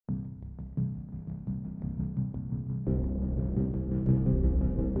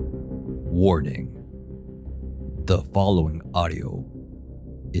Warning. The following audio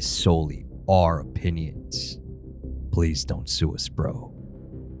is solely our opinions. Please don't sue us, bro.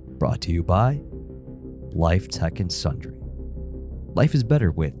 Brought to you by Life Tech and Sundry. Life is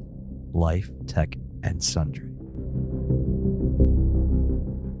better with Life Tech and Sundry.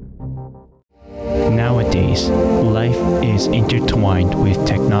 Nowadays, life is intertwined with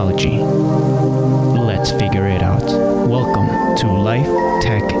technology. Let's figure it out. Welcome to Life,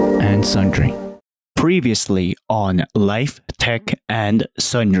 Tech, and Sundry. Previously on Life, Tech, and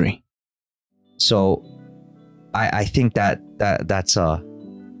Sundry. So, I think that's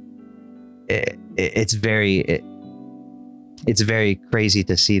it's very crazy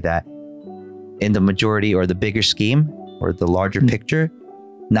to see that in the majority or the bigger scheme or the larger picture,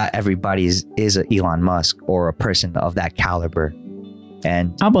 not everybody is a Elon Musk or a person of that caliber.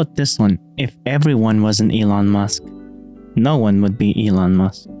 And How about this one? If everyone was an Elon Musk, no one would be Elon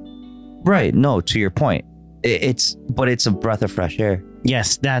Musk. right, no, to your point, it's a breath of fresh air.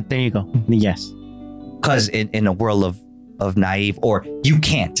 Yes, there you go. Yes. Because in a world of naive, or you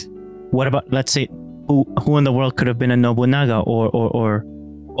can't. What about, let's say, who in the world could have been a Nobunaga or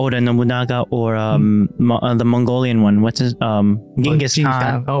Oda Nobunaga or the Mongolian one? What's his Genghis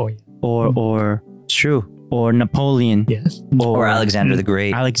Khan? Oh, yeah. Or It's true. or Napoleon? Yes. Or Alexander the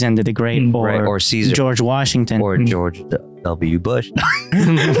Great. Alexander the Great, or, Right, or Caesar. George Washington, Or George W. Bush.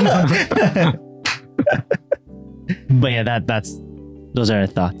 But yeah, those are our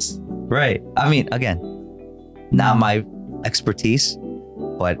thoughts. Right. I mean, again, not my expertise,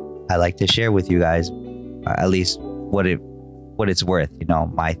 but I like to share with you guys at least what it's worth,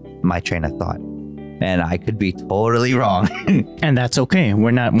 my train of thought. And I could be totally wrong. And that's okay.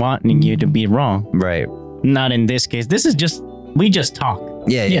 We're not wanting you to be wrong. Right. Not in this case. This is we just talk.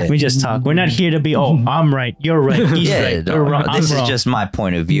 Yeah. We just talk. We're not here to be, oh, I'm right, you're right, he's right, no, you're wrong, I'm this is wrong. just my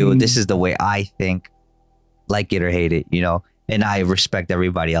point of view. This is the way I think, like it or hate it, and I respect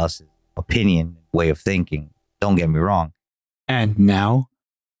everybody else's opinion, way of thinking. Don't get me wrong. And now,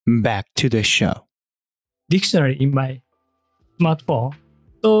 back to the show. Dictionary in my smartphone.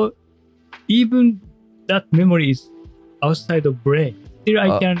 So even that memory is outside of brain. Still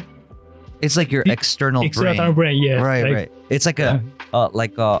I can It's like your external external brain. brain. Yes. Right, like, right. It's like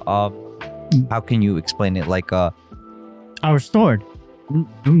how can you explain it? Like Our sword.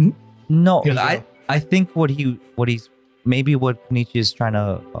 no, Yeah. I think what Kenichi is trying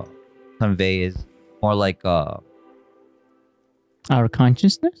to convey is more like Our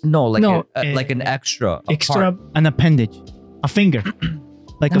consciousness? like an extra a extra. part. An appendage. A finger.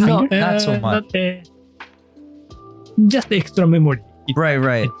 Like a No, finger? Not so much. Just extra memory.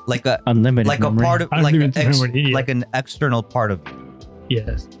 Right. Like a Unlimited like memory. a part of Unlimited memory, yeah. like an external part of you.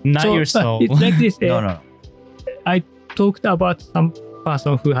 Yes. Not your soul. It's like this. No. I talked about some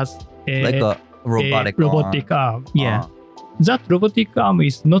person who has Like a robotic robotic arm. Yeah. That robotic arm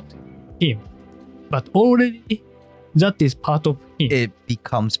is not him, but already that is part of him. It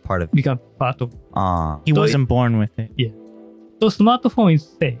becomes part of you. Become part of. He So wasn't born with it. So smartphone is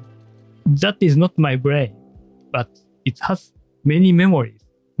same. That is not my brain, but it has many memories.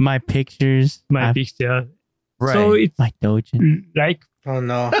 My pictures. My picture. Right. So it's My Dojin. like Oh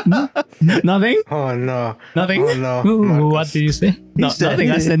no. Nothing? Oh no. Nothing? Oh no. what Marcus. did you say? No, nothing.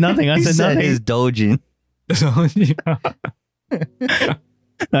 I said nothing. I He said said nothing. his Dojin.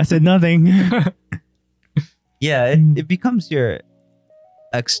 I said nothing. Yeah, it becomes your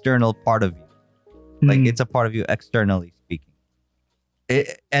external part of you. Like it's a part of you externally speaking.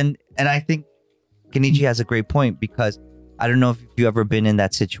 And I think Kenichi has a great point, because I don't know if you've ever been in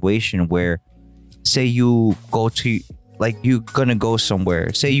that situation where, say you go to, like, you're gonna go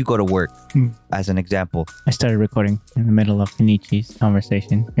somewhere. Say you go to work, as an example. I started recording in the middle of Kenichi's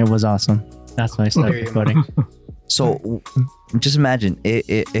conversation. It was awesome. That's why I started recording. So just imagine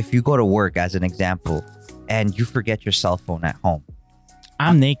if you go to work, as an example, and you forget your cell phone at home.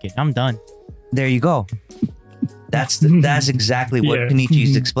 I'm naked. I'm done. There you go. That's exactly what Yeah. Kenichi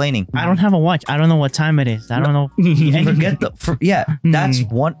is explaining. I don't have a watch. I don't know what time it is. I don't know. Forget that's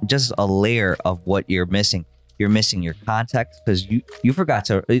just a layer of what you're missing. You're missing your context because you forgot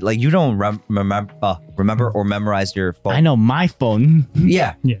to, like, you don't remember or memorize your phone. I know my phone.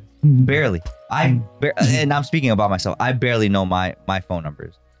 Yeah, Yeah. barely. And I'm speaking about myself. I barely know my phone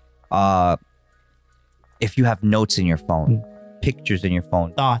numbers. If you have notes in your phone, pictures in your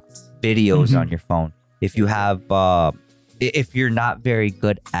phone, Thoughts. videos on your phone, if you have if you're not very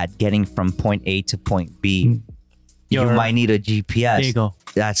good at getting from point A to point B, you might need a GPS. There you go.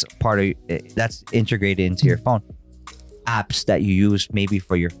 That's that's integrated into your phone. Apps that you use maybe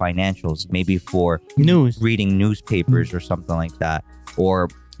for your financials, maybe for News. reading newspapers or something like that, or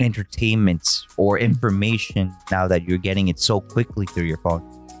entertainments or information now that you're getting it so quickly through your phone.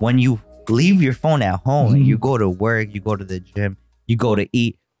 When you leave your phone at home and you go to work, you go to the gym, you go to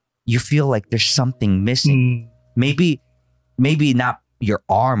eat, you feel like there's something missing. Maybe not your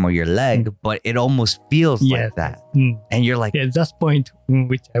arm or your leg, but it almost feels like that. And you're like, yeah, that's point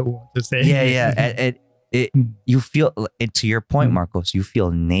which I want to say. yeah. And you feel, and to your point, Marcos, you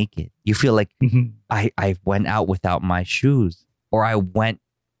feel naked. You feel like I went out without my shoes, or I went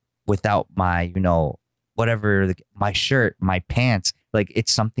without my, whatever, like, my shirt, my pants. Like,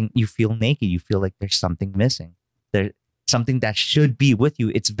 it's something, you feel naked. You feel like there's something missing. There's something that should be with you.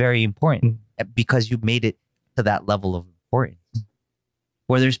 It's very important because you made it to that level of importance.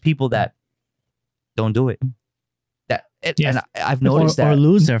 Where there's people that don't do it. And I've noticed that. Or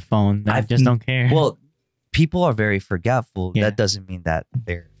lose their phone. They just don't care. Well, people are very forgetful. Yeah. That doesn't mean that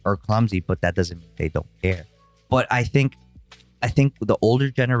they're clumsy, but that doesn't mean they don't care. But I think the older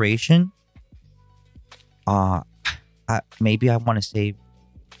generation, maybe I want to say,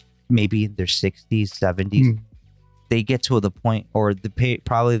 maybe in their 60s, 70s, they get to the point, or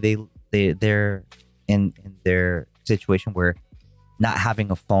they're in their situation where not having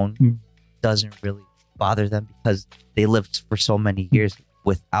a phone doesn't really bother them because they lived for so many years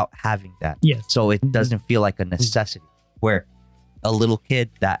without having that. Yes. So it doesn't feel like a necessity. Where a little kid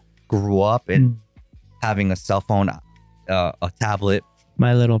that grew up and having a cell phone, a tablet.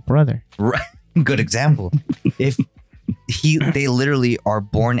 My little brother. Right. Good example. If they literally are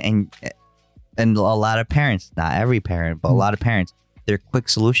born and a lot of parents, not every parent, but a lot of parents, their quick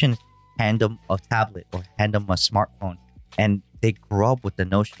solution is hand them a tablet or hand them a smartphone, and they grow up with the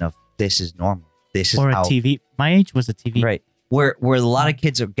notion of this is normal. This is or a how, TV. My age was a TV. right? Where a lot of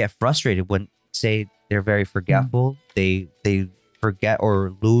kids get frustrated when, say, they're very forgetful. They forget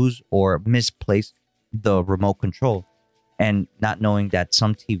or lose or misplace the remote control, and not knowing that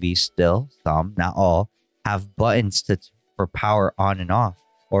some TVs still, some, not all, have buttons for power on and off,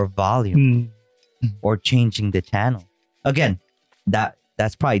 or volume, or changing the channel. Again,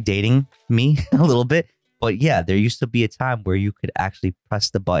 that's probably dating me a little bit, but yeah, there used to be a time where you could actually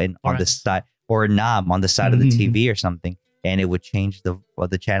press the button on the side, or a knob on the side of the TV or something, and it would change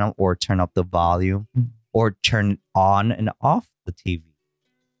the channel, or turn up the volume, or turn on and off the TV.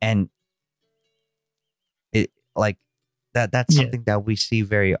 And it, like, that's something that we see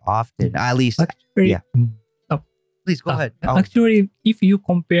very often. At least, actually, please go ahead. Actually, if you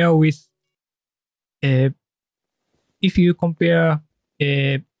compare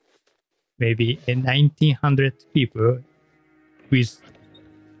maybe 1900 people with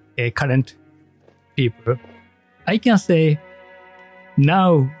current people, I can say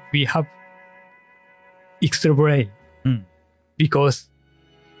now we have extra brain because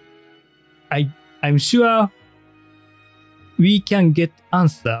I'm sure we can get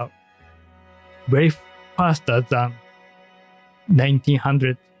answer very faster than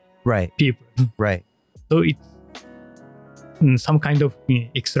 1900 right, people. right, So it's some kind of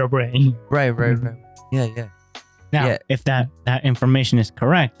extra brain. right. Yeah. Now, if that information is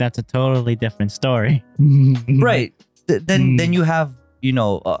correct, that's a totally different story. Right. Then you have,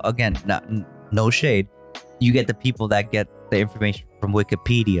 again, no shade. You get the people that get the information from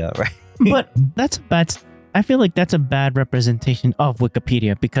Wikipedia, right? But I feel like that's a bad representation of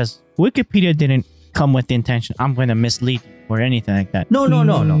Wikipedia, because Wikipedia didn't come with the intention, I'm going to mislead you or anything like that.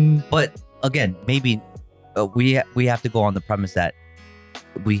 No. But again, maybe we have to go on the premise that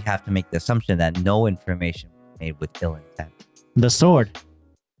we have to make the assumption that no information was made with ill intent. The sword.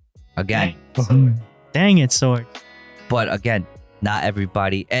 Again. Dang it, sword. But again, not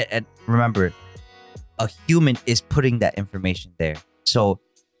everybody. And remember, a human is putting that information there. So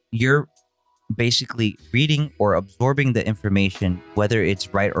you're basically reading or absorbing the information, whether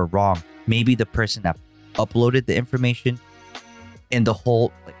it's right or wrong. Maybe the person that uploaded the information, in the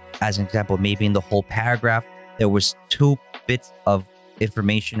whole, like, as an example, maybe in the whole paragraph, there was 2 bits of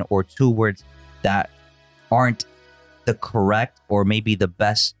information or 2 words that aren't the correct or maybe the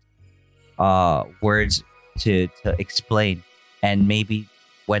best words to explain. And maybe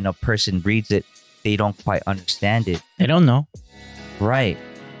when a person reads it, they don't quite understand it. They don't know. Right.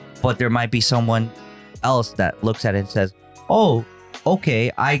 But there might be someone else that looks at it and says, oh,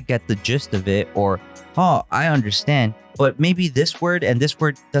 okay, I get the gist of it, or, oh, I understand. But maybe this word and this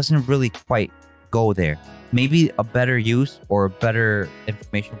word doesn't really quite go there. Maybe a better use or better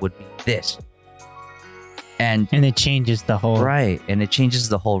information would be this. And it changes the whole... Right. And it changes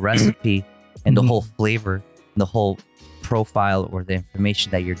the whole recipe and the whole flavor, the whole profile, or the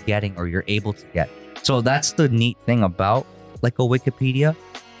information that you're getting or you're able to get. So that's the neat thing about like a Wikipedia,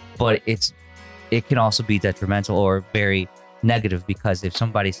 but it can also be detrimental or very negative because if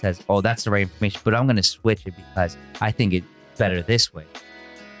somebody says, "Oh, that's the right information," but I'm gonna switch it because I think it's better this way,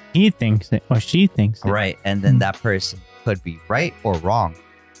 He thinks it or she thinks it. right? And then that person could be right or wrong,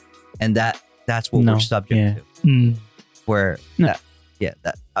 and that's what No, we're subject yeah. to. Mm. Where No.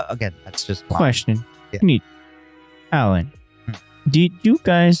 that again, that's just mine. Question. Yeah. Neat. Alan, Hmm. do you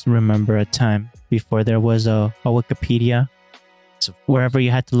guys remember a time before there was a Wikipedia? So- Wherever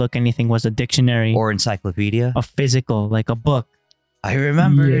you had to look, anything was a dictionary or encyclopedia. a physical, like a book. I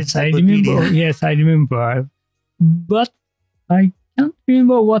remember Yes, I encyclopedia. remember. Yes, I remember. But I can't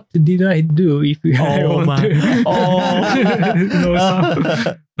remember what did I do if I Oh, want my- to Oh. know some.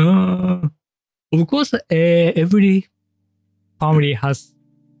 Of course, every family has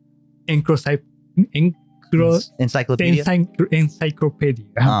Encyclopedia. encyclopedia.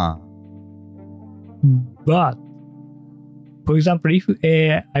 Ah, But for example, if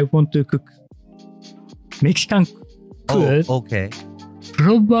I want to cook Mexican food, okay.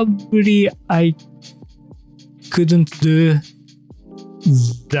 probably I couldn't do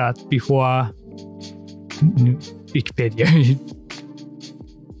that before Wikipedia.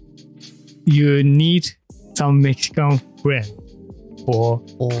 You need some Mexican friend for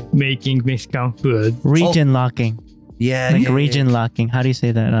making Mexican food. Region locking. Yeah, Like yeah, region locking. How do you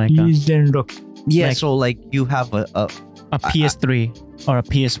say that? Like Fusion rock. Yeah, like- so like you have a PS3 or a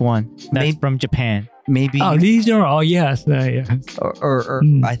PS1 that's Maybe- from Japan. maybe Oh, region. Oh, yes. Yes. or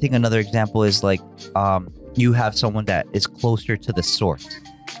Mm. I think another example is like you have someone that is closer to the source.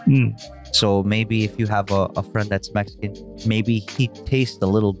 Mm. So maybe if you have a friend that's Mexican, maybe he tastes a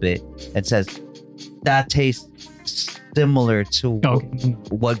little bit and says that tastes similar to Okay.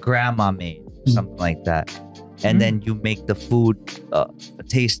 what grandma made, something like that. And then you make the food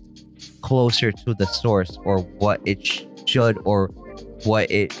taste closer to the source or what it should or what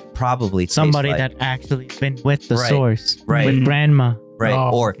it probably tastes Somebody like. that actually been with the Right, source. right. With grandma. right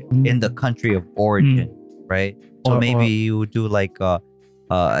Oh, or okay. in the country of origin, right? So Or- maybe or- you do like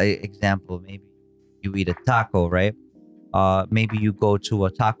example, maybe you eat a taco, right? Maybe you go to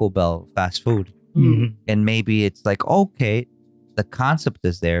a Taco Bell fast food Mm. and maybe it's like, okay, the concept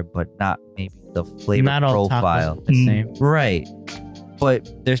is there, but not maybe the flavor Not all profile. tacos are the Mm. same. Right.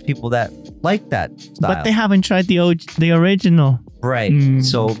 But there's people that like that style. But they haven't tried the original. right. Mm.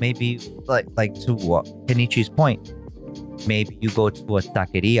 So maybe like to Kenichi's point, maybe you go to a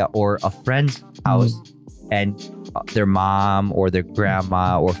taqueria or a friend's house and their mom or their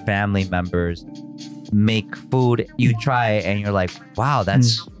grandma or family members make food, you try it and you're like, wow,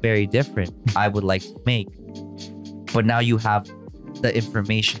 that's very different. I would like to make. But now you have the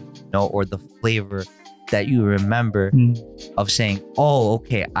information, or the flavor that you remember Mm. of saying, oh,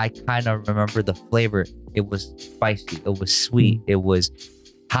 okay, I kind of remember the flavor. It was spicy, it was sweet, it was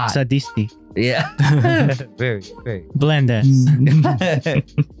hot. Sadistic. Yeah. Very, very. Blenders.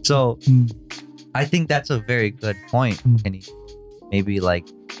 So Mm. I think that's a very good point. Kenny. Maybe like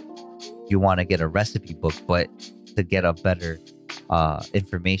you want to get a recipe book, but to get a better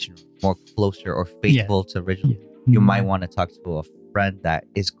information, more closer or faithful to original, you might want to talk to a friend that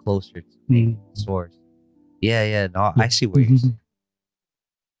is closer to the source. Yeah. No, I see where you're saying.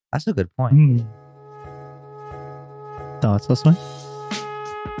 That's a good point. Mm. Thoughts, Josue?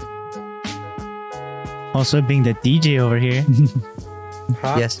 Also being the DJ over here.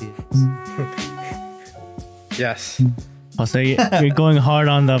 Huh? Yes. Yes. Also, you're going hard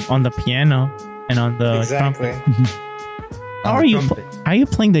on the piano and on the Exactly. trumpet. How are you? How are you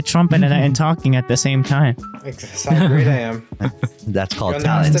playing the trumpet and talking at the same time? That's how great I am. That's You called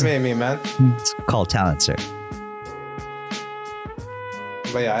talent. underestimate me, man. It's called talent, sir.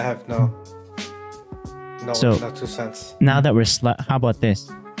 But yeah, I have no So- 2 cents. Now that we're how about this?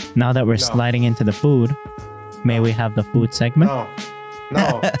 Now that we're No. sliding into the food, may we have the food segment? No.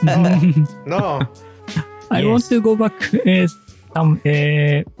 No. I Yes. want to go back some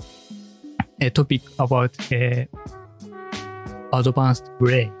a topic about advanced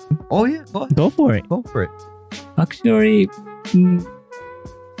brain. Oh yeah, Go for it. go for it. Actually,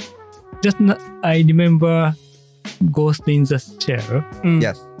 I remember Ghost in the Shell,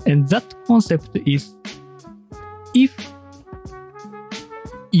 Yes. and that concept is if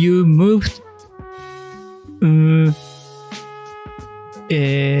you moved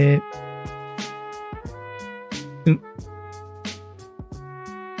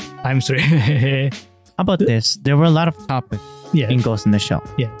I'm sorry. How about this? There were a lot of topics yeah, in Ghost in the Shell.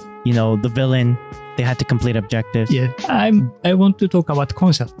 Yeah. You know, the villain, they had to complete objectives. yeah. I want to talk about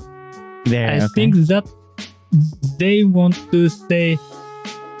consciousness. There, I okay. think that they want to say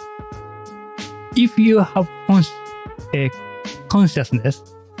if you have consciousness,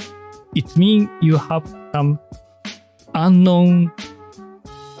 it means you have some unknown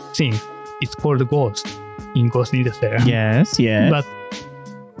thing. It's called ghost in Ghost in the Shell. Yes, yes. But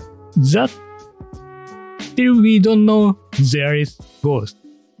that still we don't know there is ghost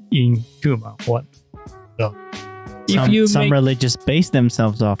in human. What? So if Some religious base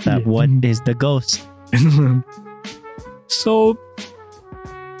themselves off that. Yeah. What is the ghost? So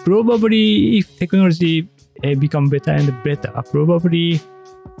probably if technology become better and better, probably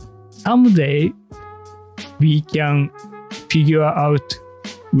someday we can figure out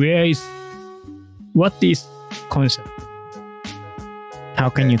what is concept. How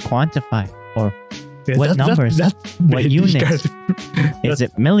can you quantify? Or Yeah, What numbers? That's What very units? difficult. is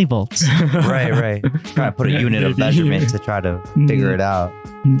it millivolts? Right, right. Try to put a unit of Maybe. measurement to try to figure it out.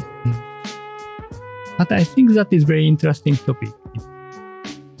 But I think that is very interesting topic.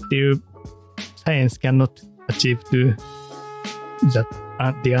 Still, science cannot achieve the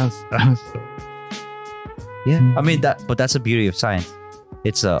answer. So, Yeah. I mean but that's the beauty of science.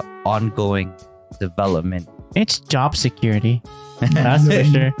 It's a ongoing development. It's job security. That's for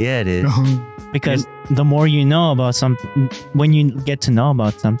sure. Yeah, it is. Because the more you know about something, when you get to know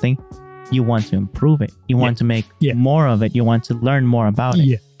about something, you want to improve it. You want to make Yeah. more of it. You want to learn more about it.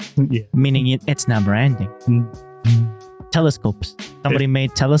 yeah. Meaning it's never ending. Telescopes. Somebody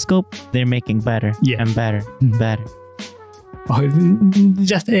made telescope. They're making better Yeah. and better and better. Oh,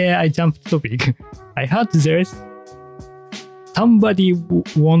 just I jumped topic. I heard there's somebody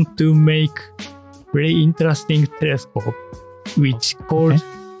want to make very interesting telescope, which called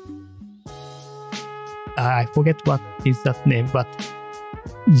I forget what is that name, but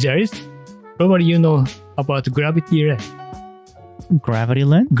there is probably you know about gravity lens. Gravity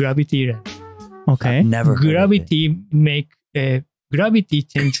lens. Gravity lens. Okay. Never heard of it. Gravity make gravity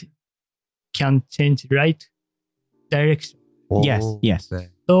can change right direction. Yes, yes. Okay.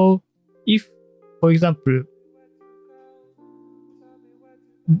 So if, for example,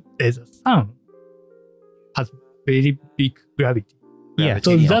 the sun has very big gravity, Yeah.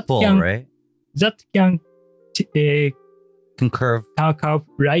 so Gravitational that pull, can right? can Concurve. curve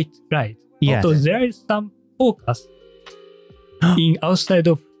right. Yes. So there is some focus in outside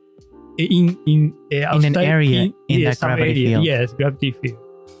of outside an area in that some gravity area. field. Yes, gravity field.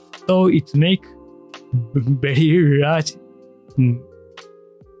 So it make very large,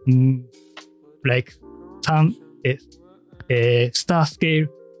 like sun, star scale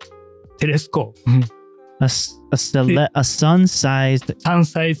telescope, A sun-sized sun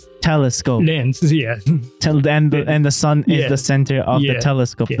size telescope. lens. Yes, And the sun is Yeah. the center of the Yeah.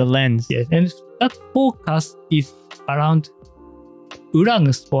 telescope, Yeah. the lens. yes, and that focus is around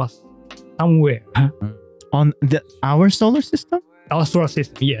Uranus or somewhere. On our solar system? Our solar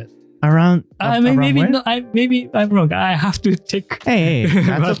system, yes. Around Maybe around where? no, maybe I'm wrong. I have to check. Hey,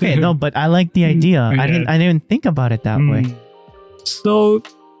 that's But- okay. No, but I like the idea. I Yeah. didn't think about it that way. So,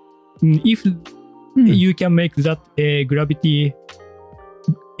 if you can make that gravity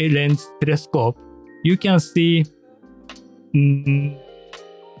lens telescope, you can see.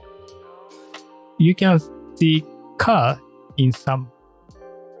 You can see car in some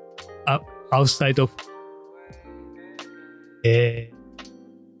outside of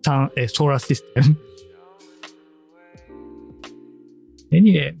solar system.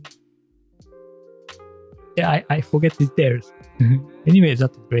 Anyway, yeah, I forget details. Anyway,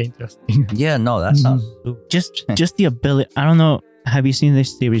 that's very interesting. Yeah, no, that sounds super. Just the ability. I don't know. Have you seen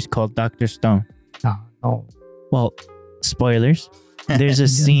this series called Dr. Stone? No. Well, spoilers. There's a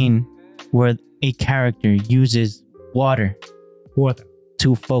scene where a character uses water Water.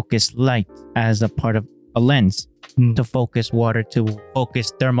 to focus light as a part of a lens, to focus water to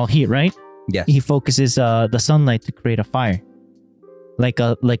focus thermal heat, right? Yes. He focuses the sunlight to create a fire. Like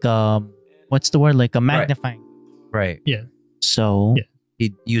a what's the word? Like a magnifying. Right. Yeah. So Yeah.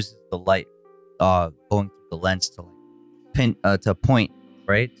 He uses the light going through the lens to to point,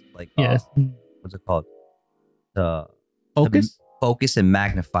 right? Like Yes. what's it called? To focus? focus and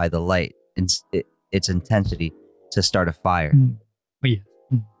magnify the light and its intensity to start a fire, Oh, yeah.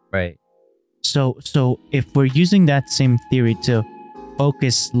 right? So if we're using that same theory to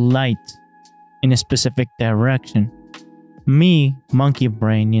focus light in a specific direction, me, monkey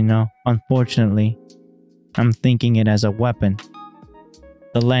brain, unfortunately, I'm thinking it as a weapon.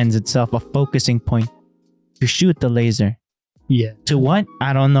 The lens itself, a focusing point to shoot the laser. Yeah. To what?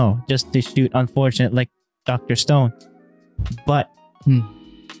 I don't know. Just to shoot, unfortunate, like Dr. Stone. But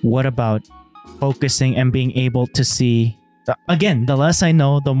what about focusing and being able to see? Again, the less I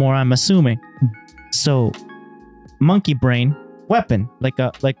know, the more I'm assuming. So, monkey brain, weapon,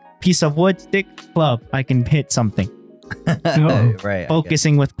 like piece of wood, stick, club. I can hit something. No. right. I guess.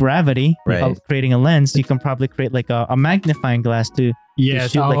 focusing with gravity, Right. creating a lens, you can probably create like a magnifying glass to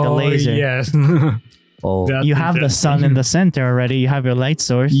Yes. shoot like a laser. Yes. Oh, That's you have the sun in the center already. You have your light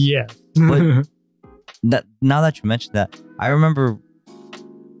source. Yes. But- now that you mentioned that, I remember,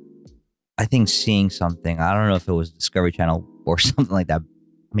 I think seeing something. I don't know if it was Discovery Channel or something like that.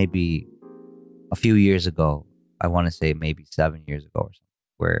 Maybe a few years ago. I want to say maybe 7 years ago or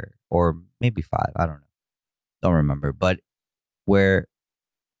something. Or maybe 5. I don't know. Don't remember. But where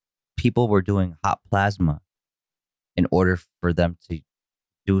people were doing hot plasma in order for them to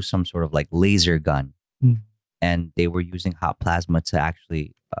do some sort of like laser gun. Mm. And they were using hot plasma to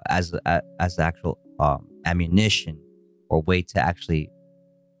actually as actual ammunition or way to actually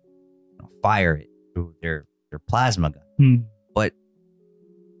fire it through their plasma gun. Mm. But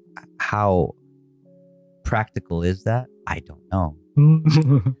how practical is that? I don't know.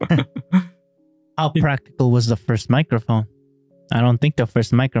 How practical was the first microphone? I don't think the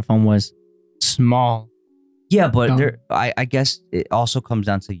first microphone was small. Yeah, but No. I guess it also comes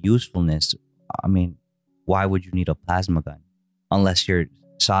down to usefulness. I mean, why would you need a plasma gun unless you're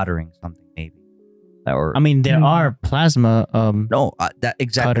soldering something, maybe? Or I mean, there Mm. are plasma no, that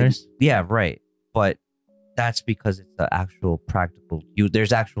exactly. cutters. Yeah, right. But that's because it's the actual practical use.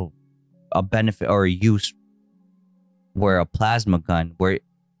 There's actual a benefit or a use where a plasma gun, where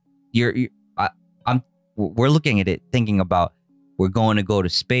we're looking at it thinking about we're going to go to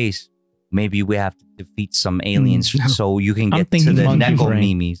space. Maybe we have to defeat some aliens No. so you can I'm get to thinking the monkey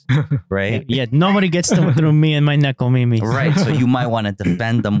brain. Nekomimis, right? Yeah, nobody gets through me and my Nekomimis. Right. So you might want to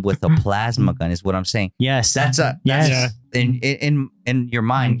defend them with a plasma gun, is what I'm saying. Yes. That's Yes. Yeah. in your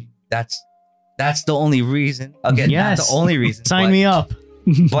mind. That's the only reason. Again, Yes. not the only reason. Sign but, me up.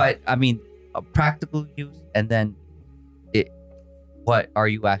 But I mean, a practical use, and then what are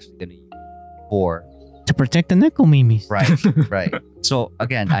you actually going to use for? To protect the Nekomimis. Right. Right. So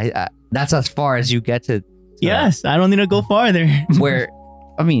again, I that's as far as you get to Yes, I don't need to go farther. where.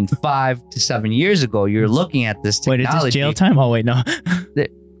 I mean, 5 to 7 years ago, you're looking at this Wait, technology. is this jail time? Oh wait, no.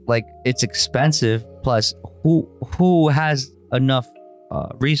 Like it's expensive. Plus, who has enough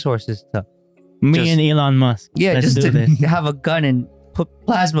resources to Me Just- and Elon Musk. Let's just do to this. have a gun and put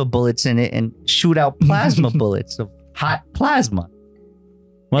plasma bullets in it and shoot out plasma bullets of hot plasma.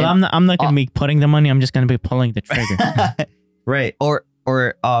 Well, and- I'm not gonna be putting the money. I'm just gonna be pulling the trigger. Right. Or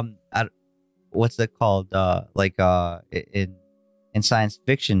what's that called? In science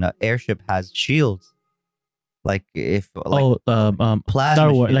fiction, an airship has shields. Like if like plasma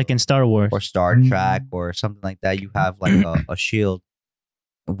Star Wars, shield. like in Star Wars. or Star Mm. Trek or something like that, you have like a shield.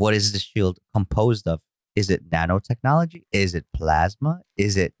 What is the shield composed of? Is it nanotechnology? Is it plasma?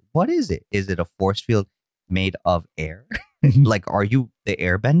 What is it? Is it a force field made of air? Like, are you the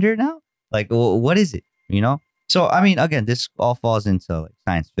airbender now? Like, what is it? You know? So, I mean, again, this all falls into like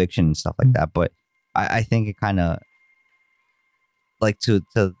science fiction and stuff like that. But I think it kind of like to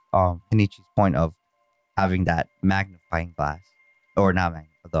Kenichi's point of having that magnifying glass or not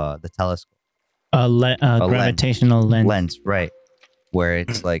the telescope. A gravitational lens. Right, where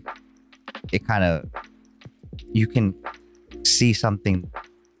it's like it kind of you can see something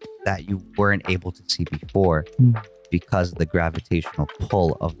that you weren't able to see before Mm. because of the gravitational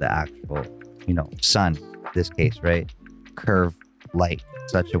pull of the actual sun, in this case, right? Curve light in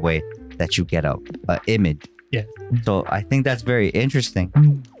such a way that you get a image. Yes. So I think that's very interesting.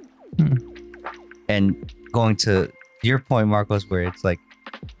 And going to your point, Marcos, where it's like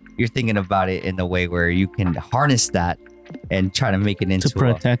you're thinking about it in a way where you can harness that and try to make it into To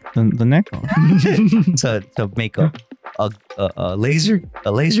protect the Neko. to make a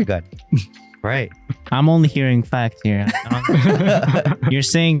laser gun, right? I'm only hearing facts here. You're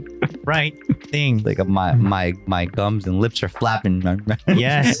saying right thing. Like my gums and lips are flapping.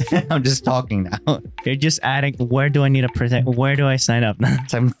 Yes. I'm just talking now. You're just adding. Where do I need to protect? Where do I sign up?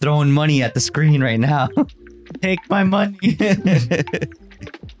 So I'm throwing money at the screen right now. Take my money.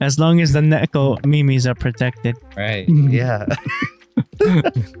 As long as the Neko Mimis are protected. Right? Yeah.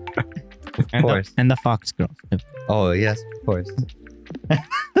 And course. and the Fox girls. too. Oh yes, of course.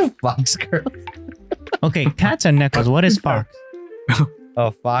 Fox girl. Okay, cats are Nekos. What is Fox?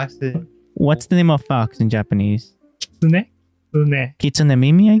 Oh, foxes. What's the name of Fox in Japanese? Tsune? Tsune. Kitsune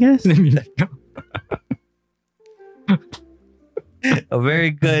Mimi, I guess? Oh,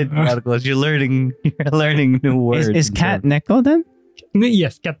 very good, Marcos. You're learning new words. Is cat Neko then?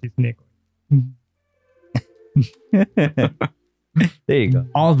 Yes, cat is neko. There you go.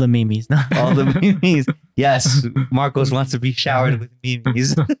 All the Mimis. All the memes. Yes, Marcos wants to be showered with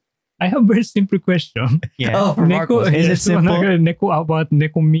memes. I have a very simple question. Yeah. Oh, for Marcos. Is it yes, simple? Neko about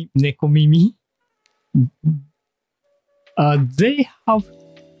neko mimi. They have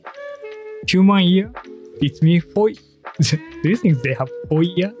human ear. It means 4. Do you think they have 4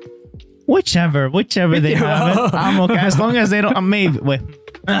 ears? Whichever they have it, I'm okay. As long as they don't, maybe wait.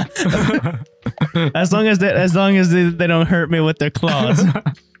 as long as they don't hurt me with their claws.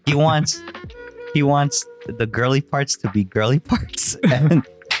 He wants the girly parts to be girly parts,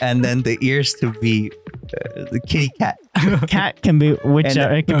 and then the ears to be the kitty cat. Cat can be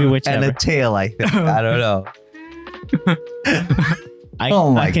whichever. It can be whichever. And a tail, I think. I don't know.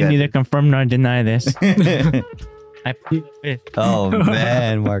 I can neither confirm nor deny this. I plead the fifth. Oh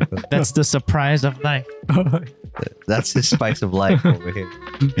man, Marco. That's the surprise of life. That's the spice of life over here.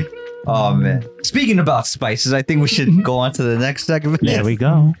 Oh man. Speaking about spices, I think we should go on to the next segment. There we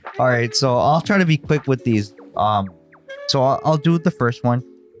go. All right, so I'll try to be quick with these. So I'll do the first one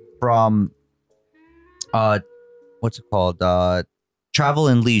from what's it called? Travel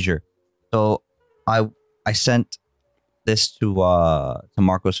and Leisure. So I sent this to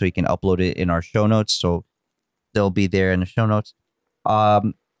Marco so he can upload it in our show notes. So they'll be there in the show notes.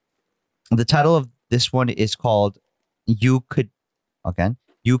 The title of this one is called You Could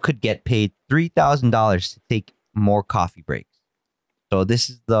Get Paid $3,000 to take more coffee breaks. So this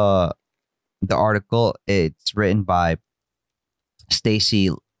is the article. It's written by Stacy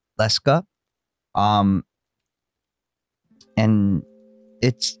Leska. And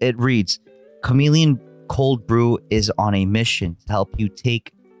it reads, Chameleon Cold Brew is on a mission to help you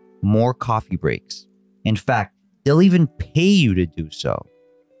take more coffee breaks. In fact, they'll even pay you to do so.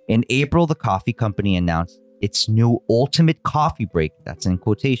 In April, the coffee company announced its new Ultimate Coffee Break, that's in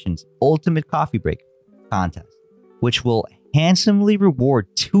quotations, Ultimate Coffee Break contest, which will handsomely reward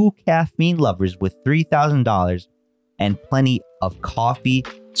 2 caffeine lovers with $3,000 and plenty of coffee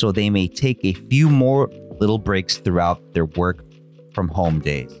so they may take a few more little breaks throughout their work from home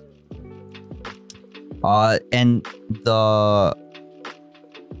days. And the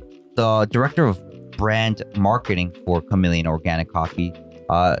director of brand marketing for Chameleon Organic Coffee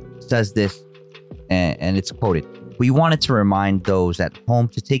says this, and it's quoted: "We wanted to remind those at home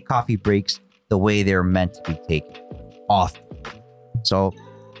to take coffee breaks the way they're meant to be taken, often." So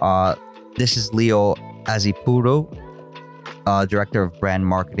this is Leo Azipuro, director of brand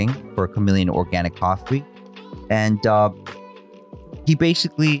marketing for Chameleon Organic Coffee, and he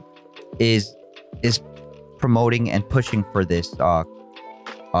basically is promoting and pushing for this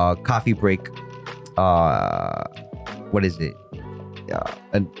coffee break. What is it?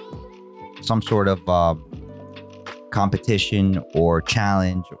 Some sort of competition or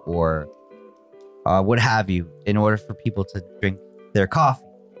challenge or what have you, in order for people to drink their coffee.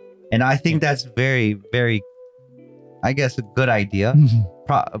 And I think that's very, very, I guess, a good idea,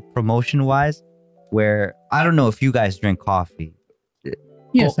 promotion wise. Where I don't know if you guys drink coffee.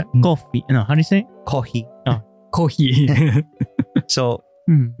 Yes. Coffee. No, how do you say it? Coffee. Coffee. So,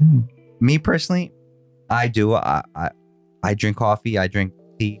 me personally, I do. I drink coffee. I drink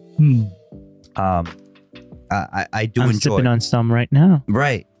tea. I do I'm enjoy. sipping on some right now.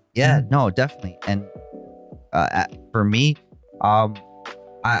 Right. Yeah. No, definitely. And for me, I'll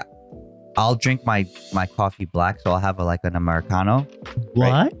drink my coffee black. So I'll have an Americano. What?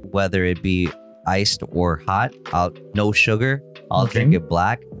 Right? Whether it be iced or hot, no sugar. I'll drink it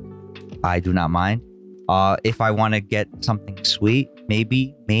black. I do not mind. If I want to get something sweet,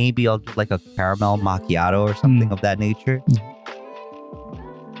 maybe I'll do like a caramel macchiato or something of that nature.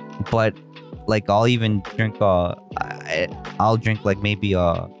 But like I'll even drink I'll drink like maybe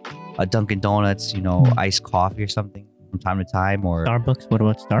a Dunkin' Donuts, iced coffee or something from time to time. Or Starbucks. What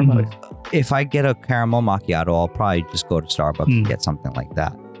about Starbucks? if I get a caramel macchiato, I'll probably just go to Starbucks and get something like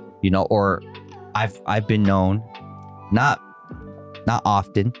that. Or I've been known, not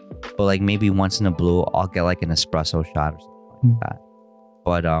often, but like maybe once in a blue, I'll get like an espresso shot or something like that.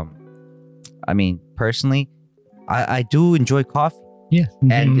 But I mean, personally, I do enjoy coffee. Yes.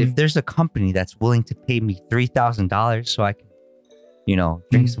 And if there's a company that's willing to pay me $3,000 so I can,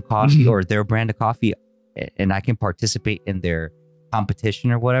 drink some coffee or their brand of coffee, and I can participate in their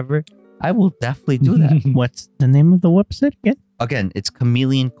competition or whatever, I will definitely do that. What's the name of the website again? Again, it's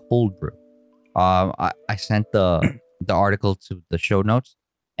Chameleon Cold Brew. I sent the article to the show notes,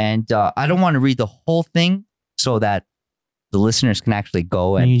 and I don't want to read the whole thing so that the listeners can actually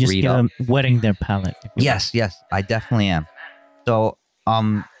go and you just read give up. them wetting their palate. Yes, I definitely am. So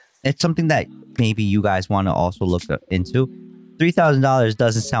it's something that maybe you guys want to also look into. $3,000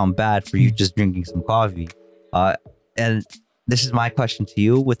 doesn't sound bad for you just drinking some coffee. And this is my question to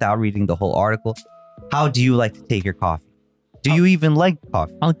you without reading the whole article. How do you like to take your coffee? Do you even like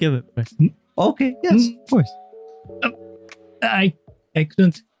coffee? I'll give it first. Okay, yes, of course. I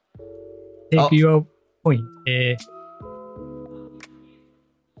couldn't take your point.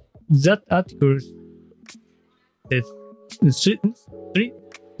 that article says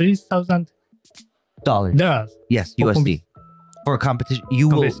 $3,000. Dollars. Yes, For USD. For a competition, you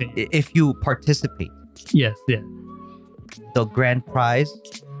will competition. if you participate. Yes, yes. The grand prize,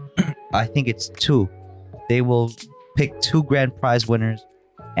 I think it's 2. They will pick 2 grand prize winners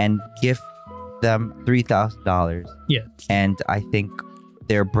and gift them $3,000. Yes. And I think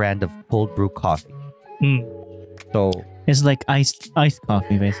their brand of cold brew coffee. Mm. So It's like iced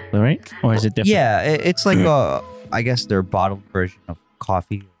coffee, basically, right? Or is it different? yeah, it's like I guess their bottled version of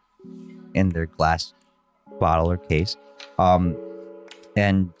coffee in their glass bottle or case.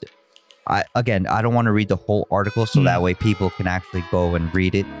 And I don't want to read the whole article, so that way people can actually go and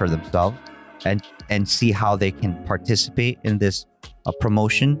read it for themselves and see how they can participate in this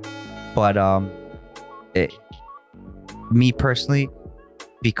promotion. But me personally,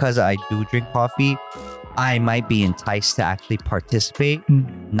 because I do drink coffee, I might be enticed to actually participate.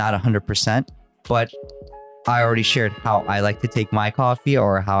 Not 100%, but I already shared how I like to take my coffee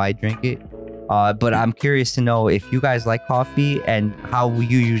or how I drink it. But I'm curious to know if you guys like coffee and how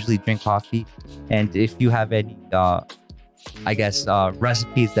you usually drink coffee, and if you have any, I guess,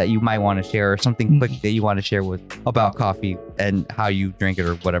 recipes that you might want to share or something quick that you want to share about coffee and how you drink it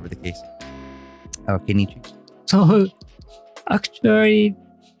or whatever the case. Kenichi. So actually,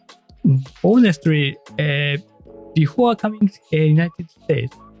 honestly, before coming to United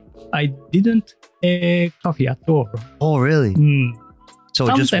States, I didn't coffee at all. Oh, really? So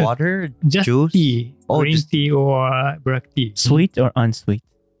just Sometimes water, Just juice? tea, Oh, green just- tea or black tea. Sweet or unsweet?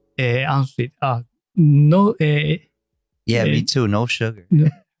 Unsweet. No. Yeah, me too. No sugar.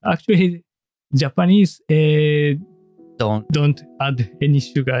 Actually, Japanese Don't. don't add any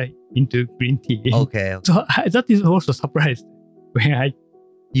sugar into green tea. Okay. So that is also surprised when I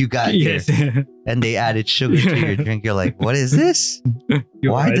You got here, yes. and they added sugar to your drink. You're like, what is this?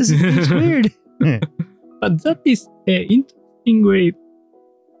 You're Why right. does it taste weird? But that is interesting way.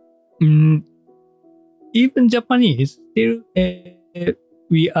 Even Japanese still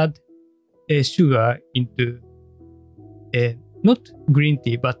we add sugar into not green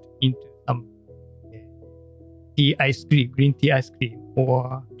tea but into some tea ice cream, green tea ice cream,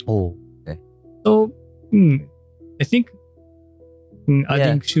 or Oh, so. I think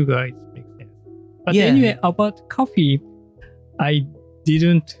adding sugar is makes sense. But Yeah. anyway, about coffee, I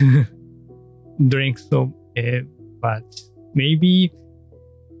didn't drink so much. Maybe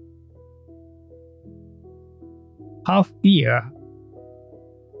half year.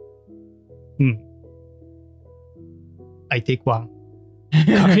 I take one.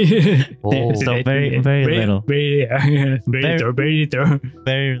 Coffee. Oh. So very, very little. Very rare. Very little.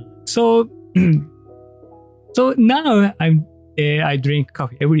 Very. So, so now I drink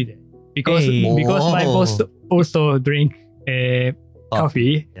coffee every day because Hey. because my boss also drink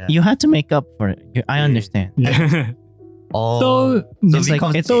coffee. Yeah. You had to make up for it. I understand. Oh, So It's like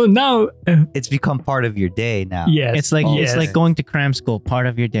becomes- it's so now it's become part of your day now. yes, it's like yes. it's like going to cram school, part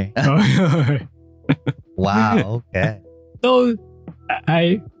of your day. Wow. Okay. So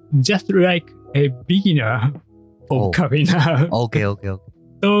I just like a beginner of Oh. coffee now. Okay.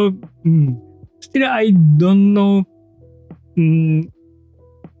 So still I don't know.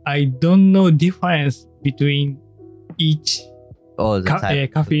 I don't know difference between each Oh, the type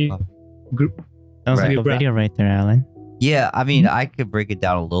of coffee group. That was Right. like a video right there, Alan. Yeah, I mean, I could break it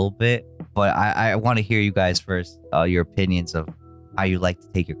down a little bit, but I want to hear you guys first, your opinions of how you like to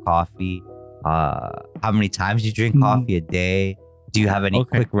take your coffee, how many times you drink coffee a day. Do you have any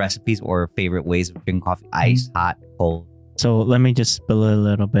Okay. quick recipes or favorite ways of drinking coffee? Ice, hot, cold? So let me just spill a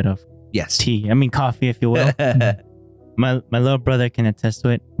little bit of Yes. tea. I mean coffee, if you will. My little brother can attest to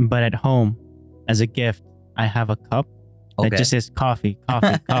it. But at home, as a gift, I have a cup that Okay. just says coffee,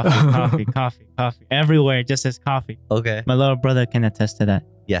 coffee, coffee, coffee, coffee, coffee. Everywhere it just says coffee. Okay. My little brother can attest to that.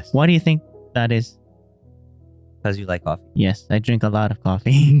 Yes. Why do you think that is? Because you like coffee. Yes, I drink a lot of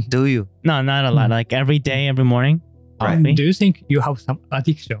coffee. Do you? No, not a lot. Like every day, every morning, Right. coffee. Do you think you have some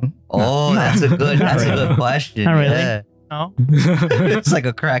addiction? Oh, that's a good question. Not really. Yeah. No, It's like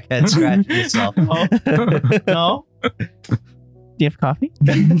a crackhead scratching yourself. Oh. no. Do you have coffee?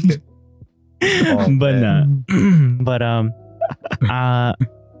 Oh, But man. but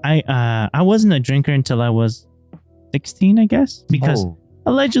I wasn't a drinker until I was 16, I guess, because Oh,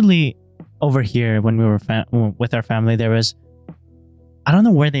 allegedly over here when we were with our family there was, I don't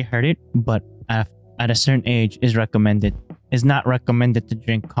know where they heard it, but at a certain age is not recommended to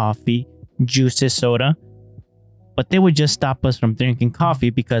drink coffee, juices, soda, but they would just stop us from drinking coffee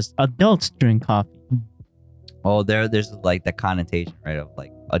because adults drink coffee. oh, there's like the connotation, right, of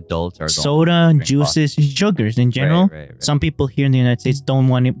like adults or don't Soda, drink juices, sugars in general. Right. Some people here in the United States don't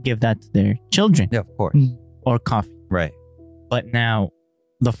want to give that to their children Yeah, of course. Mm. or coffee. Right. But now,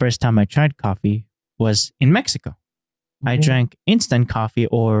 the first time I tried coffee was in Mexico. I drank instant coffee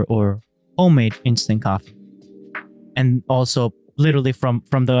or homemade instant coffee, and also literally from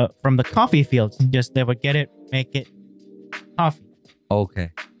the coffee fields. Just they would get it, make it coffee,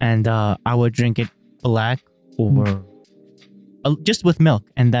 Okay. and I would drink it black or just with milk,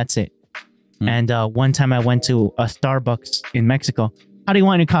 and that's it. Mm. And one time I went to a Starbucks in Mexico. How do you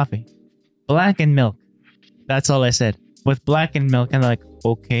want your coffee? Black and milk. That's all I said. With black and milk, and like,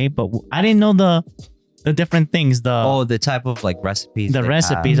 okay, but I didn't know the different things. The type of like recipes. The they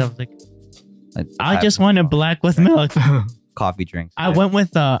recipes. I have, was like, like, I type just of wanted black with milk. coffee drinks. I went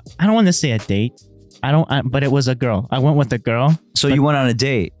with I don't want to say a date. But it was a girl. I went with a girl. So you went on a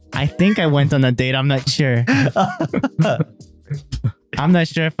date. I think I went on a date. I'm not sure. I'm not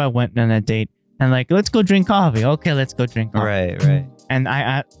sure if I went on a date. And like, let's go drink coffee. Okay, let's go drink coffee. Right. And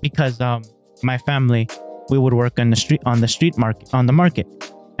I because my family, we would work on the market,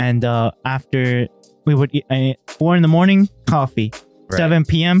 and after we would eat 4 a.m. coffee, Right. 7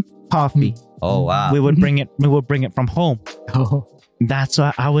 p.m. coffee. Oh wow. We would bring it from home. Oh. That's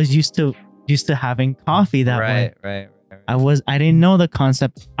why I was used to having coffee that way. Right. I didn't know the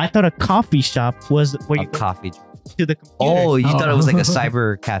concept. I thought a coffee shop was where A you go coffee drink. to the computer. Oh, you thought it was like a Oh.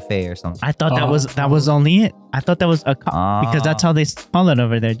 cyber cafe or something. I thought that was only it. I thought that was because that's how they call it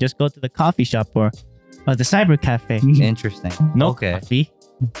over there. Just go to the coffee shop or the cyber cafe. Interesting. No Okay. coffee.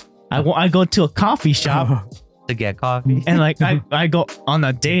 I go to a coffee shop To get coffee. and like I go on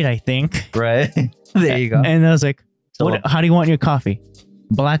a date, I think. Right. There you go. And I was like, So- how do you want your coffee?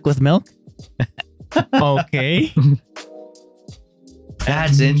 Black with milk? Okay.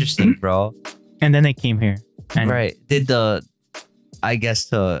 That's interesting, bro. And then they came here. And Right. I guess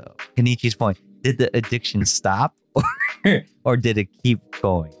to Kenichi's point, did the addiction stop or did it keep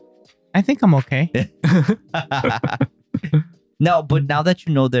going? I think I'm okay. No, but now that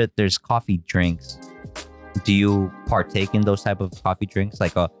you know that there's coffee drinks, do you partake in those type of coffee drinks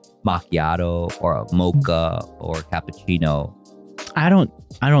like a macchiato or a mocha or cappuccino? I don't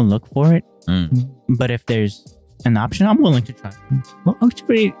look for it, Mm. but if there's an option, I'm willing to try. Well,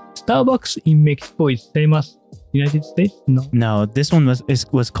 actually, Starbucks in Mexico is same as United States. No. No, this one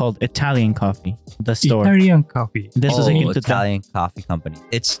was called Italian Coffee. The store. Italian coffee. This was Oh, into Italian coffee company.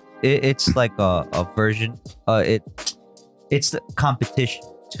 It's like a version. It's the competition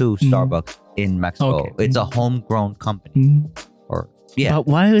to Starbucks in Mexico. Okay. It's a homegrown company. Mm. Or yeah, But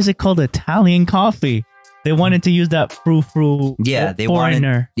why is it called Italian coffee? They wanted to use that frou-frou Yeah, they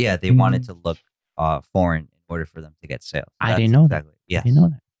foreigner. they wanted to look foreign in order for them to get sales. I That's didn't know that. exactly. Yeah. I didn't know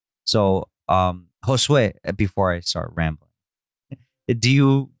that. So, Josue, before I start rambling, do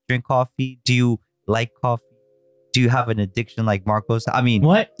you drink coffee? Do you like coffee? Do you have an addiction like Marcos? I mean,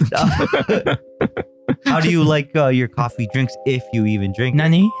 What? how do you like your coffee drinks if you even drink it?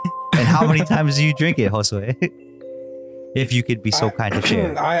 Nani? And how many times do you drink it, Josue? If you could be so kind to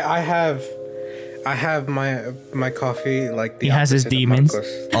share. I have my coffee like the He has his opposite of demons.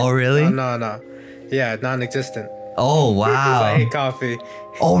 Marcos. Oh, really? No. Yeah, non-existent. Oh, 'Cause I wow. hate coffee.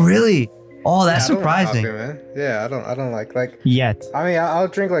 Oh, really? Oh, that's Yeah, I don't like surprising. coffee, man. Yeah, I don't like Yet. I mean, I'll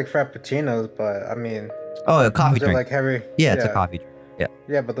drink like frappuccinos, but I mean, Oh, a coffee those are drink. like heavy. Yeah, it's a coffee drink. Yeah.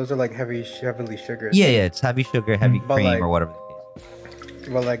 Yeah, but those are like heavily sugared. Yeah, it's heavy sugar, heavy But cream, like- or whatever the case.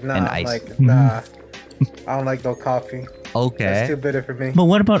 But like, nah, And ice. like, nah. I don't like no coffee. That's Okay. too bitter for me. But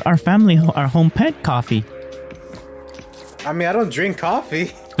what about our our home pet coffee? I mean, I don't drink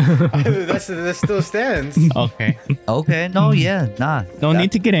coffee. that still stands. Okay. Okay. No, yeah, nah. No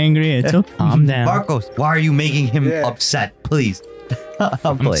need to get angry. It's okay. Calm down. Marcos, why are you making him Yeah. upset? Please.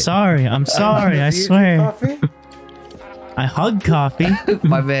 I'm I'm sorry. I'm sorry. I Do you drink swear. coffee? I hug coffee.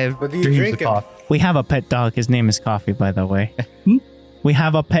 My man But do you dreams drink of it? coffee. We have a pet dog. His name is Coffee, by the way. We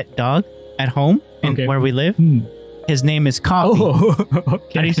have a pet dog at home and Okay. where we live. Hmm. His name is Coffee. Oh,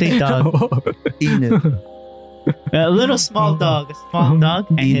 okay. How do you say dog? Inu. A little small dog. A small dog.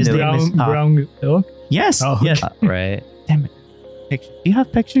 And his Inu. name is brown, Coffee. brown dog. Yes. Oh, Yes. Right. Damn it. Pictures. Do you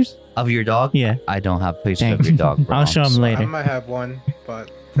have pictures? Of your dog? Yeah. I don't have pictures Dang. of your dog, bro. I'll show him I later. might have one,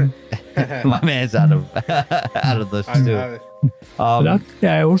 but My man's out of the stew. But actually,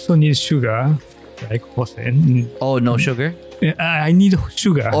 I also need sugar, like Hossein. Oh, no sugar? I need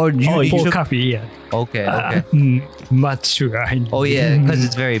sugar. Oh, you need for sugar? coffee, yeah. Okay, okay. Much sugar. I need. Oh yeah, because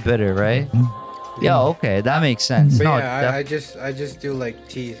it's very bitter, right? Yeah, okay, that makes sense. But No, yeah, I just do like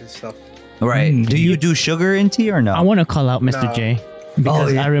teas and stuff. right. Mm. Do you do sugar in tea or no? I want to call out Mr. No. J.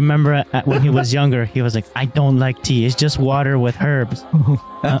 Because yeah. I remember when he was younger, he was like, "I don't like tea. It's just water with herbs."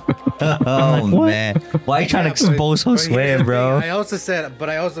 Oh like, what? man, why are you trying to Yeah, expose but here's Josue, the bro? thing, I also said, but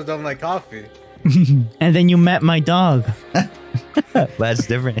I also don't like coffee. And then you met my dog. That's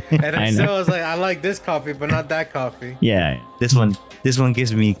different. And I then know. still I was like, I like this coffee, but not that coffee. Yeah. This one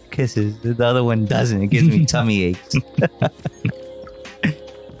gives me kisses. The other one doesn't. It gives me tummy aches.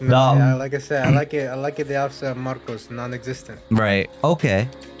 No, No. yeah, like I said, I like it the opposite of Marcos, non-existent. Right. Okay.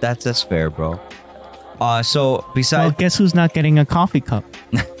 That's fair, bro. So Well, besides guess who's not getting a coffee cup?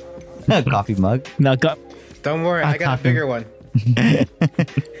 coffee mug. No, Don't worry, I got coffee. a bigger one.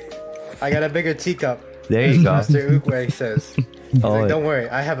 I got a bigger teacup. There you go. Mr. Ukwe says. He's Oh, like, don't worry,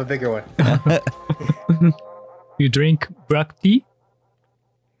 I have a bigger one. You drink black tea?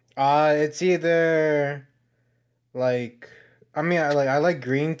 It's either like I like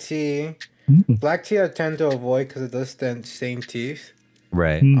green tea. Black tea I tend to avoid because it does stain teeth.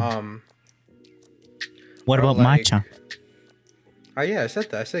 right. what or about like- matcha? Oh yeah, I said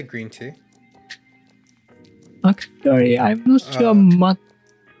that. I said green tea. Actually, I'm not sure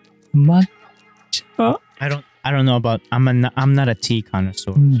matcha. I don't know about. I'm not a tea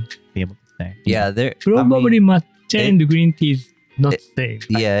connoisseur to be able to say. Yeah. There. Probably matcha and green tea is not it- same.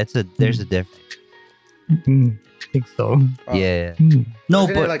 Yeah. There's a difference. I think so. Oh. Yeah. Mm. No,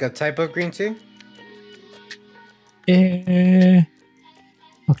 Isn't it but like a type of green tea?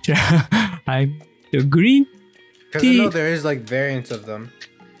 Actually, I'm the green. Because I know Tea. there is like variants of them.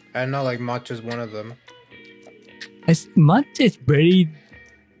 I know like matcha is one of them. Matcha is very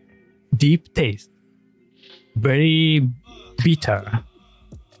deep taste, very bitter.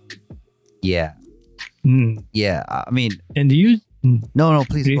 yeah. Mm. Yeah. I mean, And you, no.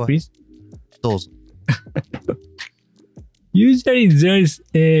 Please please, go ahead. please. Those. Usually there is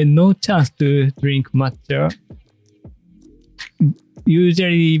no chance to drink matcha.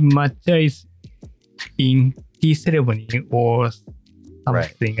 Usually matcha is in tea ceremony or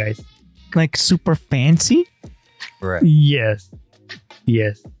something. I Like super fancy. Right. Yes.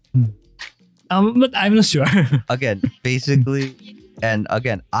 Yes. But I'm not sure. Again, basically, and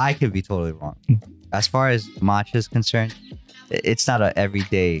again, I could be totally wrong. As far as matcha is concerned, it's not an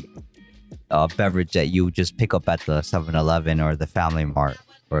everyday beverage that you just pick up at the 7-Eleven or the Family Mart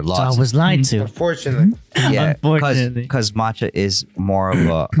or So I Lawson. was lied to. Unfortunately. Yeah, Unfortunately. because matcha is more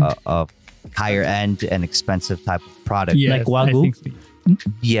of a higher end and expensive type of product. Yes, Like Wagyu? I think so.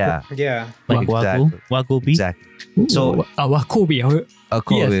 Yeah, Yeah. Like Exactly. wagyu beef. exactly. So- Wakobi.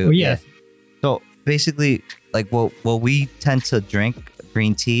 Kobe, Yes. So basically, like what we tend to drink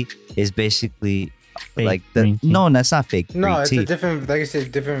green tea is basically Fake like green tea. no, that's not fake No, green it's tea. a different, like I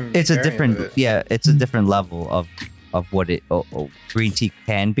said, different. It's a variant different of it. yeah, it's a different level of what it green tea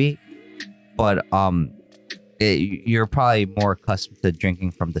can be, but you're probably more accustomed to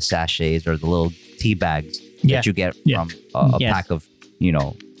drinking from the sachets or the little tea bags Yeah. that you get Yeah. from a Yes. pack of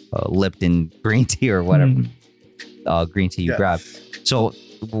Lipton green tea or whatever green tea you Yes. grab. So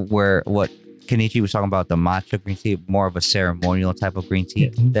where what Kenichi was talking about, the matcha green tea, more of a ceremonial type of green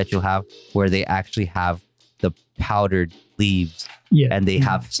tea Yeah. that you'll have where they actually have the powdered leaves Yes. and they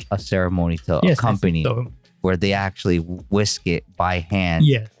have a ceremony to Yes, accompany so, where they actually whisk it by hand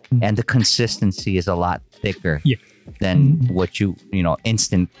yes. and the consistency is a lot thicker Yeah. than Mhm. what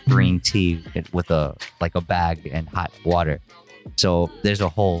instant green tea with a bag and hot water. So there's a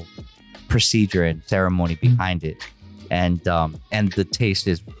whole procedure and ceremony behind it, and the taste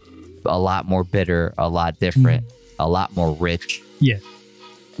is a lot more bitter, a lot different, a lot more rich, Yes.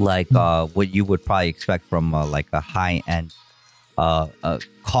 like what you would probably expect from like a high end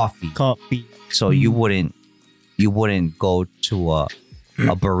coffee. Coffee. So you wouldn't go to a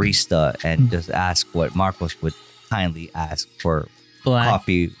barista and just ask what Marcos would kindly ask for Black,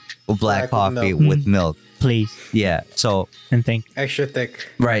 coffee, black Black with coffee milk. with milk. please. Yeah. So And thank Extra thick.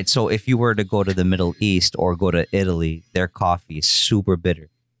 right. So if you were to go to the Middle East or go to Italy, their coffee is super bitter.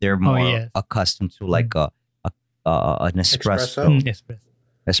 They're more yes. accustomed to like an espresso. Espresso? Espresso.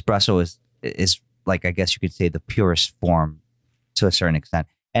 Espresso is like, I guess you could say, the purest form to a certain extent.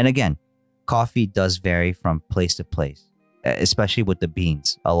 And again, coffee does vary from place to place, especially with the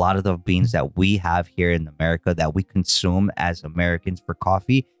beans. A lot of the beans that we have here in America that we consume as Americans for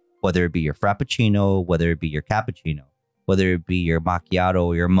coffee, whether it be your frappuccino, whether it be your cappuccino, whether it be your macchiato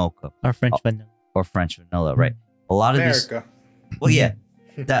or your mocha our French vanilla. or French vanilla, right? A lot of these, America. well, yeah,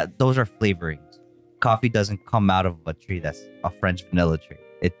 those are flavorings. Coffee doesn't come out of a tree that's a French vanilla tree.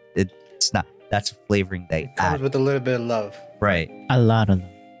 It's not. That's a flavoring they Comes add, with a little bit of love. right? A lot of them.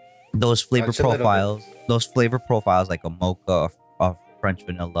 Those flavor Touch a little bit. profiles, like a mocha, a French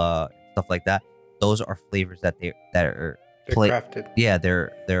vanilla, stuff like that. Those are flavors that are They're Fla- crafted. yeah,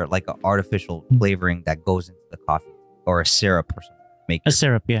 they're like an artificial flavoring that goes into the coffee or a syrup or something to make A your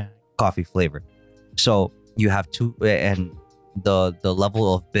syrup, yeah. coffee flavor. So you have two, and the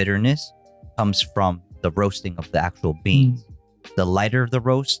level of bitterness comes from the roasting of the actual beans. The lighter the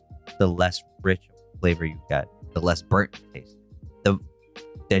roast, the less rich flavor you get, the less burnt taste.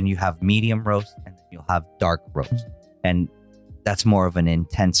 Then you have medium roast, and then you'll have dark roast, and that's more of an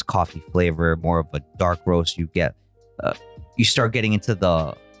intense coffee flavor, more of a dark roast. You get, you start getting into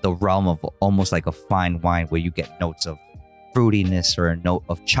the realm of almost like a fine wine, where you get notes of fruitiness or a note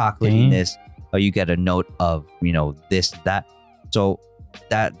of chocolatiness, or you get a note of this, that. So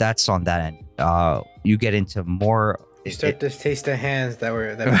that's on that end. You get into more. You start to taste the hands that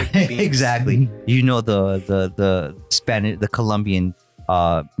picked the beans. Exactly. The Spanish, the Colombian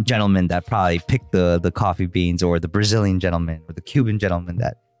gentleman that probably picked the coffee beans, or the Brazilian gentleman, or the Cuban gentleman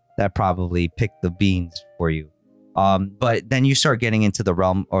that probably picked the beans for you. But then you start getting into the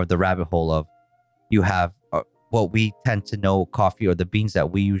realm or the rabbit hole of, you have what we tend to know coffee, or the beans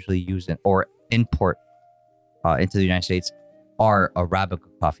that we usually use or import into the United States, are Arabica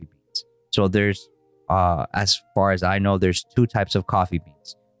coffee beans. So there's, as far as I know, there's two types of coffee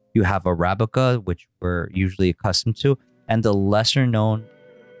beans. You have Arabica, which we're usually accustomed to, and the lesser known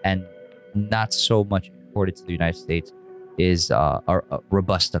and not so much imported to the United States is a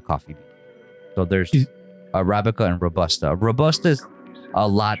Robusta coffee bean. So there's Arabica and Robusta. Robusta is a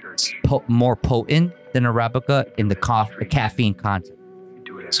lot more potent than Arabica in the caffeine content.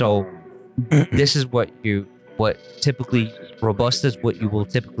 So this is what typically, Robusta is what you will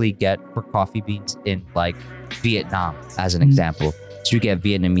typically get for coffee beans in like Vietnam, as an example. So you get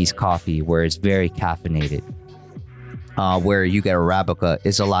Vietnamese coffee where it's very caffeinated. Where you get Arabica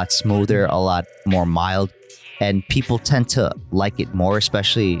is a lot smoother, a lot more mild, and people tend to like it more,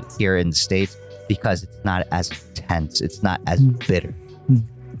 especially here in the States, because it's not as intense, it's not as bitter.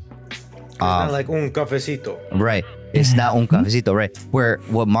 It's not like un cafecito. Right. It's not un cafecito, right? Where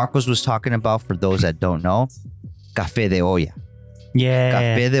what Marcos was talking about, for those that don't know, café de olla. Yeah.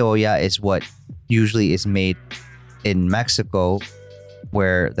 Café de olla is what usually is made in Mexico,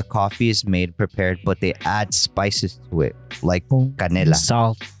 where the coffee is made, prepared, but they add spices to it, like canela.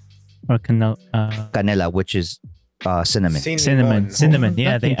 Salt. Or Canela, which is cinnamon. Cinnamon.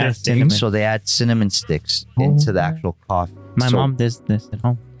 Yeah, they add cinnamon. So they add cinnamon sticks into the actual coffee. My mom does this at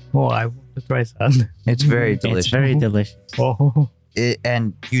home. Oh, I want to try that. It's very delicious. It's very delicious. Oh,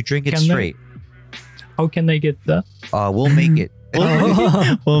 And you drink it Can I- straight. how can I get that? We'll make it.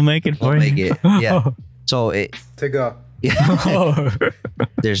 We'll make it for We'll make you. it. Yeah. So To go.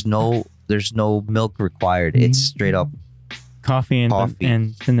 there's no milk required. It's straight up Coffee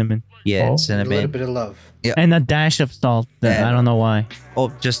and cinnamon. yeah, Oh. A little cinnamon. bit of love. And a dash of salt. Yeah. I don't know why. Oh,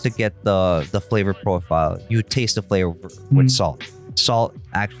 just to get the flavor profile. You taste the flavor with salt. Salt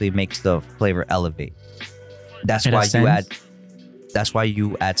actually makes the flavor elevate. That's In a why you sense. add. That's why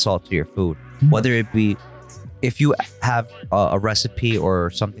you add salt to your food. Whether it be, if you have a recipe or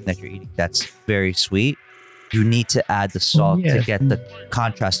something that you're eating that's very sweet, you need to add the salt to yeah. get the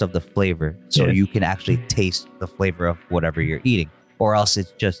contrast of the flavor, so Yeah. you can actually taste the flavor of whatever you're eating. Or else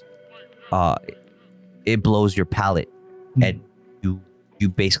it's just, it blows your palate, and you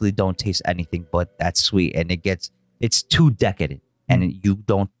basically don't taste anything but that sweet, and it's too decadent, and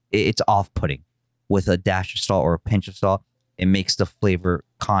it's off-putting. With a dash of salt or a pinch of salt, it makes the flavor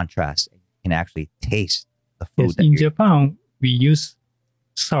contrast, and you can actually taste the food. Yes, that in you're Japan, we use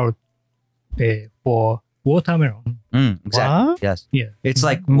salt for watermelon. exactly. What? Yes. Yeah. It's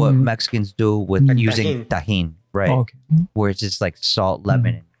like what Mexicans do with using tahine, right? Okay. Where it's just like salt,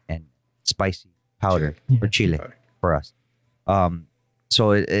 lemon, and spicy powder or chile for us.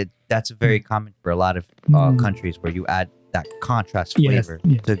 So that's very common for a lot of countries, where you add that contrast Yes, flavor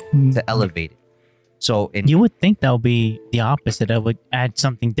yeah. to elevate it. So You would think that would be the opposite. I would add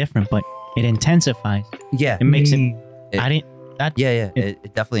something different, but it intensifies. yeah, It makes it. It- I didn't. That. yeah, It-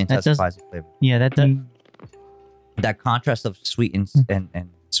 it definitely that does- intensifies the flavor. Yeah. That. That contrast of sweet and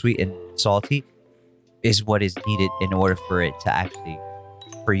sweet and salty is what is needed in order for it to actually,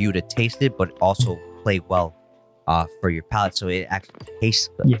 for you to taste it, but also play well for your palate, so it actually tastes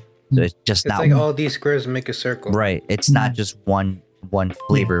good. Yeah. So it's just It's not like all these squares make a circle. right. It's not just one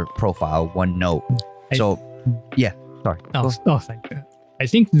flavor profile, one note. So Oh, thank you. I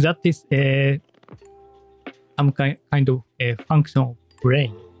think that is some kind of a function of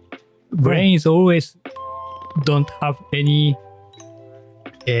brain. Brain is always don't have any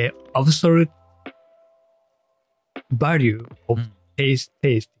absolute value of taste.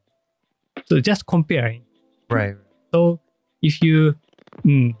 So just comparing. right. So if you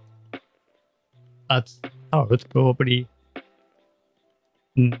add salt, probably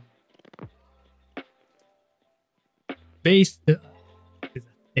mm, based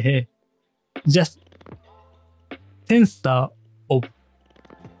just tensor of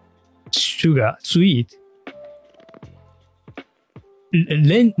sugar sweet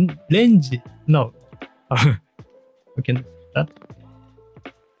range no okay that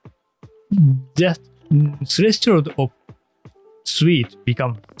just threshold of sweet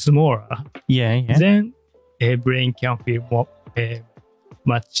become smaller, Yeah, yeah. then a brain can feel more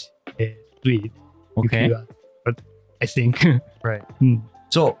much sweet. Okay. If you are, but I think Right. mm,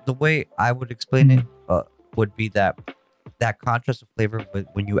 So the way I would explain it would be that contrast of flavor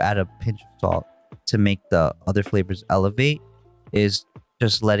when you add a pinch of salt to make the other flavors elevate is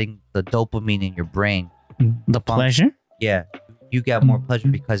just letting the dopamine in your brain. The pleasure? Yeah, you get more pleasure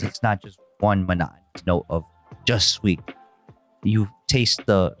because it's not just one monotonous note of just sweet. You taste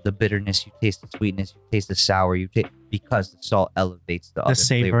the bitterness, you taste the sweetness, you taste the sour, you taste because the salt elevates the other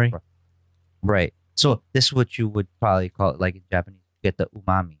savory. flavor. Right. So this is what you would probably call it, like in Japanese, you get the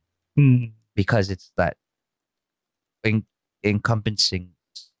umami mm, because it's that encompassing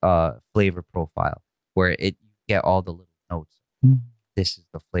flavor profile where it you get all the little notes. This is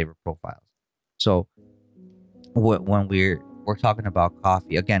the flavor profiles. So when we're talking about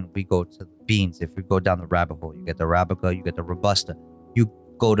coffee, again, we go to the beans. If we go down the rabbit hole, you get the Arabica, you get the Robusta. You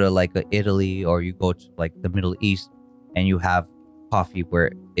go to like a Italy or you go to like the Middle East and you have coffee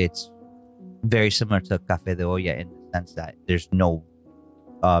where it's very similar to Café de Olla in the sense that there's no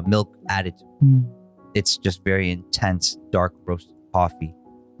milk added to it. It's just very intense, dark roasted coffee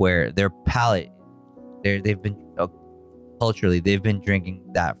where their palate, they've been culturally, they've been drinking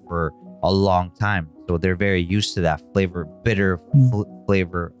that for a long time. So they're very used to that flavor, bitter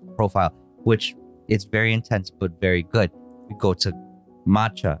flavor profile, which it's very intense, but very good. We go to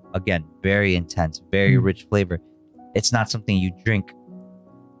matcha, again, very intense, very rich flavor. It's not something you drink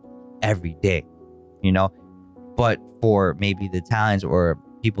every day, you know, but for maybe the Italians or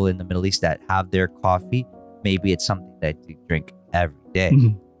people in the Middle East that have their coffee, maybe it's something that they drink every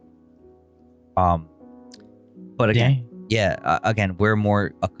day. But again, again, we're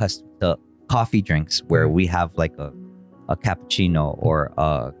more accustomed to coffee drinks where we have like a cappuccino or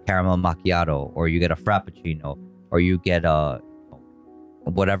a caramel macchiato, or you get a frappuccino, or you get a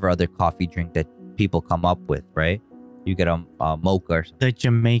whatever other coffee drink that people come up with, right? You get a mocha or something. The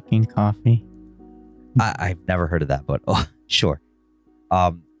Jamaican coffee. I've never heard of that, but sure.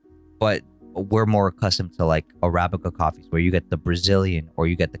 But we're more accustomed to like Arabica coffees where you get the Brazilian or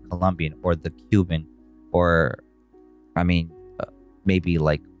you get the Colombian or the Cuban or, I mean, maybe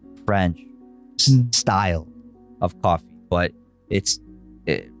like French style of coffee. But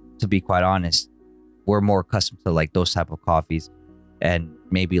to be quite honest, we're more accustomed to like those type of coffees and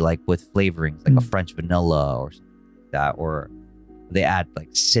maybe like with flavorings like a French vanilla or something like that, or they add like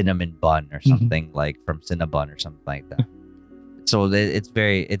cinnamon bun or something like from Cinnabon or something like that. So it's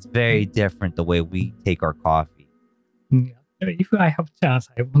very different the way we take our coffee. If I have chance,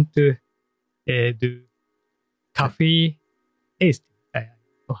 I want to do coffee tasting.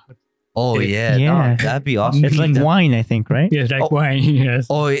 Oh yeah, Yeah. no, that'd be awesome. It's like wine, I think, right? Yes, like wine. Yes.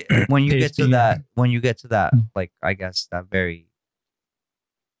 Oh, when you get to Tasting. that, like I guess that very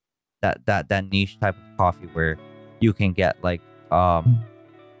that niche type of coffee where you can get like I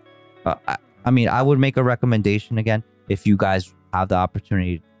mean, I would make a recommendation again if you guys have the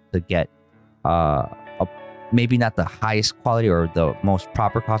opportunity to get maybe not the highest quality or the most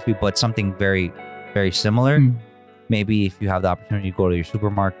proper coffee, but something very, very similar. Maybe if you have the opportunity to go to your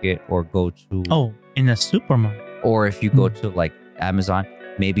supermarket or go to in a supermarket, or if you go to like Amazon,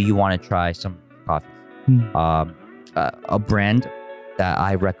 maybe you want to try some coffees. A brand that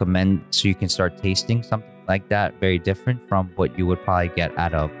I recommend so you can start tasting something like that, very different from what you would probably get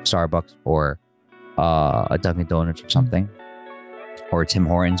at a Starbucks or a Dunkin' Donuts or something, or Tim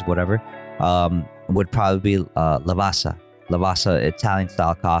Hortons, whatever, would probably be Lavazza. Lavazza Italian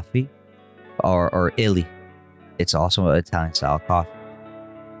style coffee, or Illy. It's also an Italian style coffee.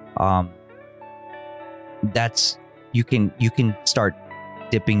 That's you can start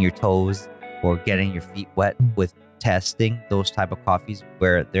dipping your toes or getting your feet wet with testing those type of coffees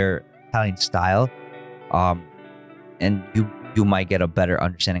where they're Italian style, and you might get a better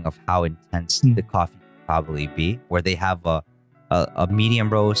understanding of how intense the coffee can probably be, where they have a medium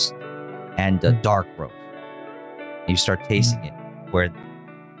roast and a dark roast. You start tasting it, where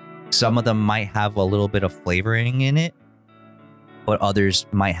some of them might have a little bit of flavoring in it, but others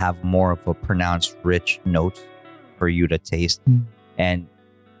might have more of a pronounced rich notes for you to taste. And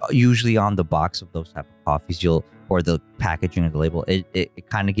usually on the box of those type of coffees, or the packaging or the label, it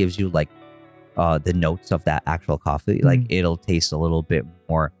kind of gives you like the notes of that actual coffee. Like it'll taste a little bit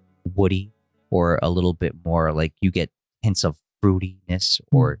more woody, or a little bit more like you get hints of fruitiness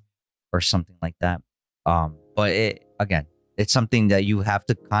or something like that. But it's something that you have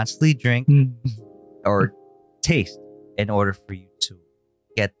to constantly drink or taste in order for you to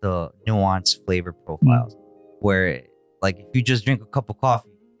get the nuanced flavor profiles. Where like if you just drink a cup of coffee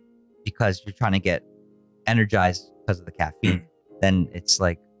because you're trying to get energized because of the caffeine, then it's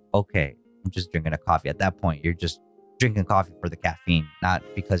like, okay, I'm just drinking a coffee. At that point, you're just drinking coffee for the caffeine, not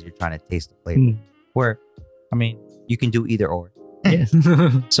because you're trying to taste the flavor. Where, I mean, you can do either or. Yes.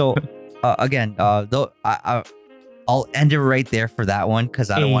 So again, though I'll end it right there for that one because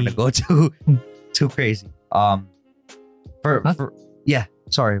I don't want to go too crazy. Yeah,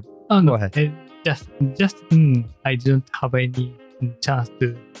 sorry. Oh, go ahead. Just I didn't have any chance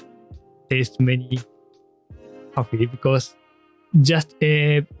to taste many coffee because just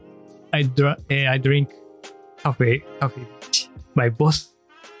I drink coffee. My boss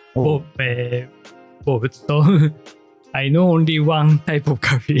bought, so I know only one type of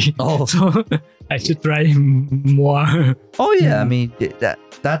coffee. Oh, so I should try more. Oh yeah, I mean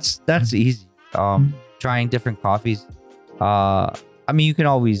that's easy. Trying different coffees. I mean, you can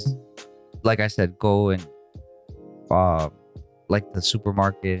always, like I said, go and like the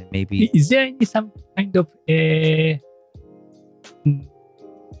supermarket. Maybe is there any some kind of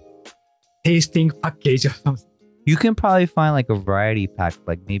tasting package or something? You can probably find like a variety pack,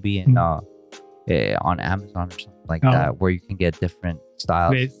 like maybe in on Amazon or something like that, where you can get different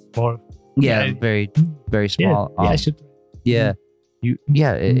styles. Very small. Yeah, very small. Yeah, I should. Yeah,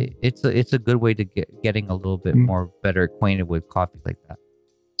 it's a good way to getting a little bit more better acquainted with coffee like that.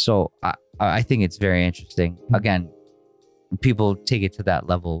 So I think it's very interesting. Again, people take it to that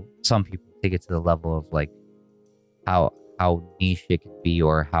level. Some people take it to the level of like how niche it can be,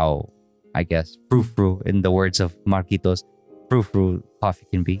 or how, I guess, frou-frou, in the words of Marquitos, frou-frou coffee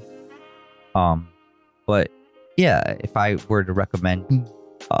can be. But yeah, if I were to recommend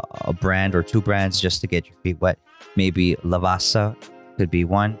a brand or two brands just to get your feet wet, maybe Lavazza could be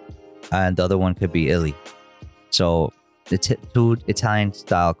one, and the other one could be Illy. So the two Italian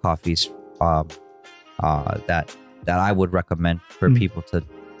style coffees that I would recommend for people to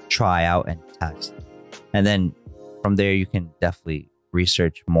try out and test. And then from there you can definitely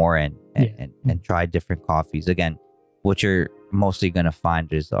research more and try different coffees. Again, what you're mostly going to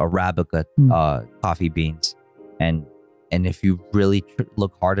find is Arabica coffee beans, and if you really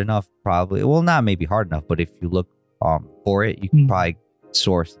look hard enough, probably, well, not maybe hard enough, but if you look for it, you can probably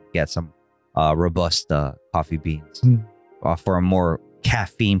source and get some Robusta coffee beans for a more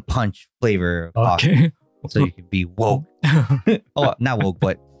caffeine punch flavor of coffee. So you can be woke. Oh, not woke,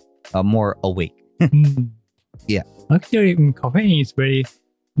 but more awake. Yeah. Actually, caffeine is very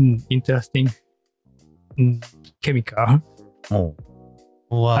interesting chemical. Oh.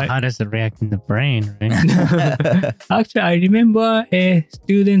 Well, how does it react in the brain, right? Actually, I remember a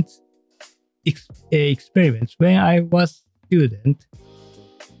student's experiments. When I was student,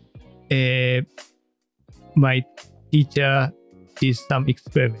 my teacher did some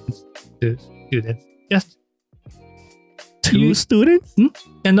experiments to students. Just two students?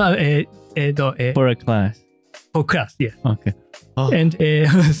 For a class. For class, yes. Okay. Oh. And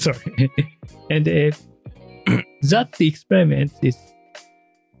sorry. And that experiment is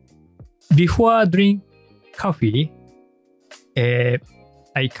before drink coffee. I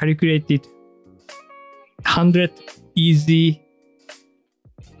calculated 100 easy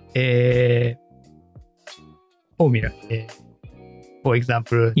formula. For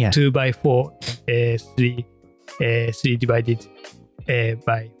example, 2 by 4, 3 divided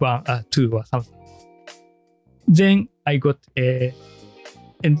by 1 or 2 or something. Then I got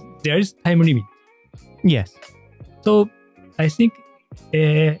and there is time limit. Yes. So I think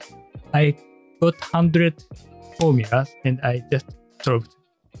I got 100 formulas and I just solved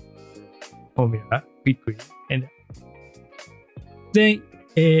formula quickly, and then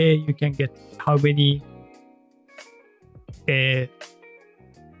you can get how many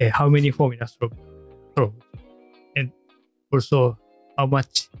formulas solved, and also how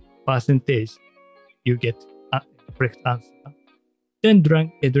much percentage you get correct answer. Then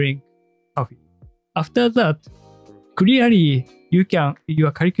drink coffee. After that, clearly your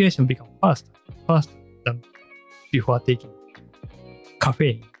calculation become faster than before taking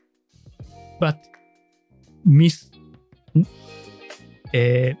caffeine. But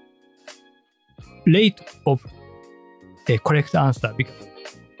rate of a correct answer becomes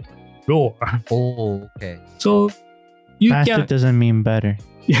lower. Oh, okay. So you faster can doesn't mean better.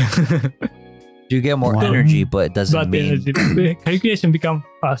 You get more Wow. energy, but it doesn't but mean calculation become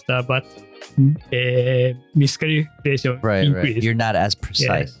faster, but miscalculation right. increase. You're not as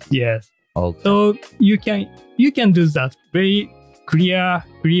precise. Yes. Okay. So you can do that very clear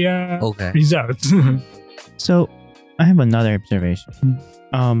Okay. results. So I have another observation.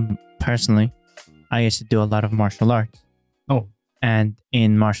 Personally, I used to do a lot of martial arts. Oh. And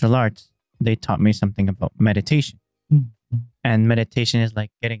in martial arts, they taught me something about meditation. And meditation is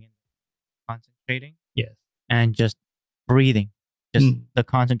like getting in, concentrating, Yes. and just breathing. Just the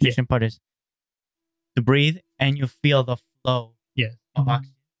concentration part is to breathe, and you feel the flow Yes. of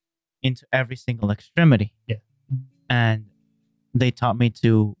oxygen into every single extremity. Yeah. And they taught me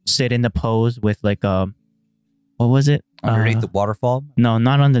to sit in the pose with like what was it? Underneath the waterfall. No,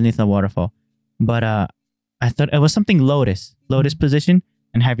 not underneath the waterfall. But I thought it was something lotus position,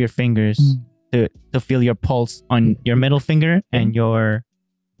 and have your fingers to feel your pulse on your middle finger and your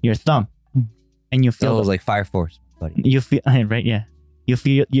thumb. And you That feel was like Fire Force, buddy. you feel right, yeah. You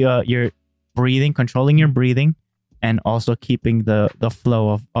feel you're breathing, controlling your breathing, and also keeping the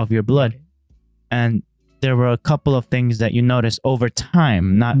flow of your blood. And there were a couple of things that you notice over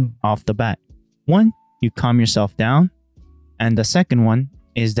time, not off the bat. One, you calm yourself down. And the second one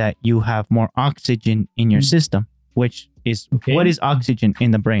is that you have more oxygen in your system, which is what is oxygen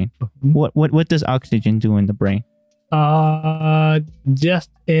in the brain? What does oxygen do in the brain? Just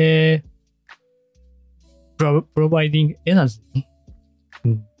providing energy.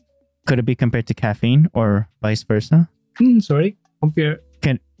 Could it be compared to caffeine or vice versa? Sorry, compare.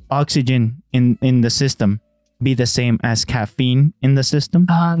 Can oxygen in the system be the same as caffeine in the system?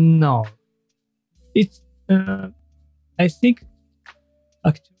 No. It's I think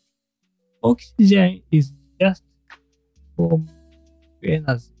actually oxygen is just for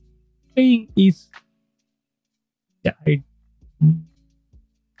energy. Caffeine is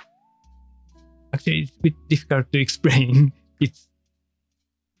actually it's a bit difficult to explain. It's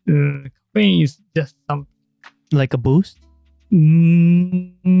caffeine is just some Like a boost?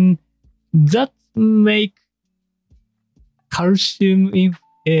 that make calcium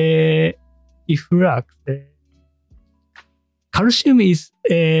efflux. Calcium is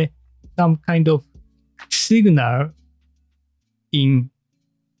some kind of signal in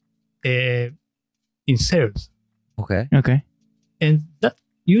cells, Okay. Okay. and that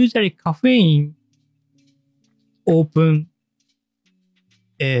usually caffeine open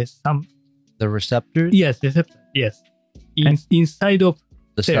some The receptors. receptor inside of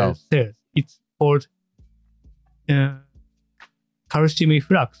The cells. cells. It's called calcium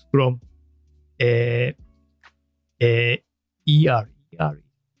efflux from ER.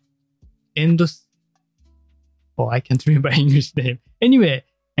 Endos. Oh, I can't remember English name. Anyway,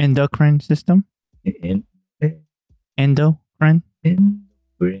 Endocrine system? Endocrine? endocrine.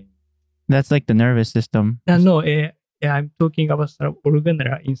 That's like the nervous system. No, I'm talking about some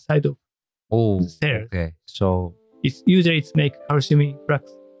organelle inside of Oh. cells. Okay. So It's usually it's make calcium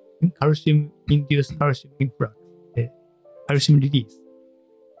influx, calcium induced calcium influx, calcium release.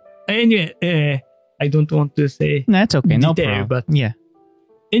 Anyway, I don't want to say That's okay, no detail, problem. but Yeah.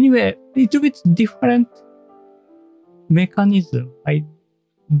 anyway, little bit different mechanism.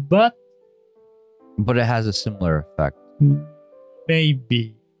 But it has a similar effect.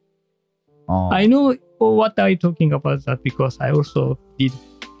 maybe Oh. I know what I'm talking about that because I also did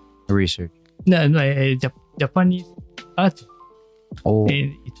research. Japanese art. Oh.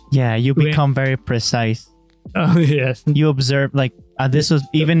 And Yeah, you become very precise. yes. You observe, like, this was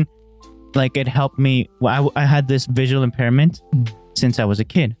even, like, it helped me. I had this visual impairment since I was a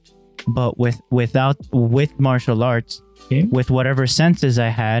kid. But with martial arts, with whatever senses I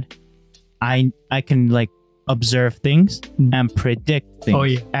had, I can, like, observe things and predict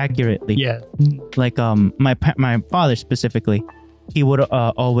things accurately. Yeah. Like my father specifically, he would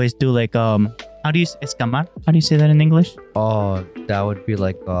always do like how do you escamar? How do you say that in English? Oh, that would be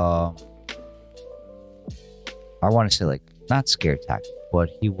like I want to say like not scare tactic, but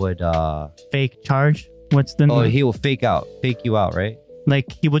he would Fake charge. What's the he will fake you out, right?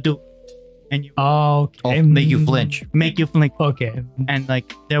 like he would do, and you Okay. Make you flinch. make you like. Okay. And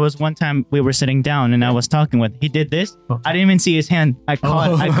like there was one time we were sitting down and I was talking with. He did this. I didn't even see his hand. I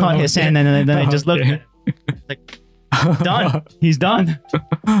caught his hand and then I just looked at it. Like done. He's done.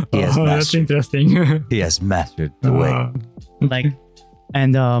 He has That's mastered. interesting. He has mastered the way. Like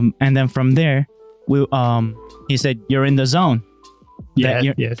and then from there we he said you're in the zone.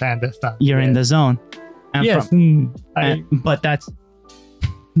 That Yes, I understand. You're in the zone. And Yes. but that's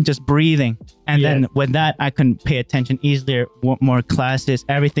just breathing. And then with that, I can pay attention easier, more classes,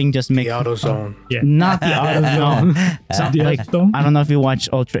 everything just makes The auto zone. not the auto zone. Like, I don't know if you watch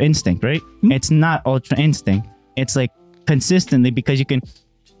Ultra Instinct, right? It's not Ultra Instinct. It's like consistently, because you can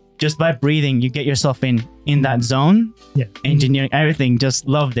just by breathing, you get yourself in that zone. Yeah. Engineering, everything, just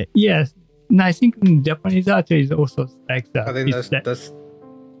loved it. Yes. And I think Japanese archery is also like that. I think It's that- that's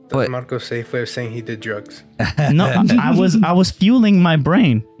But- Marco's safe way of saying he did drugs. No, I was fueling my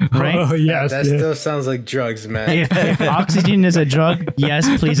brain, right? Oh, yes. That yes. still sounds like drugs, man. If oxygen is a drug, yes,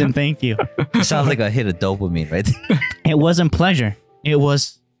 please and thank you. Sounds like a hit of dopamine, right? It wasn't pleasure. It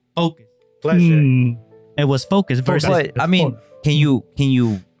was focus. Pleasure. It was focus versus But I mean, can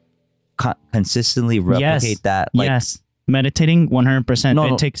you consistently replicate that? Like, yes. Meditating 100%.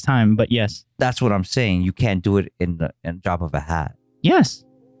 No, It takes time, but yes. that's what I'm saying. You can't do it in the drop of a hat. Yes.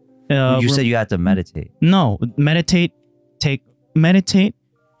 You said you had to meditate. No, meditate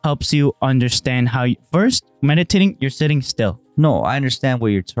helps you understand how you first meditating, you're sitting still. No, I understand what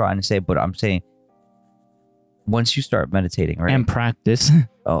you're trying to say, but I'm saying once you start meditating, right? And practice.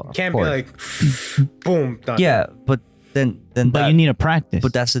 Oh, of Can't be course. like, boom, done. Yeah, but then But you need to practice.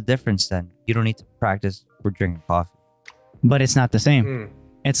 But that's the difference. Then you don't need to practice for drinking coffee. But it's not the same. Mm.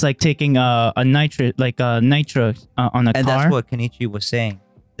 It's like taking a nitro on a And car, that's what Kenichi was saying.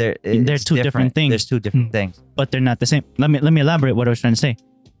 They're two different things. There's two different things. but they're not the same. Let me elaborate what I was trying to say.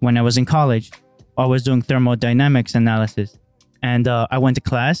 When I was in college, I was doing thermodynamics analysis, and I went to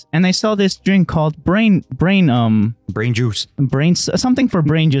class and I saw this drink called brain Juice. something for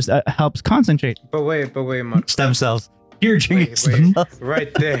brain juice that helps concentrate. But wait, Marco. Stem cells. You're drinking Wait, stem cells.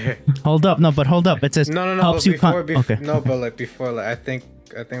 right there. Hold up, It says No. helps But you. before, Okay. no, but like before, like I think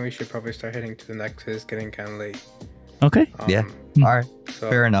we should probably start heading to the next. 'Cause it's getting kind of late. Okay. Yeah. All right. So,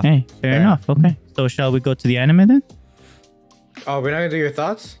 Fair enough. Hey, fair enough. Okay. So shall we go to the anime then? Oh, we're not gonna do your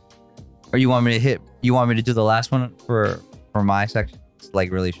thoughts. Or you want me to do the last one for my section? It's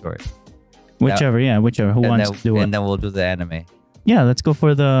like really short. Whichever. Who wants to do it? And then we'll do the anime. Yeah, let's go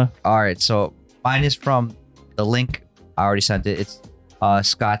for the. All right. So mine is from the link. I already sent it. It's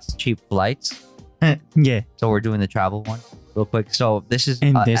Scott's Cheap Flights. Yeah. So we're doing the travel one real quick. So this is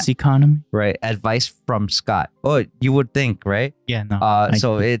In this economy. right advice from Scott. Oh, you would think, right? Yeah. No.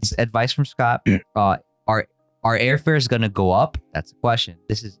 So it's advice from Scott. Our airfare is gonna go up. That's the question.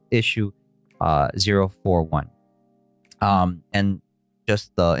 This is issue 041. And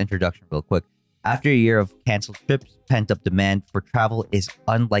just the introduction real quick. After a year of canceled trips, pent-up demand for travel is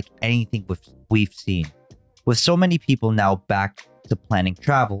unlike anything we've seen. With so many people now back to planning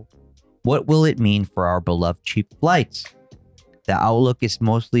travel, what will it mean for our beloved cheap flights? The outlook is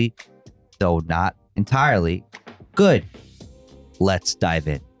mostly, though not entirely, good. Let's dive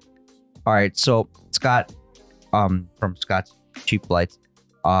in. All right, so Scott, from Scott's Cheap Flights,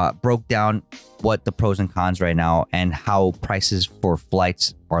 broke down what the pros and cons right now and how prices for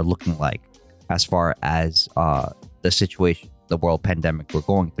flights are looking like as far as the situation, the world pandemic we're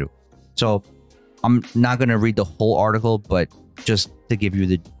going through. So I'm not gonna read the whole article, but just to give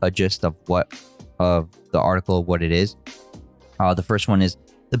you a gist of the article, what it is. The first one is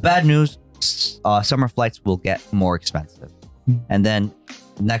the bad news: summer flights will get more expensive. And then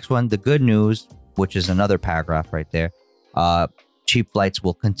next one, the good news, which is another paragraph right there. Cheap flights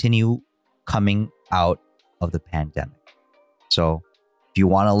will continue coming out of the pandemic. So if you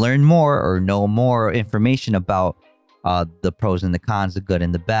want to learn more or know more information about the pros and the cons, the good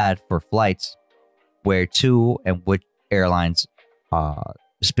and the bad for flights, where to and which airlines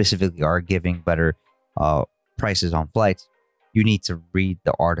specifically are giving better prices on flights, you need to read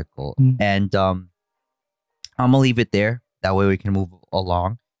the article. And I'm gonna leave it there. That way we can move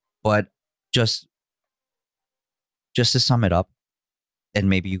along. But just to sum it up, and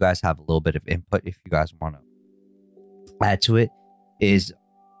maybe you guys have a little bit of input if you guys want to add to it, is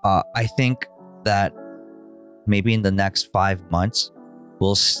I think that maybe in the next 5 months,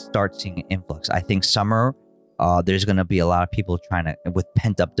 we'll start seeing an influx. I think summer, there's going to be a lot of people trying to, with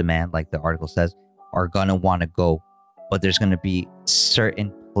pent-up demand, like the article says, are going to want to go. But there's going to be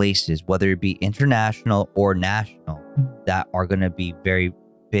certain places, whether it be international or national, that are going to be very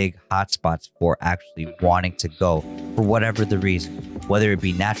big hotspots for actually wanting to go for whatever the reason, whether it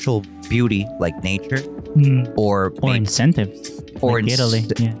be natural beauty like nature or incentives or like Italy.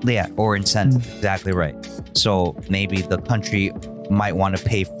 Or incentives. Exactly right. So maybe the country might want to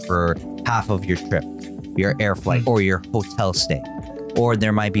pay for half of your trip, your air flight or your hotel stay. Or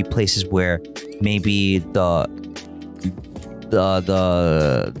there might be places where maybe the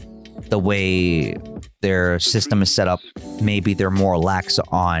way their system is set up, maybe they're more lax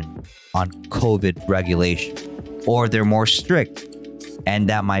on COVID regulation, or they're more strict. And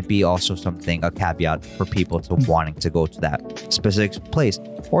that might be also something, a caveat for people to wanting to go to that specific place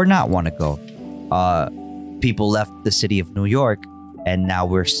or not want to go. People left the city of New York, and now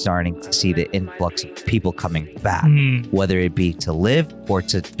we're starting to see the influx of people coming back, whether it be to live or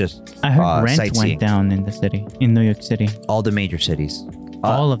to just I heard rent sightseeing. went down in the city, in New York City. All the major cities.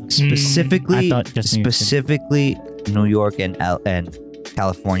 All of them. Specifically, I thought just New York City. specifically New York and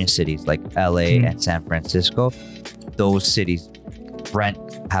California cities like LA and San Francisco. Those cities rent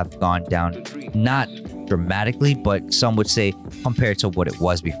have gone down, not dramatically, but some would say compared to what it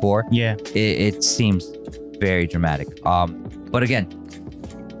was before. Yeah. It seems very dramatic. But again,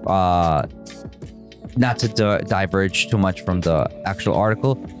 not to diverge too much from the actual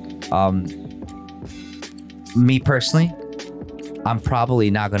article. Me personally, I'm probably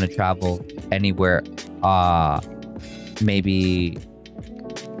not going to travel anywhere. Maybe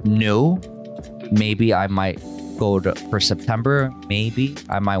new. Maybe I might go for September. Maybe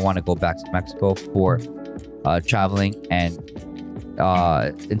I might want to go back to Mexico for traveling and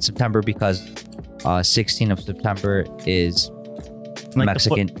in September because 16th of September is Like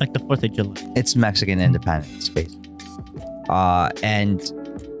Mexican. like the 4th of July. It's Mexican Independence Day. And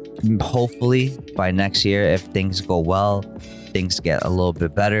hopefully by next year, if things go well, things get a little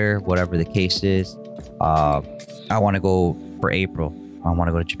bit better, whatever the case is, I want to go for April. I want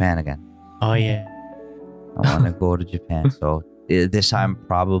to go to Japan again. Oh, yeah. I want to go to Japan. So this time,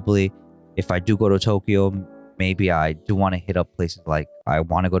 probably, if I do go to Tokyo, maybe I do want to hit up places like I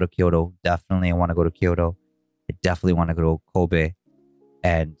want to go to Kyoto. Definitely, I want to go to Kyoto. I definitely want to go to Kobe.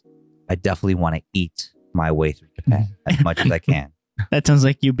 And I definitely want to eat my way through Japan as much as I can. That sounds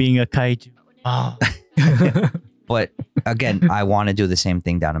like you being a kaiju. Oh. But again, I want to do the same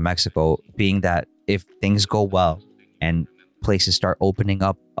thing down in Mexico, being that if things go well and places start opening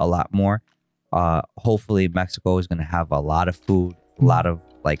up a lot more, hopefully Mexico is going to have a lot of food, a lot of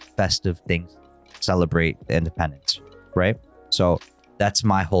like festive things, celebrate the independence, right? So that's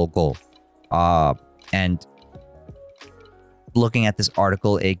my whole goal. And looking at this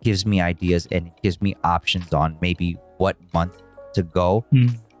article, it gives me ideas and it gives me options on maybe what month to go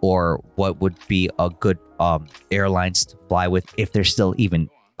or what would be a good airlines to fly with if they're still even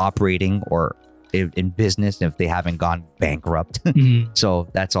operating or in business, if they haven't gone bankrupt. So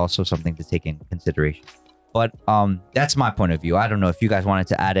that's also something to take in consideration. But that's my point of view. I don't know if you guys wanted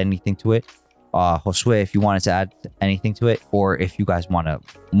to add anything to it. Josue, if you wanted to add anything to it, or if you guys want to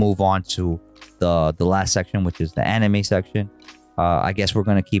move on to the last section, which is the anime section. I guess we're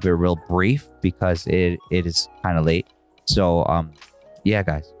going to keep it real brief because it is kind of late. So yeah,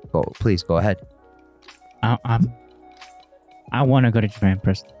 guys, please go ahead. I want to go to Japan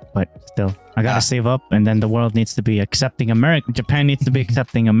first, but still, I gotta save up, and then the world needs to be accepting American. Japan needs to be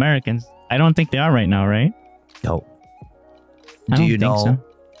accepting Americans. I don't think they are right now, right? No. I Do don't you think know? so.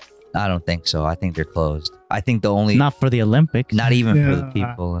 I don't think so. I think they're closed. I think the only Not for the Olympics. not even for the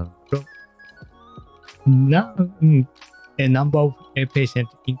Yeah. people. Now, a number of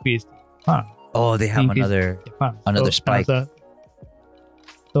patients increased in Japan. Oh, they have another Another spike.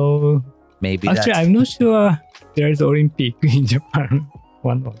 So maybe. actually, that's, I'm not sure there is Olympic in Japan.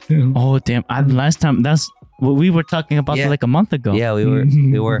 One or two. Oh damn! Last time that's what we were talking about Yeah. like a month ago. Yeah, we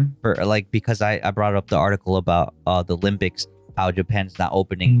were for like because I brought up the article about the Olympics, how Japan's not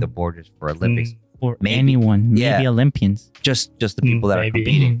opening the borders for Olympics. Or Maybe. anyone, maybe Yeah. Olympians, Just the people that are Maybe.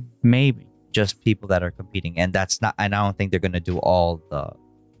 competing. maybe. Just people that are competing, and that's not. And I don't think they're gonna do all the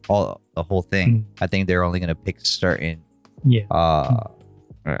whole thing. I think they're only gonna pick certain Yeah.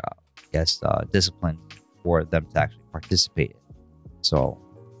 I guess disciplines for them to actually participate in. So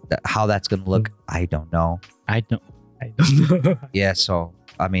how that's gonna look, I don't know. I don't. I don't know. Yeah, so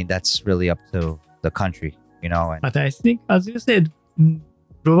I mean that's really up to the country, you know. And But I think, as you said,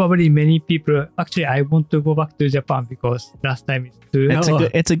 probably many people. Actually, I want to go back to Japan because last time is 2 It's a hours.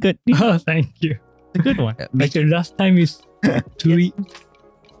 good. It's a good. Oh, thank you. It's a good one. Actually, last time is 2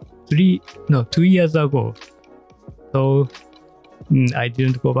 years ago. So I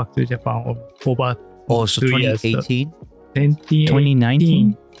didn't go back to Japan over oh, so 2 years. 2018.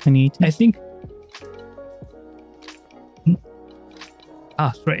 2019. 2018. I think.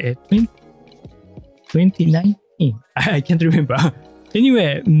 Sorry, 2019. I can't remember.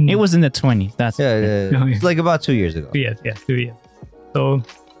 Anyway, It was in the 20s. That's Yeah, No, yeah. it's like about 2 years ago. 2 years. Yeah, 2 years. So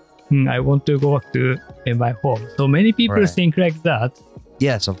I want to go back to my home. So many people Right. think like that.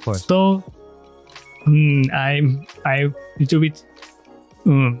 Yes, of course. So I'm little bit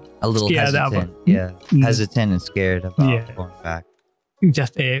A little scared hesitant. about- Yeah, Mm. hesitant and scared about Yeah. going back.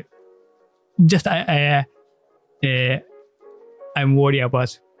 I'm worried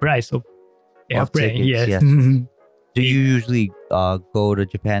about price of airplane. tickets, Yes. yes. Do you usually go to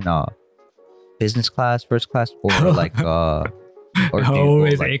Japan business class, first class, or like or do you go,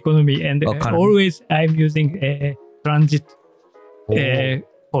 always like, economy, and economy? always I'm using a transit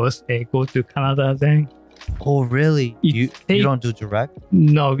course. Go to Canada then. oh really? It You take- don't do direct?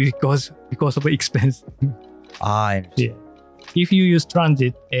 No, because of expense. I understand. Yeah. If you use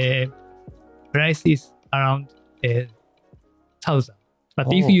transit, price is around 1,000. But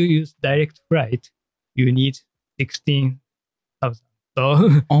if Oh. you use direct flight, you need 16,000.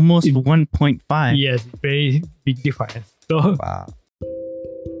 So Almost 1.5. yes, very big difference. So Wow.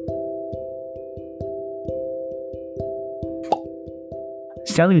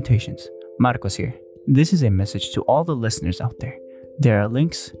 Salutations, Marcos here. This is a message to all the listeners out there. There are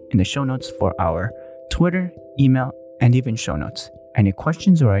links in the show notes for our Twitter, email, and even show notes. Any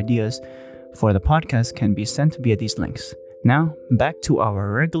questions or ideas for the podcast can be sent via these links. Now, back to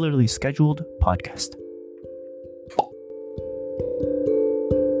our regularly scheduled podcast.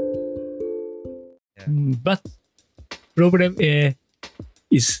 but problem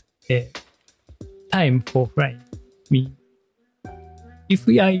is time for flying. Me, if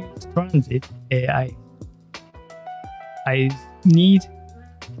we are use transit, I need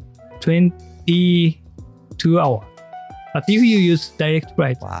 22 hours. But if you use direct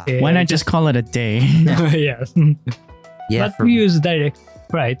flight, Wow. Why not just call it a day? yes. Yeah, but for we use direct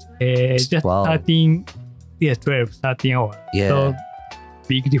flight, just 12. 13, 13 hours. Yeah. So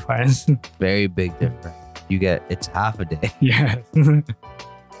big difference. very big difference. It's half a day. yes.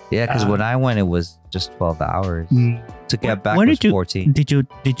 Yeah, because when I went, it was just 12 hours. To get back Where was did you- 14. Did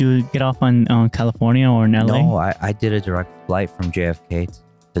you get off on California or in LA? No, I did a direct flight from JFK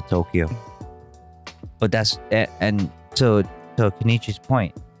to Tokyo. But that's and to Kenichi's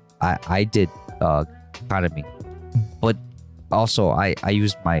point, I did economy, but also I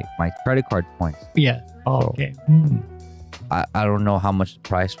used my credit card points. Yeah. Okay. I don't know how much the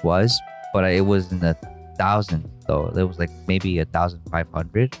price was, but it was in the thousands. So it was like maybe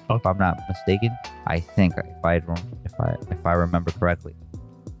 1,500 if I'm not mistaken. I think if I remember correctly.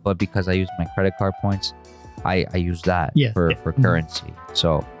 But because I used my credit card points, I used that Yeah, for yeah. currency.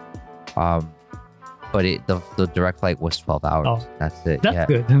 So but the direct flight was 12 hours. Oh, That's it. That's yeah.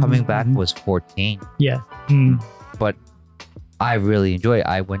 good. Coming back was 14. Yeah. But I really enjoy it.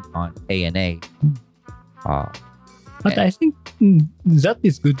 I went on ANA. But I think that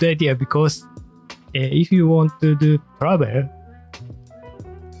is good idea because if you want to do travel,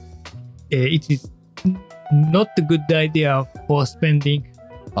 it is not a good idea for spending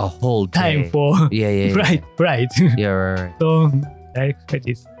A whole time day. for Yeah. flight. Yeah, right. So direct flight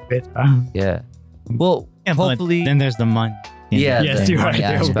is better. Yeah. Well, Yeah, but hopefully. then there's the money. Yeah, Yes, the you're money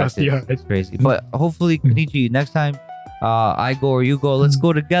right. Of aspect course, is you're right. crazy. But hopefully, Kenichi, next time I go or you go, let's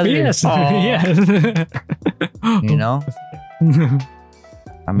go together. Yes. Aw. yes. You know?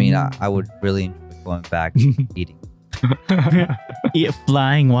 I mean, I would really enjoy going back eating.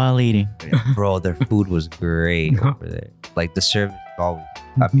 Flying while eating. Bro, their food was great over there. Like the service is always,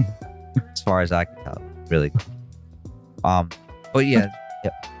 I mean, as far as I can tell, really good. But yeah,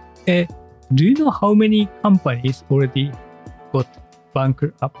 Do you know how many companies already got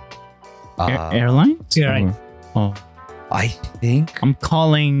bankrupt? Airlines? Airlines. Or- oh, I think I'm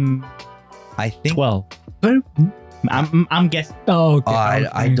calling 12. Well, I'm guessing. oh, okay.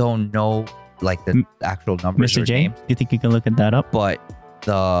 I don't know like the actual numbers Mr. or J, names, do you think you can look at that up? but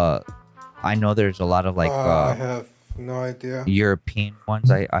I know there's a lot of like I have no idea. European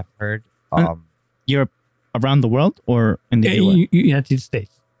ones I've heard. Europe around the world or in the Yeah, US? United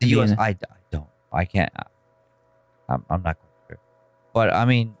States. The US, Yeah. I don't. I can't. I'm not quite sure. But I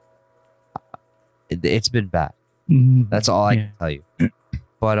mean, it's been bad. That's all I Yeah. can tell you.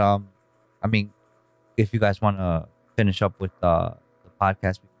 But I mean, if you guys want to finish up with the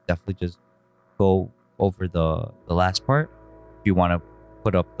podcast, we can definitely just go over the last part. If you want to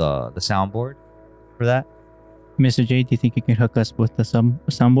put up the soundboard for that. Mr. J, do you think you can hook us with the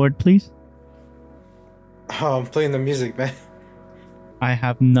soundboard, please? Oh, I'm playing the music, man. I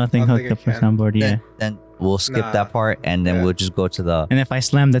have nothing I don't hooked think up for I can. soundboard yet. Then we'll skip Nah. that part, and then Yeah. we'll just go to the. And if I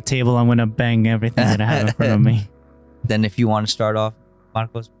slam the table, I'm gonna bang everything that I have in front of me. Then if you want to start off,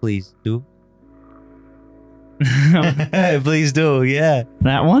 Marcos, please do. Please do, yeah.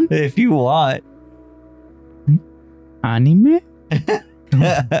 That one? If you want. Anime?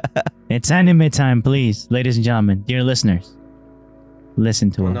 It's anime time, please, ladies and gentlemen, dear listeners.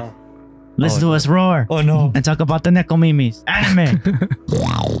 Listen to Oh us. no. Listen Oh, to us roar Oh no. and talk about the Nekomimis. Anime.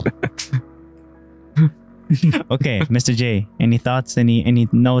 Okay, Mr. J, any thoughts? Any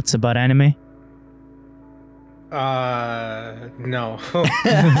notes about anime? No.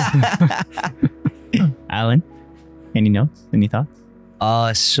 Alan? Any notes? Any thoughts?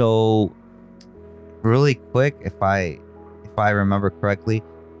 So really quick, if I remember correctly,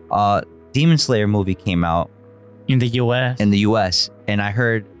 Demon Slayer movie came out In the US. in the US and I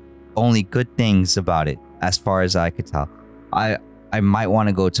heard only good things about it as far as I could tell. I might want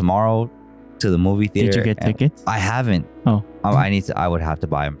to go tomorrow to the movie theater. Did you get and tickets? I haven't. Oh. I would have to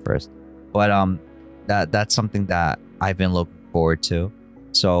buy them first. But that's something that I've been looking forward to.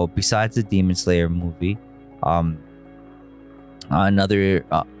 So besides the Demon Slayer movie, another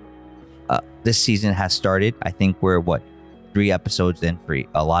this season has started. I think we're 3 episodes in for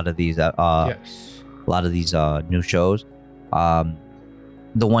a lot of these Yes. a lot of these new shows.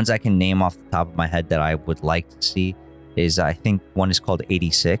 The ones I can name off the top of my head that I would like to see is I think one is called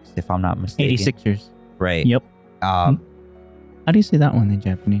 86, if I'm not mistaken. 86ers. Right. Yep. How do you say that one in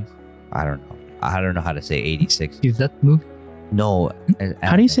Japanese? I don't know. I don't know how to say 86. Is that movie? No.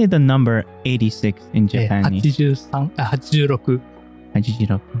 How do you say the number 86 in Japanese? 83、86。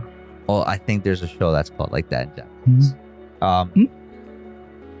 Hajijiroku. Well, I think there's a show that's called like that in Japanese.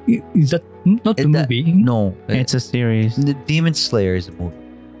 Is that not a movie? No. It's a series. The Demon Slayer is a movie.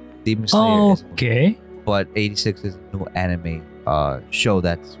 Demon Slayer is a movie. Okay. But 86 is a new anime show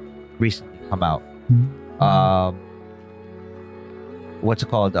that's recently come out. What's it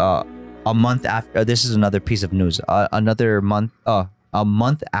called? A month after this is another piece of news. A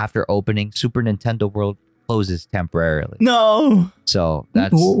month after opening, Super Nintendo World closes temporarily. No. So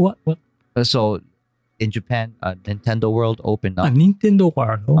that's What? so in Japan, Nintendo World opened up. Nintendo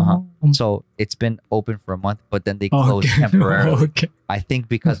World. So it's been open for a month, but then they closed temporarily. Okay. I think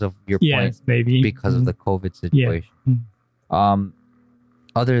because of your point, Yes, maybe. because of the COVID situation.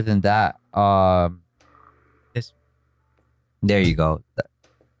 Other than that, there you go.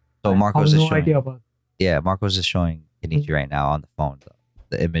 So Marcos I is have no showing. idea about. Marcos is showing Kenichi right now on the phone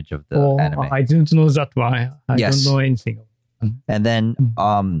the image of the anime. I didn't know that one. I Yes. don't know anything. And then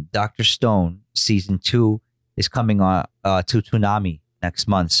Dr. Stone season 2 is coming on to Toonami next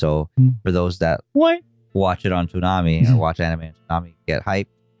month. So for those that What? watch it on Toonami or watch anime on Toonami, get hype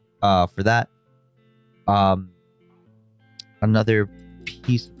for that. Another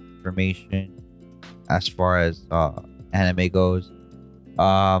piece of information as far as anime goes.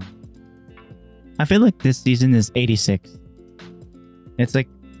 I feel like this season is 86. It's like,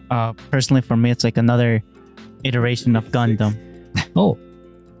 personally for me, it's like another iteration of Gundam. Oh.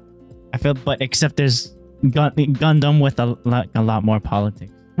 I feel, but except there's Gundam with a lot more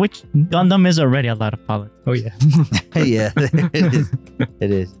politics. Which Gundam is already a lot of politics. Oh yeah. Yeah, it is.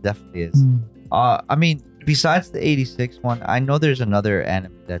 It is. Definitely is. I mean, besides the 86 one, I know there's another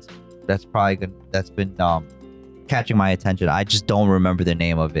anime that's probably that's been catching my attention. I just don't remember the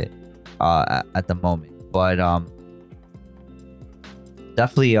name of it at the moment. But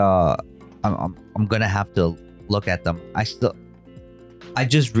definitely I'm gonna have to look at them. I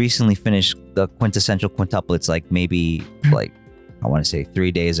just recently finished the Quintessential Quintuplets, like maybe like I want to say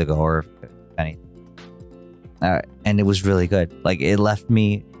 3 days ago or anything. And it was really good. Like it left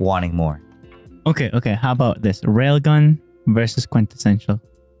me wanting more. Okay. How about this? Railgun versus Quintessential.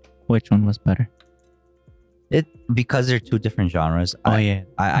 Which one was better? Because they're two different genres. I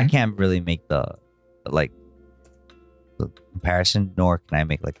can't really make the comparison, nor can I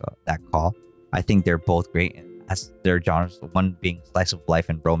make like that call. I think they're both great as their genres. One being slice of life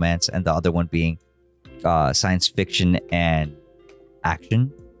and romance, and the other one being science fiction and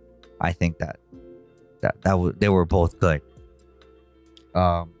action. I think that they were both good.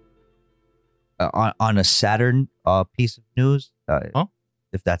 On a Saturn piece of news,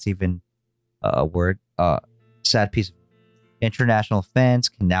 if that's even a word, sad piece of international fans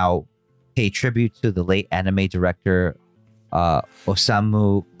can now pay tribute to the late anime director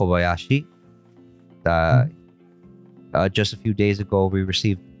Osamu Kobayashi. Just a few days ago, we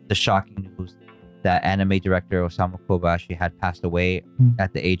received the shocking news that anime director Osamu Kobayashi had passed away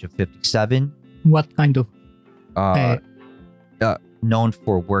at the age of 57. What kind of? Known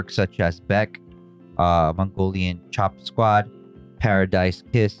for work such as Beck, Mongolian Chop Squad, Paradise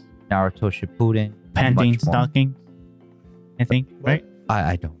Kiss, Naruto Shippuden, Panting Stockings, I think, right?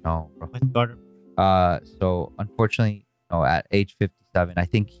 I don't know, bro. With Gordon. So unfortunately, at age 57, I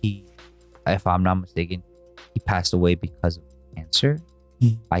think if I'm not mistaken, he passed away because of cancer.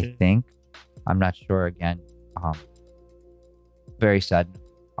 I think. I'm not sure again. Very sad,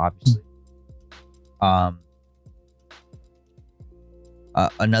 obviously.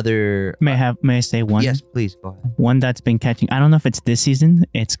 Another May I say one? Yes, please go ahead. One that's been catching. I don't know if it's this season.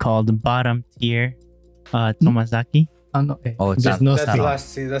 It's called Bottom Tier Tomazaki. Oh, it's There's not. no That's star. last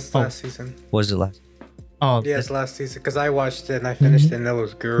season. That's last season. Was it last? Oh, Yeah, it's last season because I watched it and I finished it and it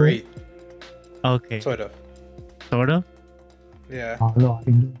was great. okay. Sort of. Sort of. Yeah. No, I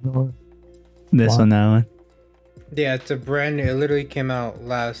don't know. This Wow. one, that one. Yeah, it's a brand new. It literally came out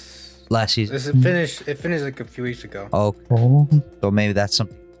last season. This is finished. It finished like a few weeks ago. Oh, Oh, so maybe that's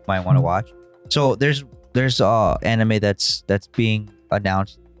something you might want to watch. So there's anime that's being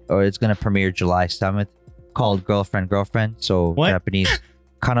announced, or it's gonna premiere July 7th, called Girlfriend. So What? Japanese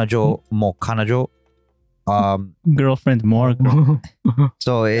Kanojo mo Kanojo. Girlfriend more.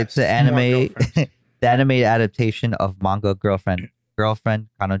 So it's Yes, an more anime, girlfriends. the anime adaptation of manga Girlfriend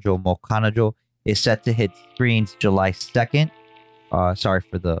Kanojo mo Kanojo is set to hit screens July 2nd. Sorry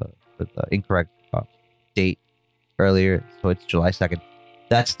for the incorrect date earlier. So it's July 2nd.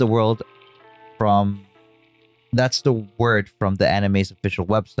 That's the word from the anime's official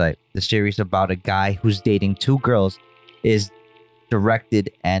website. The series about a guy who's dating two girls is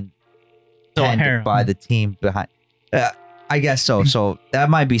directed and So penned harem. by the team behind. I guess so. So that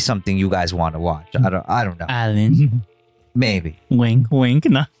might be something you guys want to watch. I don't know. Alan. Maybe. Wink, wink.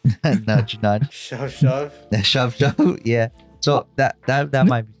 No. Nudge, nudge. Shove. Shove, shove. Yeah. So that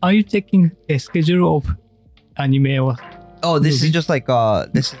might be. are you checking a schedule of anime or Oh, this is Movie. just like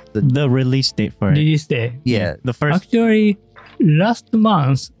this is the The release date for it. release day? yeah. The first. Actually, last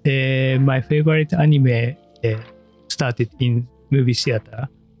month, my favorite anime started in movie theater.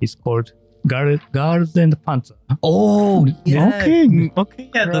 It's called Girls and Pants. Oh yeah. Okay.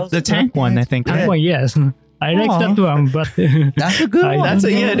 Okay. Yeah. The Girls tank one, I think. Yeah. Oh, yes. I like Aw. that one, but That's a good I one. That's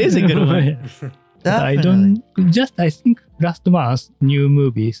a- yeah, it is a good one. Yeah. I Definitely. don't. I think last month new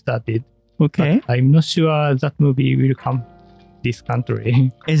movie started. Okay. But I'm not sure that movie will come this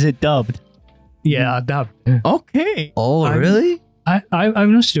country. Is it dubbed? Yeah, dub. Okay. Oh I'm- really?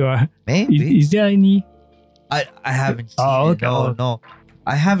 I'm not sure. Maybe. Is there any? I haven't seen Oh, it. okay. No.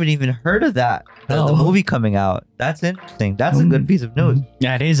 I haven't even heard of that. The Oh. movie coming out. That's interesting. That's a good piece of news.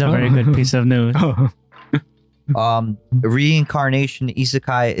 That is a very good piece of news. Reincarnation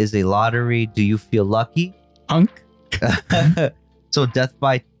isekai is a lottery. Do you feel lucky? Punk. So death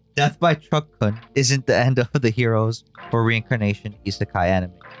by Truck-kun isn't the end of the heroes for reincarnation isekai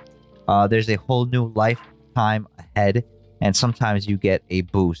anime. There's a whole new lifetime ahead, and sometimes you get a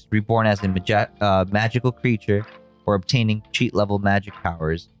boost. Reborn as a magical creature or obtaining cheat level magic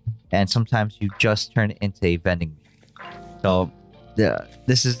powers, and sometimes you just turn into a vending machine. So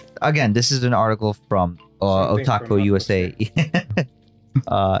this is an article from Something Otaku from USA.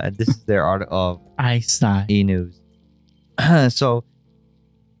 And this is their article of I sigh. E-News. So,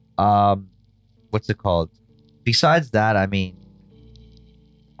 what's it called? Besides that, I mean,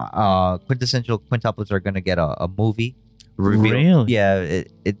 quintessential quintuplets are gonna get a movie reveal. Really? Yeah,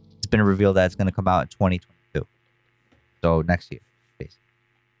 it's been revealed that it's gonna come out in 2022. So next year, basically.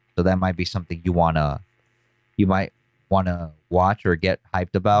 So that might be something you might wanna watch or get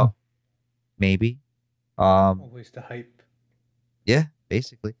hyped about, maybe. Always the hype. Yeah,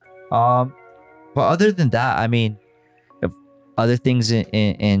 basically. But other than that, I mean, if other things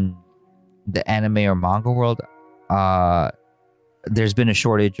in the anime or manga world, there's been a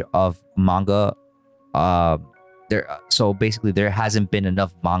shortage of manga. So basically, there hasn't been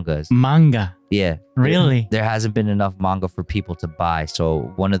enough mangas. Manga. Yeah, Really? there hasn't been enough manga for people to buy.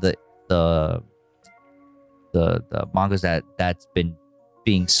 So one of the mangas that's been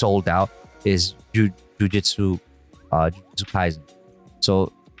being sold out is Jujutsu Kaisen.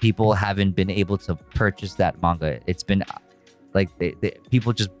 So people haven't been able to purchase that manga. It's been like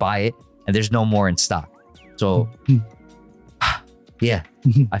people just buy it and there's no more in stock. So yeah,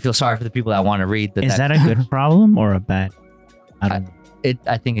 I feel sorry for the people that want to read the Is next- that a good problem or a bad? I don't know.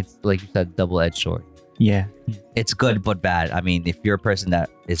 I think it's like you said, double-edged sword. Yeah. It's good but bad. I mean, if you're a person that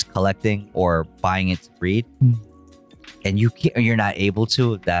is collecting or buying it to read, Mm. and you're not able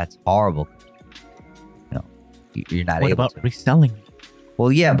to, that's horrible. You know, you're not What able about to. reselling?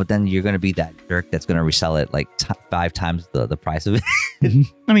 Well, yeah, but then you're gonna be that jerk that's gonna resell it like 5 times the price of it.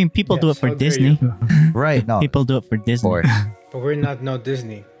 I mean, people do Yeah, it for so dare Disney. Right? No. People do it for Disney. Or But we're not no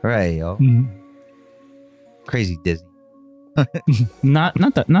Disney. right, yo, Mm. crazy Disney.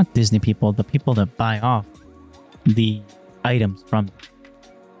 not Disney people. The people that buy off the items from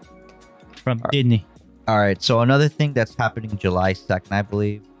Disney. All right. So another thing that's happening July 2nd, I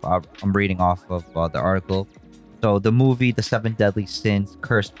believe. I'm reading off of the article. So the movie The Seven Deadly Sins,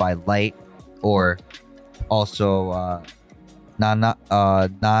 Cursed by Light, or also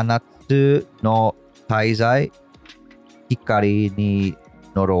Nanatsu no Taizai, Hikari ni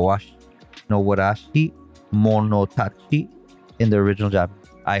Nowarashi Monotachi in the original Japanese.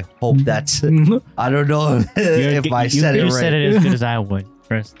 I hope that's. I don't know if I said it You right. said it as good as I would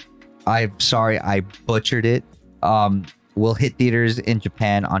first. I'm sorry, I butchered it. Will hit theaters in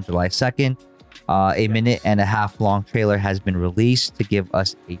Japan on July 2nd. A minute and a half long trailer has been released to give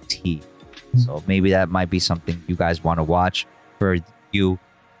us a tease. So maybe that might be something you guys want to watch for you,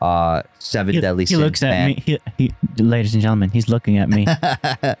 Seven Deadly He Sins looks at fan. me. Ladies and gentlemen, he's looking at me.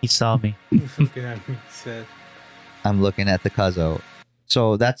 He saw me. Looking at me, said. I'm looking at the Cuzzo.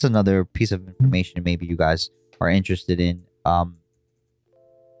 So that's another piece of information maybe you guys are interested in. But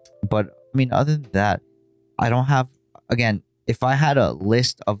I mean, other than that, I don't have. Again, if I had a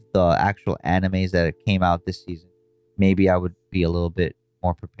list of the actual animes that came out this season, maybe I would be a little bit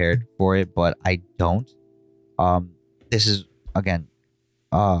more prepared for it. But I don't. This is again,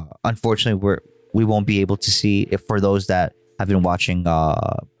 unfortunately, we won't be able to see if for those that have been watching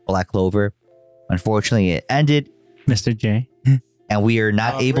Black Clover. Unfortunately, it ended. Mr. J. And we are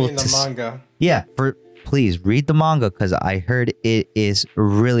not able Reading to. the manga. Yeah, please read the manga because I heard it is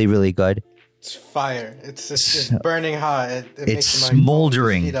really, really good. It's fire. It's burning hot. It It's makes my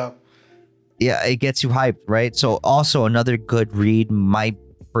smoldering. heat up. Yeah, it gets you hyped, right? So also another good read might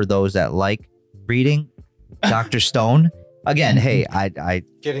for those that like reading, Dr. Stone. Again, hey, I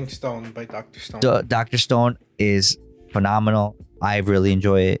Getting Stoned by Dr. Stone. Dr. Stone is phenomenal. I really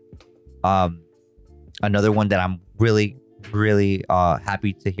enjoy it. Another one that I'm really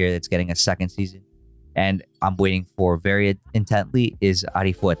happy to hear that's getting a second season, and I'm waiting for very intently is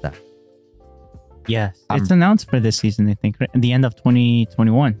Arifueta. Yes, it's announced for this season. I think right? At the end of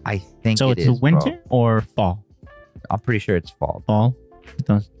 2021. I think So it it's is, winter bro. or fall. I'm pretty sure it's fall. Fall.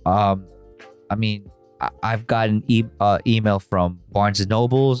 I mean, I've got an email from Barnes and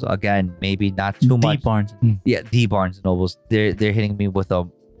Nobles. Again, maybe not too much. Barnes. Yeah, the Barnes and Nobles. They're hitting me with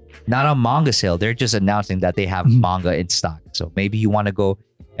not a manga sale. They're just announcing that they have manga in stock. So maybe you want to go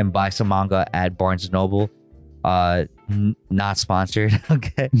and buy some manga at Barnes and Noble. Not sponsored.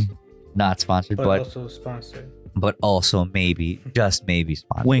 Okay, not sponsored, but but also sponsored. but also maybe, just maybe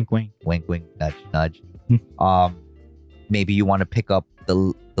sponsored. Wink, wink. Wink, wink, nudge, nudge. Maybe you want to pick up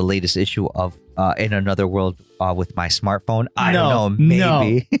the latest issue of In Another World with my smartphone. I don't know.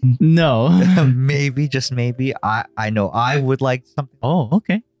 Maybe. No. Maybe, just maybe. I know I would like something Oh,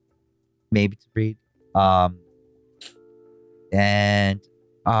 okay. maybe to read. And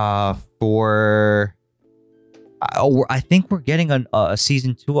for I think we're getting a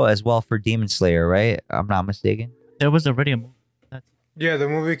season 2 as well for Demon Slayer, right? I'm not mistaken. There was already a movie. Yeah, the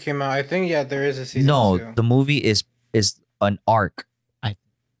movie came out. I think there is a season. No, 2. the movie is an arc. I-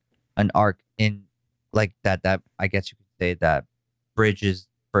 An arc in like that I guess you could say that bridges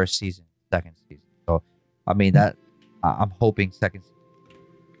first season, second season. So I mean that I'm hoping second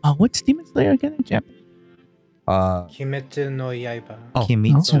season. What's Demon Slayer again in Japanese? Kimetsu no Yaiba. Oh,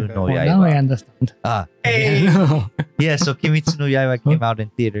 Kimitsu okay. no Oh, now I Yaiba. understand. Hey! Yeah, so Kimitsu no Yaiba came out in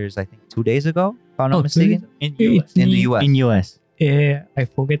theaters I think 2 days ago, if I'm not Oh, mistaken. In It's In the US. In US. I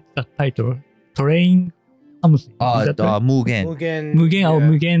forget the title. Train something. Is that right? Mugen. Mugen or yeah.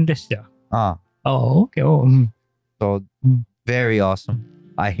 Mugen Desha. Oh, okay. Oh, So very awesome.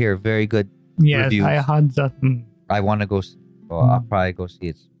 I hear very good. yes, Reviews. I heard that. I want to go. I'll probably go see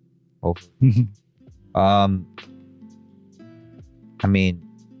it. Hopefully. I mean,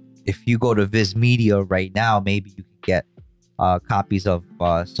 if you go to Viz Media right now, maybe you can get copies of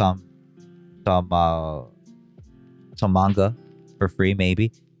some manga for free,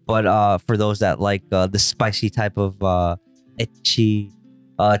 maybe. But for those that like the spicy type of ecchi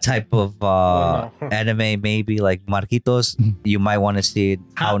type of anime, maybe like Marquitos, you might want to see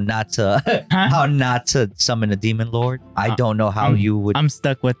how not to summon a demon lord. I don't know how you would. I'm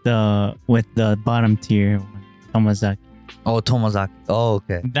stuck with the bottom tier one, Tomazaki. Oh, Tomazaki. Oh,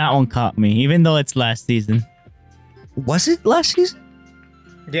 okay. That one caught me, even though it's last season. Was it last season?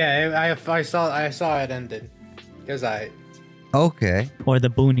 Yeah, I saw it ended. Cause Okay. Or the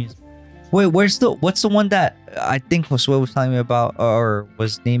boonies. Wait, what's the one that I think Josue was telling me about or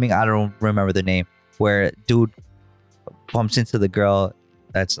was naming? I don't remember the name. Where dude bumps into the girl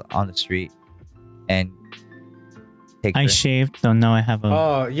that's on the street and takes I her. shaved, so now I have a.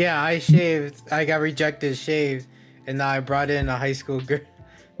 Oh yeah, I shaved. I got rejected, shaved, and now I brought in a high school girl.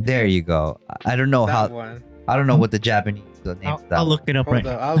 There you go. I don't know That how. one. I don't know what the Japanese name for that. I'll look it up Hold right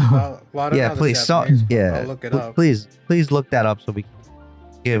up, now. well, I don't Yeah, know the please. So Japanese, but yeah, I'll look it up. please look that up so we can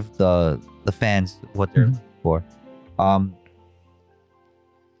give the fans what they're looking for. I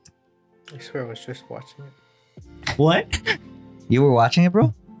swear I was just watching it. What? You were watching it,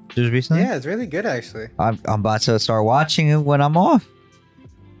 bro? Just recently? Yeah, it's really good actually. I'm about to start watching it when I'm off.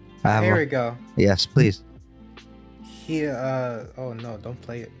 Here we go. Yes, please. Oh no, don't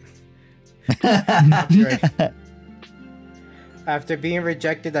play it. Copyright. After being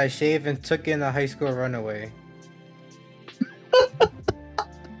rejected, I shaved and took in a high school runaway.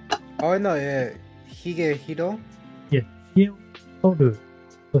 Oh no, yeah. Higehiro? いや、ひげを取る。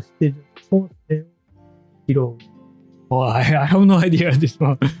そして女子高生を拾う。Oh, I have no idea this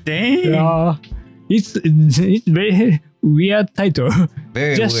one. Dang. Yeah, it's very weird title.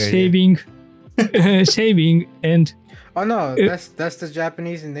 Very Just weird. shaving and Oh no, that's the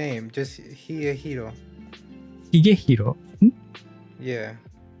Japanese name. Just Higehiro. Higehiro. Yeah.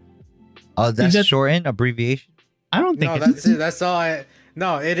 Oh, that's that- shortened abbreviation. I don't think No, it's that's it. That's all I.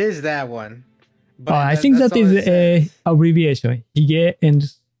 No, it is that one. But I think that's that all is it a says. abbreviation. Hige and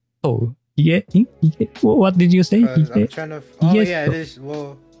so. Hige? What did you say? I'm Hige? trying to. Oh Yes, yeah, so- it is.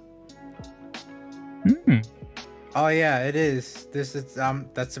 Well. Hmm. Oh yeah, it is. This is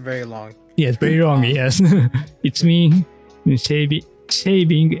That's very long. Yes, very wrong. Yes, it's me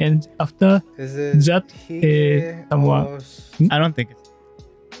shaving and after Is it that someone. I don't think it's.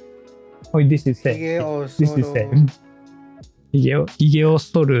 Oh, this is same. This is same. ひげを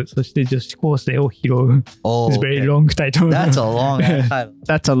剃る、そして女子高生を拾う。 Oh, It's very okay. long title. That's a long ass title.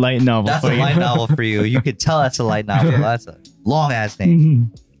 That's a light novel That's for a you. light novel for you. You could tell that's a light novel. That's a long ass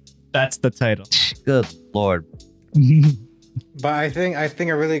name. That's the title. Good lord. But I think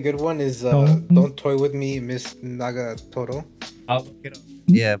a really good one is Oh. Don't Toy With Me, Miss Nagatoro. I'll look it up.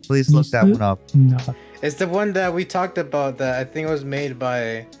 Yeah, please look that one up. No. It's the one that we talked about that I think was made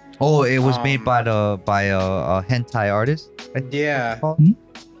by Oh, it was made by a hentai artist. I think Yeah. it's called.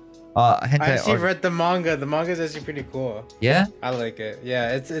 I Hentai actually artist. read the manga. The manga is actually pretty cool. Yeah. I like it. Yeah,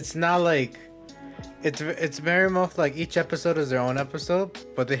 it's not like it's very much like each episode is their own episode,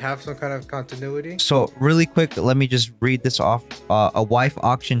 but they have some kind of continuity. So really quick, let me just read this off. A wife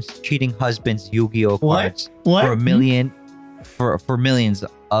auctions cheating husband's Yu-Gi-Oh cards What? for a million, for millions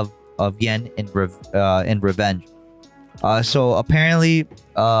of yen in revenge. So apparently,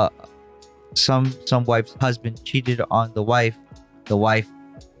 some wife's husband cheated on the wife. The wife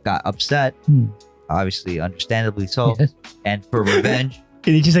got upset, obviously, understandably so, Yes. and for revenge.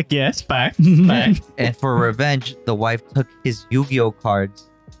 And he's just like, yes, fact. Fact. And for revenge, the wife took his Yu-Gi-Oh cards,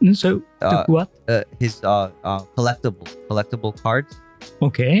 So, Uh, took what? his collectible cards,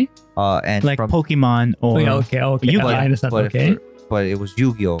 Okay. and Like from Pokemon Oh, or yeah, okay. Yu-Gi-Oh. I understand. but, Okay. but it was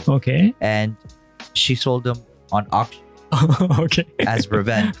Yu-Gi-Oh, Okay. and she sold them on auction Okay. as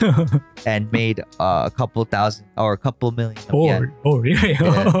revenge and made a couple thousand or a couple million of yen. Oh, really?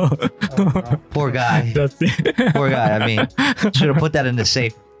 Yeah. Poor guy. That's it. Poor guy. I mean, should have put that in the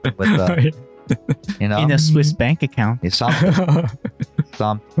safe with the, you know, in a Swiss bank account. it's something,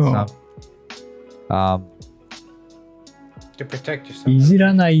 something. To protect yourself. いじ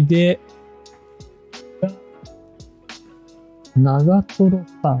らないで。長瀞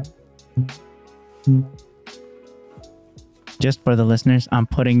さん。Just for the listeners, I'm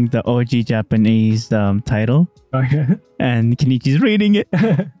putting the OG Japanese title, and Kenichi's reading it.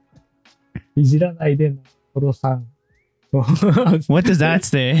 いじらないで長瀞さん。 What does that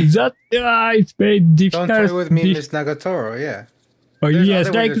say? That it's very Don't difficult. Toy With Me, Miss Nagatoro. Yeah. Oh, There's yes,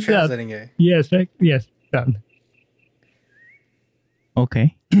 other ways like of that. translating it. Yes, like yes, that.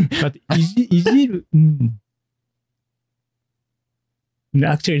 Okay. But いじる。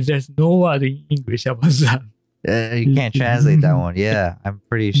Actually, there's no word in English about that. You can't translate that one. Yeah, I'm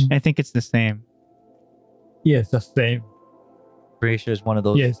pretty I think it's the same. Yes, the same. sure it's one of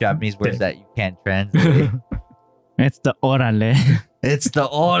those Yes. Japanese words that you can't translate. It's the orale. It's the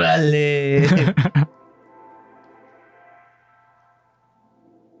orale.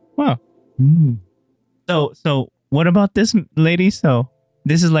 Wow. So what about this lady? So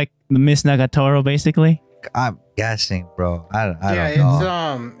this is like the Miss Nagatoro, basically. I'm guessing, bro. I don't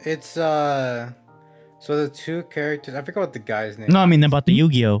know. It's so the two characters, I forgot what the guy's name. No, I mean about the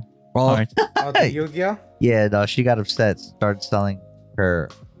Yu-Gi-Oh Well, cards. Oh, the Yu-Gi-Oh? yeah, no, she got upset, started selling her.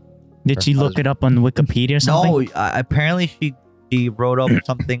 Did she look it up on Wikipedia or something? No, apparently she wrote up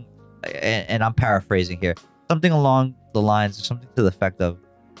something, and I'm paraphrasing here, something along the lines, something to the effect of,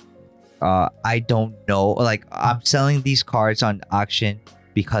 I don't know, like I'm selling these cards on auction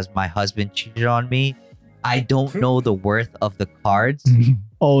because my husband cheated on me. I don't know the worth of the cards,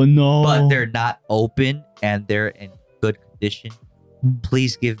 Oh no. but they're not open and they're in good condition.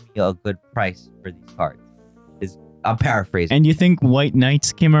 Please give me a good price for these cards. I'm paraphrasing. And you think White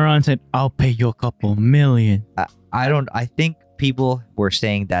Knights came around and said, I'll pay you a couple million. I think people were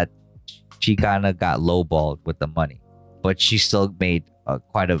saying that she kind of got lowballed with the money, but she still made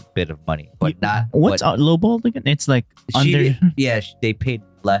quite a bit of money. But not What's lowballed again? It's like under they paid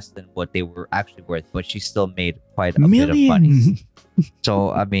less than what they were actually worth, but she still made quite a million. bit of money.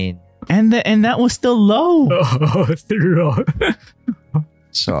 So I mean, And that was still low. Oh, still wrong.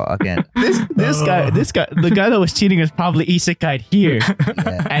 So again, This guy, the guy that was cheating is probably isekai'd here,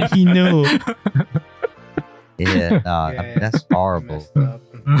 yeah, and he knew. yeah, no, I mean, that's horrible. Messed up,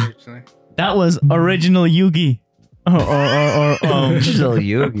 unfortunately. That was original Yugi, or Still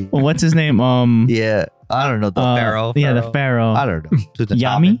Yugi. what's his name? Yeah, I don't know the pharaoh. Yeah, the pharaoh. I don't know.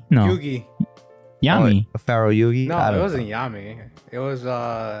 Yami? No, Yugi. Yami. Pharaoh Yugi. No, I it don't wasn't know. Yami. It was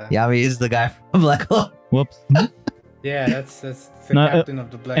Yami is the guy from Black Clover. Whoops. Yeah, that's the No, captain of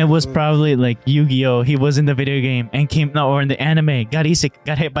the Black. It was Clover. probably like Yu-Gi-Oh. He was in the video game and came, no, or in the anime, got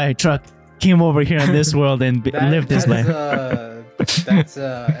hit by a truck, came over here in this world and lived his life.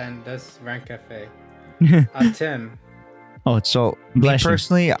 And that's Rank Cafe. Tim. So me Bless you.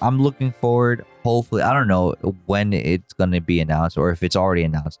 personally, I'm looking forward. Hopefully, I don't know when it's gonna be announced or if it's already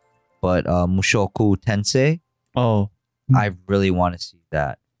announced. But Mushoku Tensei, Oh, I really want to see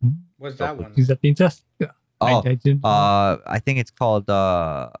that. What's that one? Is that interesting? Oh, I didn't know. I think it's called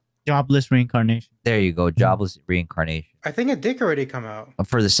jobless reincarnation. there you go, Jobless Reincarnation. I think it did already come out.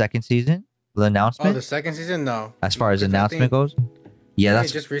 For the second season, the Oh, announcement. the second season? No. As far as Because I announcement think- goes, yeah, didn't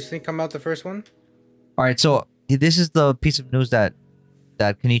that's it just recently come out, the first one? all right. So this is the piece of news that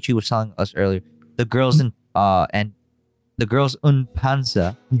Kenichi was telling us earlier. The girls in and the girls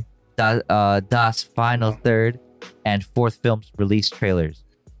Panza, das final third and fourth films release trailers.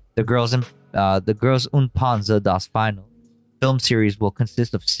 The girls Panza das final film series will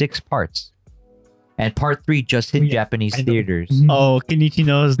consist of 6 parts, and part 3 just hit Yes, Japanese I know. theaters. Oh, Kenichi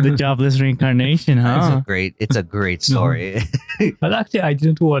knows the jobless reincarnation, huh? It's a great story. But actually, I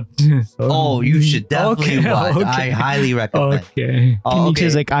didn't watch. So. Oh, you should definitely Okay, watch. okay. I highly recommend. Okay. Oh,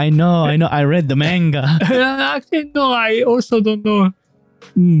 Kenichi's okay. like, I know, I read the manga. Actually, no, I also don't know.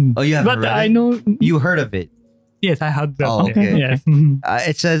 Oh, you haven't But read I it? know. You heard of it? Yes, I had that. Oh, okay. Yes.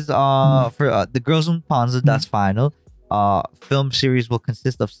 It says for the Girls in Panza that's final. Film series will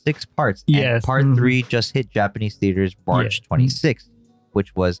consist of 6 parts. And Yes. part 3 just hit Japanese theaters March Yes. 26th,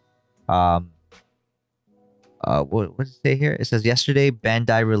 which was what does it say here? It says yesterday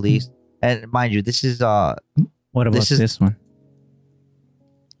Bandai released, and mind you, this is What about This is- this one?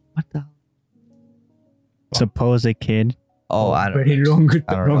 what the Suppose a kid. oh I don't Very know. long,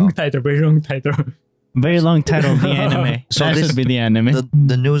 I don't long know. title. Very long title. Very long title of the anime. So That this- should be the anime.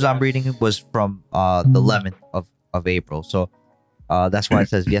 The news I'm reading was from the 11th of April. So that's why it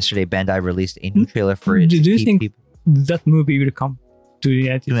says yesterday Bandai released a new trailer for its Do you key think- people. That movie will come to the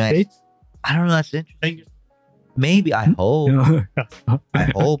United United- States. I don't know. That's interesting. Maybe I hope. No. I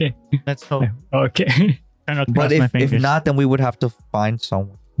hope. Okay. Let's hope. Okay. Trying to But cross my if fingers. not, then we would have to find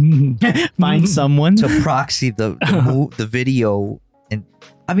someone Find someone. to proxy the video. And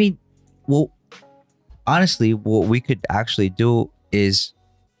I mean, well, honestly, what we could actually do is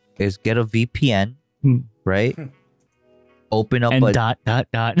get a VPN, Hmm. right? Open up and a dot. and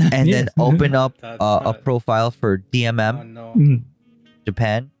then Yes. open up Dot, a dot. profile for Oh, DMM no. Mm.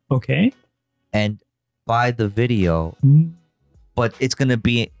 Japan Okay. and buy the video, Mm. but it's gonna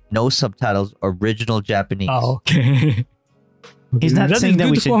be no subtitles, original Japanese. Oh, okay. He's not That saying is that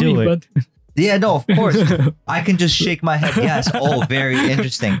we good should for do me, it. Yeah, no, of course. I can just shake my head. Yes. Oh, very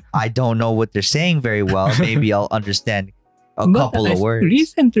interesting. I don't know what they're saying very well. Maybe I'll understand a But couple of words.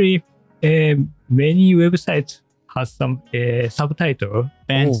 Recently, many websites has some subtitle.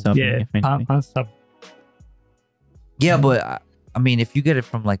 Fan Oh, sub. Yeah, definitely. fan sub. Yeah, but I mean, if you get it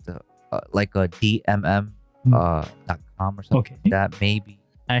from like the like a DMM .com or something Okay. like that, maybe.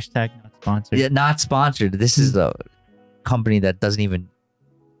 Hashtag not sponsored. Yeah, not sponsored. This is a company that doesn't even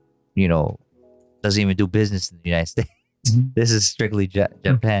do business in the United States. Mhm. This is strictly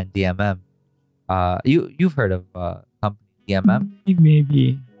Japan DMM. You've heard of company DMM?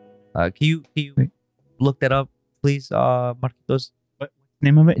 Maybe. Can you look that up, please, Marquitos? What's the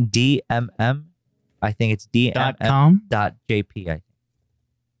name of it? DMM. I think it's DMM .com. .jp. I think,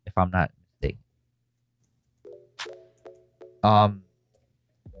 if I'm not mistaken.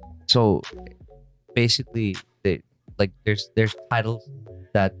 So basically, there's titles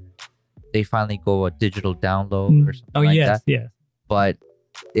that they finally go a digital download or something Oh like yes, that, yes. but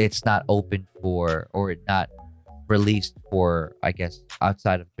it's not open for or not released for, I guess,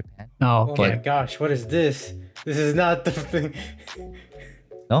 outside of Japan. Oh, Oh okay. my gosh, what is this? This is not the thing.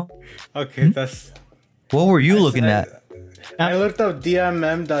 No? Okay, that's. What were you looking at? I looked up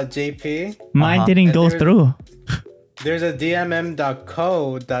dmm.jp. Mine Uh-huh. didn't And go there's- through. There's a dmm.co.jp.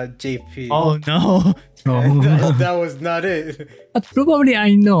 Oh no. And that, Oh. that was not it. But probably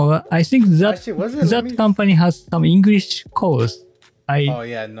I know. I think that Actually, was it? Let that me- company has some English course. Oh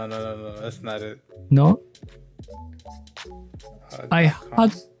yeah, no, that's not it. No, I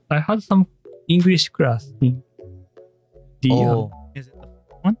 .com. had some English class in the Oh, Is it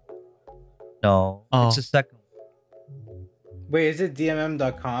No, Oh. it's the second one. Wait, is it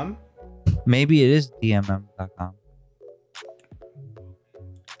DMM.com? Maybe it is DMM.com.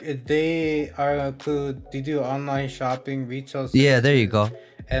 They do online shopping, retail. Yeah, there you services, go.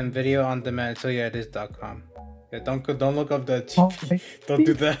 And video on demand. So yeah, it is .com. Yeah, don't look up the Oh, TV. I Don't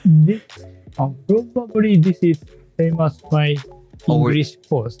do think that. Probably this is same as my Oh, we're- English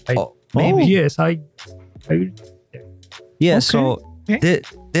course. Oh, maybe. Yes, I will. Yeah, Okay. so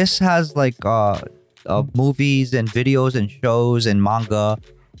this has like movies and videos and shows and manga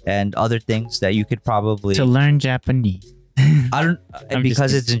and other things that you could probably To learn Japanese. I don't I'm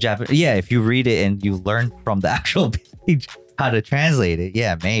because just it's in Japanese. Yeah, if you read it and you learn from the actual page how to translate it,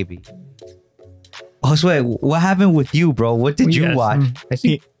 yeah, maybe. Oh, so wait, what happened with you, bro? What did you Yes, watch? I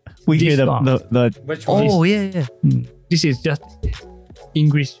think We hear This the, one. the Which one? Oh, yeah. this is just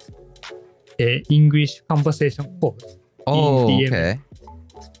English English conversation course. Oh, DM. okay.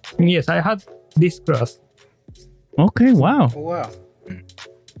 Yes, I had this class. Okay, wow. Oh, wow.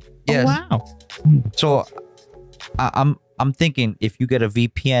 Yes. Oh, wow. So I'm thinking if you get a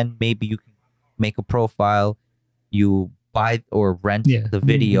VPN, maybe you can make a profile, you buy or rent Yeah. the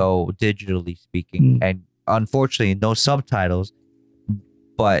video digitally speaking, Mm. and unfortunately no subtitles,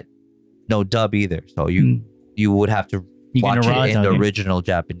 but no dub either. So you would have to You watch raw it in the dub it. original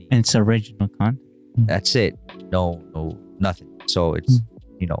Japanese. And it's original content. That's it. No, nothing. So it's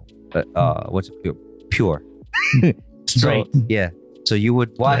what's it pure. Straight. So, yeah. So you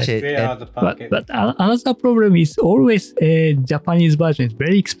would watch it. Straight and- out of the pocket. But another problem is always a Japanese version is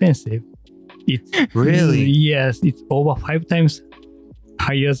very expensive. It's Really? Yes, it's over 5 times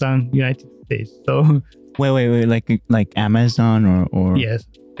higher than United States. So Wait. Like Amazon or yes,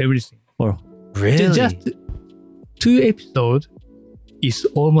 everything. or really? Just 2 episodes is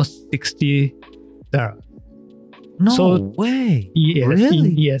almost $60. no so- way. Yes,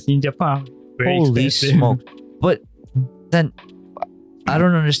 Really? in Japan, very Holy expensive. smoke. But then I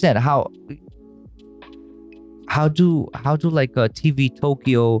don't understand how do like a TV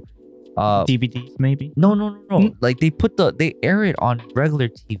Tokyo DVDs maybe. no Hmm? like they air it on regular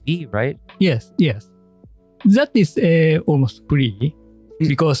TV, right? Yes. That is almost free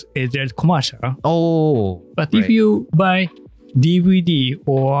because there's commercial. Oh, But if right. you buy DVD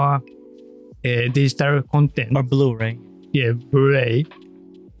or digital content, Or Blu-ray. yeah, Blu-ray,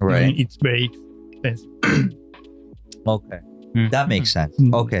 right. it's very expensive. Okay. Mm. That makes sense.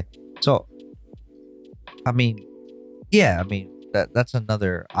 Mm. Okay. So I mean that's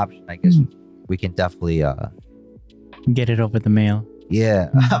another option, I guess. We can definitely Get it over the mail. yeah.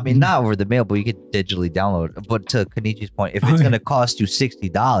 I mean not over the mail, but you could digitally download it. But to Kenichi's point, if it's gonna cost you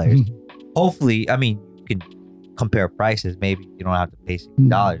 $60, hopefully, I mean you can compare prices. Maybe you don't have to pay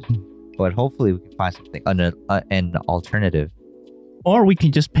 $60. But hopefully we can find something an alternative. Or we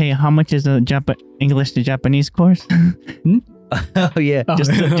can just pay how much is a English to Japanese course? Oh yeah.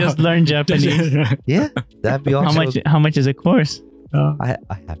 Just learn Japanese. Yeah. That'd be awesome. How much is a course? I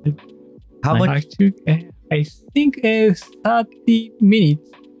have it. How Like- much Actually, I think 30 minutes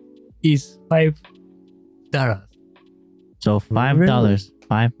is $5. So $5,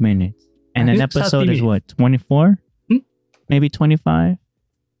 5 minutes. And an It's 30 episode is minutes. what, 24? Hmm? Maybe 25?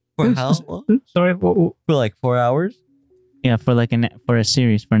 for how long? Sorry, For like 4 hours? Yeah, for like for a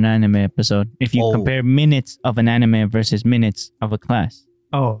series, for an anime episode. If you Oh. compare minutes of an anime versus minutes of a class,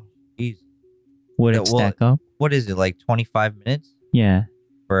 oh, Jeez. would Yeah, it well- stack up? What is it, like 25 minutes Yeah.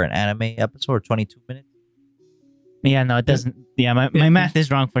 for an anime episode, or 22 minutes? Yeah, no, it doesn't. Yeah, my Yeah. math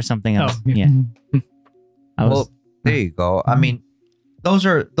is wrong for something else. oh, Yeah. I was, Well, there you go. I mean, those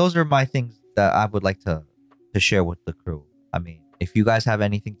are my things that I would like to share with the crew. I mean, if you guys have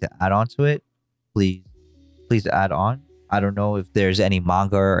anything to add on to it, please add on. I don't know if there's any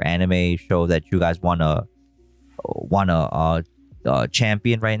manga or anime show that you guys wanna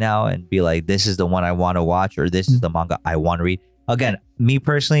champion right now and be like, this is the one I want to watch, or this is the manga I want to read. Again, me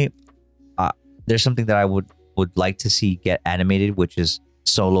personally, there's something that I would like to see get animated, which is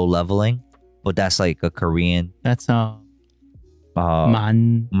Solo Leveling, but that's like a Korean that's manhwa.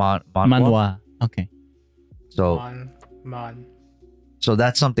 manhwa. Okay. So Man. so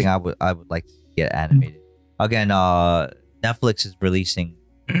that's something I would like to get animated. Again, Netflix is releasing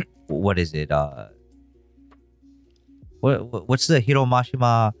what is it? What's the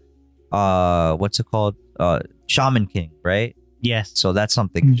Hiromashima what's it called? Shaman King, right? Yes. So that's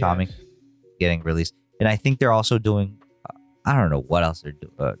something Yes. Shaman King getting released. And I think they're also doing I don't know what else they're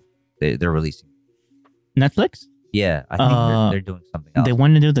doing. They're releasing. Netflix? Yeah, I think they're doing something else. They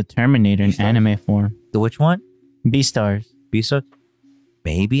want to do the Terminator in Beastars? anime form. The which one? Beastars. Bisa?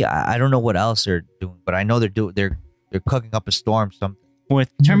 Maybe I don't know what else they're doing, but I know they're cooking up a storm. Something.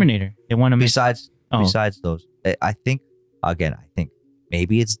 with Terminator. They want to make. Besides those, I think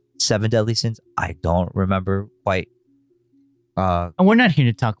maybe it's Seven Deadly Sins. I don't remember quite. We're not here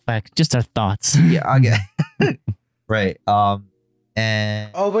to talk facts, just our thoughts. Yeah, I get right.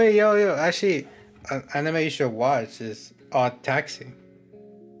 And Oh wait, yo, actually, an anime you should watch is Odd Taxi.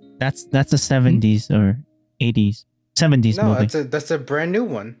 That's a 70s or 80s, 70s No, movie. that's a brand new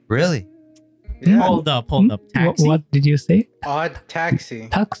one. really, Yeah. Hold up. Taxi. What did you say? Odd Taxi.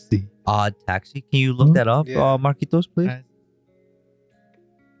 Taxi. Odd Taxi. Can you look that up, Yeah. Marquitos, please?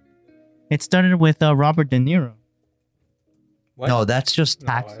 It started with Robert De Niro. What? No, that's just No,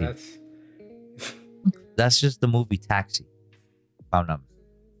 Taxi. That's just the movie Taxi. If I'm not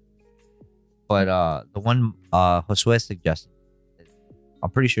mistaken. But the one Josue suggested, I'm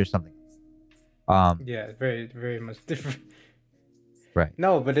pretty sure something. yeah, it's very very much different. Right.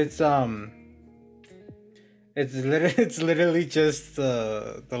 No, but it's literally just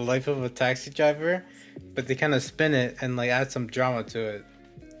the life of a taxi driver, but they kind of spin it and like add some drama to it.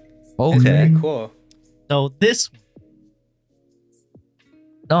 It's Okay. very cool. So this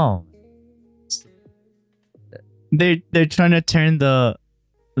No. they're trying to turn the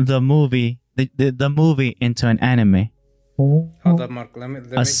movie into an anime. Oh. Hold up, Mark. Let me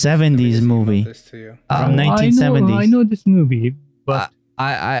A just 70s email movie. this to you. From I 1970s. know, I know this movie, but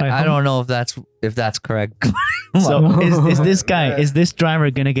I don't know if that's correct. So is this guy, is this driver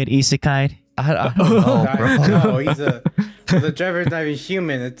gonna get isekai'd? I don't know, bro. No, the driver's not even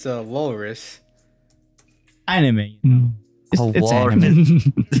human. It's a walrus. Anime. Mm. It's walrus.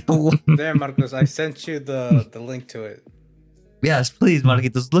 anime. There, Marcos. I sent you the link to it. Yes, please,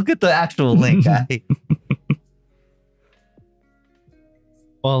 Marquitos. Look at the actual link.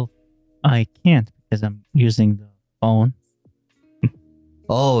 Well, I can't because I'm using the phone.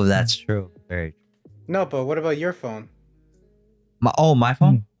 Oh, that's true. Very true. No, but what about your phone? My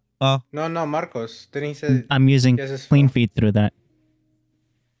phone? No, Marcos. Didn't he say? I'm using Yes, it's Clean phone. Feed through that.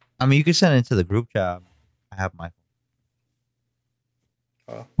 I mean, you can send it to the group chat. I have my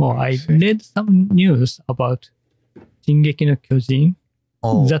phone. Oh, I read some news about Shingeki no Kyojin.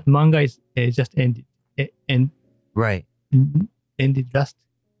 Oh, That manga is just ended. right. Ended last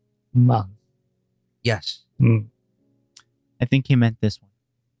month. Yes. Mm. I think he meant this one.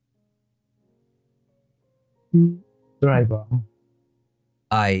 Driver.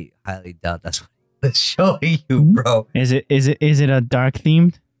 I highly doubt that's what it's showing you, bro. Is it a dark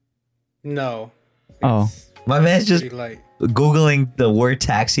themed? No. Oh. It's My man's just pretty light. Googling the word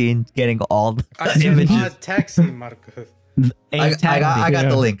taxi and getting all the I said images. Odd Taxi, Marcos. I got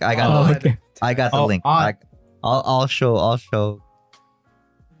the link. I got the Oh, link. okay. I got the Oh, link. odd. I'll show. Oh,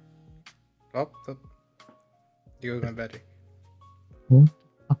 you got better.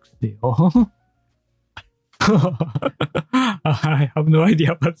 Taxi. Oh. I have no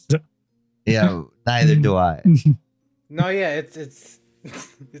idea what's that. Yeah, neither do I. No, yeah, it's it's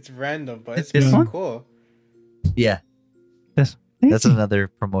random, but it's This really one? cool. Yeah, This. that's another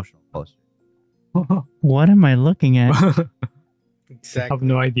promotional poster. What am I looking at? I Exactly. have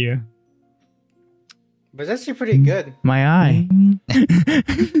no idea. But it's actually pretty good. My eye.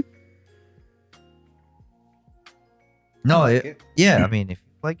 No, I like it. yeah. I mean, if you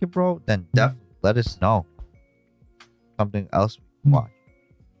like it, bro, then definitely let us know. Something else we can watch.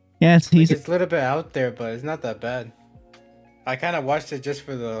 Yeah, it's Like, he's it's a little bit out there, but it's not that bad. I kind of watched it just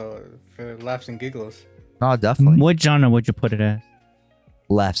for laughs and giggles. No, definitely. what genre would you put it as?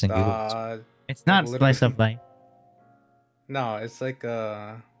 Laughs and giggles. It's not Literally. slice of life. No, it's like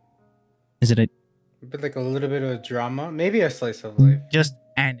Is it a little bit of a drama, maybe a slice of life. just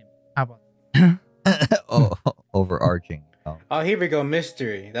anime? How about Oh, overarching. Oh, Oh, here we go,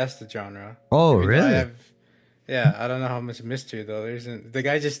 mystery. That's the genre. oh Even though really? Yeah, I don't know how much mystery though. There isn't. The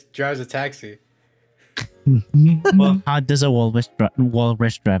guy just drives a taxi. well, how does a walrus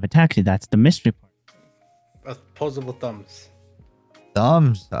drive a taxi? That's the mystery part. Opposable thumbs.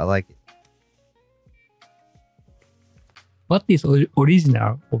 Thumbs. I like it. What is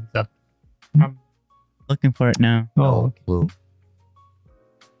original of that? Looking for it now. Oh, No okay. clue.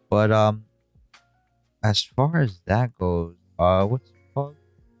 But as far as that goes, what's it called?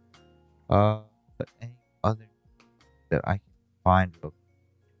 Any other that I can find?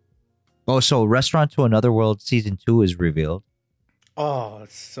 Oh, so Restaurant to Another World season 2 is revealed. Oh,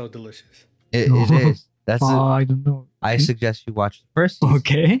 it's so delicious. It is. That's. I don't know. I suggest you watch the first season.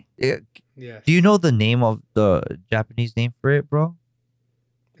 Okay. Yeah. Do you know the name of the Japanese name for it, bro?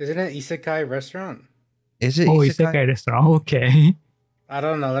 Isn't it Isekai restaurant? Is it? Oh, Isekai? Isekai restaurant. Okay. I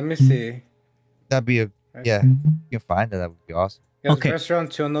don't know. Let me see. That'd be a yeah. You can find it. That would be awesome. Yeah, it's Okay.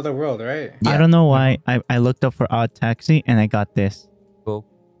 Restaurant to Another World, right? I Yeah. don't know why I looked up for Odd Taxi and I got this. spoke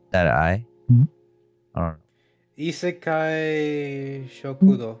that I Mhm. I don't know. Isekai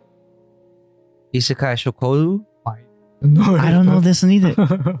Shokudo. Isekai Shokoru? No, I don't know this neither.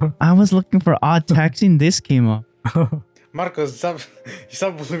 I was looking for odd taxi and this came up. Marcos, stop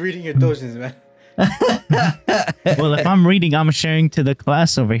reading your dojins, man. Well, if I'm reading, I'm sharing to the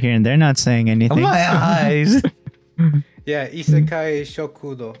class over here and they're not saying anything. My eyes. Yeah, Isekai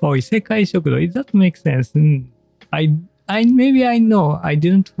Shokudo. Oh, Isekai Shokudo. That makes sense. Maybe I know. I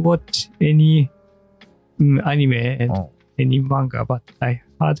didn't watch any anime and Oh. any manga, but I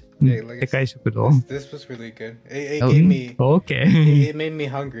heard Yeah, like Isekai Shokudo. This was really good. It Oh. gave me. Okay. It made me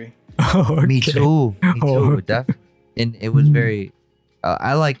hungry. Okay. Me too. Me too. Oh. And it was very.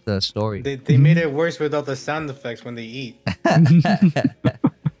 I like the story. They made it worse without the sound effects when they eat.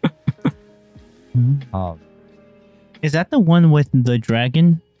 Um, Is that the one with the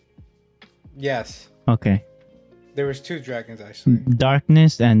dragon? Yes, Okay. there was 2 dragons actually.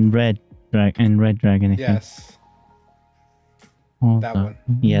 Darkness and red dragon. I think. Yes, Hold that on. one.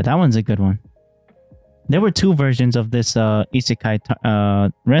 Yeah, that one's a good one. There were 2 versions of this isekai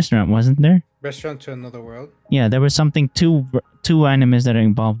restaurant, wasn't there? Restaurant to Another World. Yeah, there was something two animes that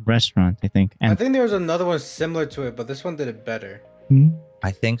involved restaurant, I think. I And think there was another one similar to it, but this one did it better.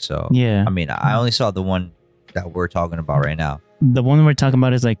 I think so. yeah, I mean, I only saw the one that we're talking about right now. the one we're talking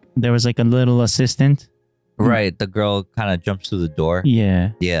about is like there was like a little assistant. Right. The girl kind of jumps through the door.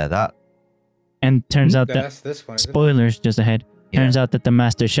 Yeah, Yeah. That. and turns out that That's this one. Isn't it? spoilers just ahead. Yeah. Turns out that the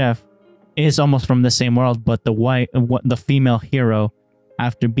master chef is almost from the same world, but the female hero,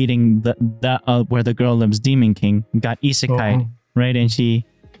 after beating the where the girl lives, Demon King, got isekai, right? And she,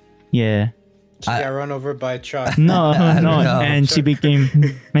 yeah, She got run over by a truck. no, don't no, know. and she became,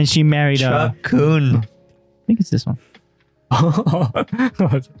 and she married. Chuck Kun. I think it's this one.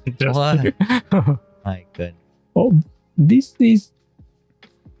 Interesting. My goodness. Oh, this is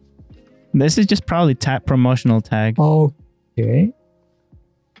This is just probably promotional tag. okay.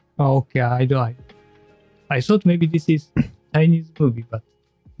 Okay, I thought maybe this is Chinese movie, but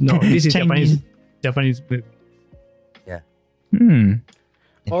no, this is Chinese. Japanese movie. Hmm.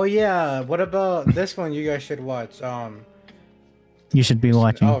 Oh yeah. What about this one? You guys should watch. You should be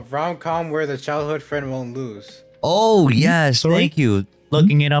watching. Rom-com where the childhood friend won't lose. Oh yes. Sorry? Thank you.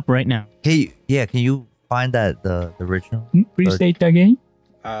 Looking it up right now. Can you find that the original? Please say it again.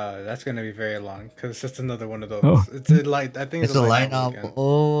 That's gonna be very long because it's just another one of those. Oh. It's a light. I think It's a light novel novel. again.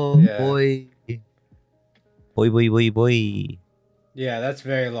 Oh Yeah. boy. Boy. Yeah, that's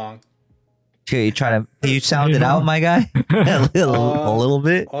very long. Can you sound it out, my guy? a little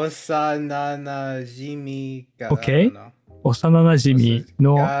bit. Osanana Jimi. Okay. Osanana Jimi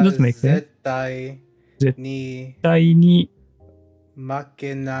no, that makes sense. 絶対に絶対に負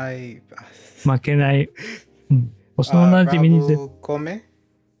けない。負けない。幼馴染に絶ラブコメ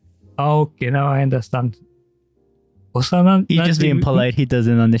okay, now I understand. 幼 He's just being polite. He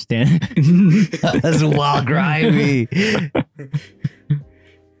doesn't understand. That's wild grimy.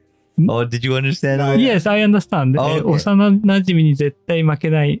 Oh, did you understand? No, that? Yes, I understand. Oh, okay. 幼馴染に絶対負け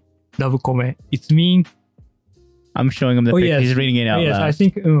ないラブコメ。It's mean. I'm showing him the Oh, picture. yes. He's reading it out Yes, loud. I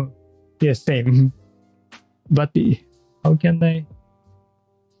think. Yes, same. But how can I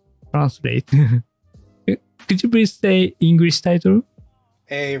translate? Could you please say English title?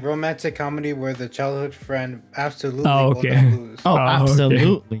 A romantic comedy where the childhood friend absolutely Oh, will okay. not lose. Oh, okay.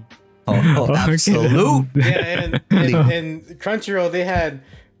 absolutely. Oh, Okay. absolute. Yeah, and Crunchyroll they had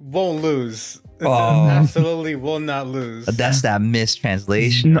won't lose. It says Oh. absolutely will not lose. That's that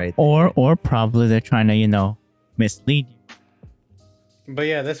mistranslation right there. Or probably they're trying to, mislead you. But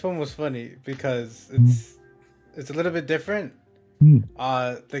yeah, this one was funny because it's a little bit different. Mm.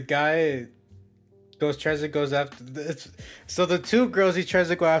 The guy goes after. So the 2 girls he tries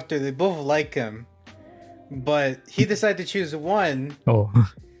to go after, they both like him, but he decided to choose one, Oh.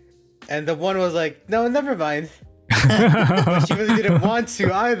 and the one was like, "No, never mind." But she really didn't want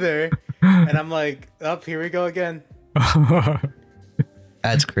to either, and I'm like, "Up, here we go again."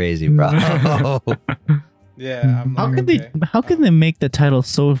 That's crazy, bro. Yeah. I'm like, okay. How can they make the title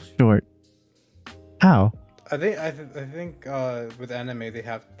so short? How? I think with anime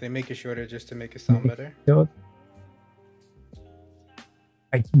they make it shorter just to make it sound better.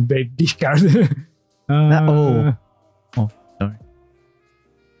 I very difficult. Oh, sorry.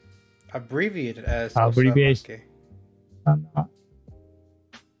 Abbreviated as Abbreviation. Osamake.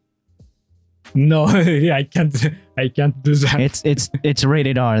 No, I can't do that. It's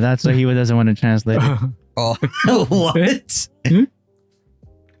rated R. That's why he doesn't want to translate it. Oh, what?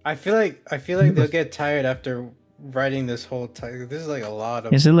 I feel like they'll get tired after writing this whole title. This is like a lot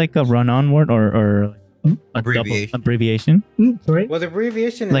of. Is it like a run-on word or A double Abbreviation. abbreviation. Sorry? Well, the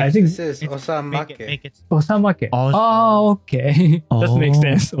abbreviation Like- I is, think- this is osamake. Make it Osamake. Oh. Oh, okay. That makes Oh.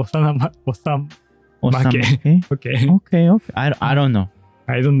 sense. Osam. Osamake. Okay. Okay. I don't know.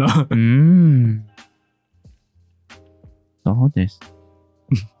 I don't know. So this.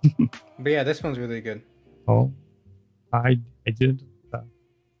 But yeah, this one's really good. Oh, I didn't.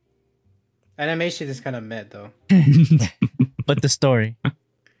 Animation is kind of meh though, But the story.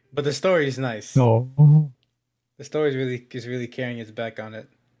 but the story is nice. No. The story is really carrying its back on it.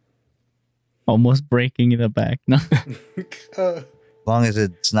 Almost breaking the back. No. As long as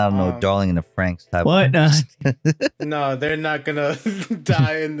it's not no Darling in the Franks type. What? No, they're not gonna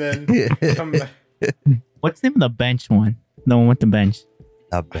die and then come back. What's the name of the bench one? The one with the bench.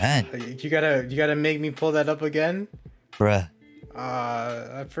 A band, You gotta make me pull that up again. bruh.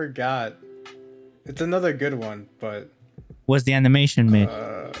 I forgot. It's another good one, but Was the animation made?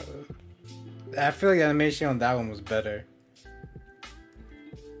 I feel like the animation on that one was better.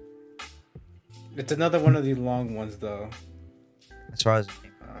 It's another one of these long ones though. As far as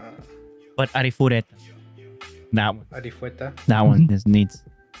But Arifureta. That one. Arifueta. That one is needs.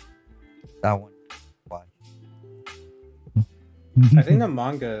 that one, why? I think the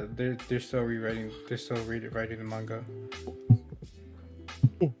manga they're still rewriting. They're still writing the manga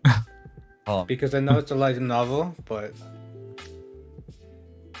Oh, because I know it's a light novel, but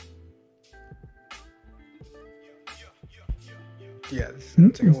yeah, it's gonna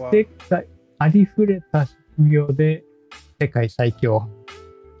take a while. 世界ありふれた職業で世界最強。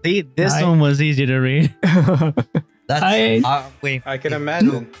 See, this I- one was easy to read. that's. I- I'm waiting. I can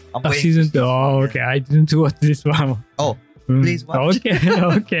imagine. I'm A waiting. season 2. Oh, okay. I didn't watch this one. Oh, Mm. please watch. Okay,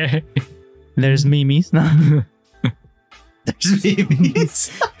 okay. There's Mimi's. No. There's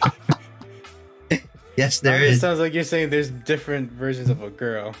babies. Yes, there It is. sounds like you're saying there's different versions of a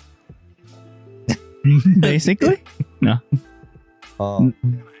girl. Basically. No. Oh,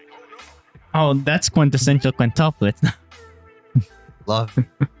 Oh, that's quintessential quintuplet. love.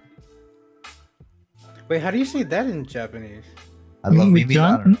 Wait, how do you say that in Japanese? I love With babies.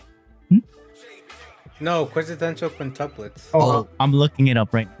 I don't know. No, quintessential quintuplets. Oh, I'm looking it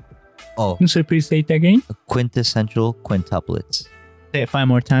up right now. oh, So please say it again. quintessential quintuplets. Say it 5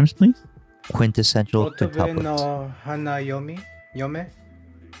 more times, please. Quintessential Otobe quintuplets. no hana yomi? Yome?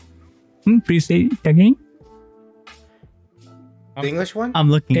 Please say it again. The English one?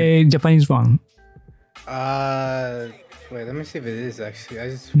 I'm looking. Japanese one. Wait, let me see if it is actually. I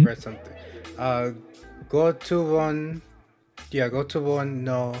just read something. Go to one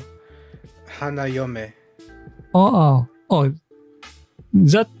no hana yome. Oh,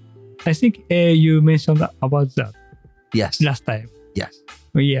 that I think you mentioned about that Yes. last time. Yes.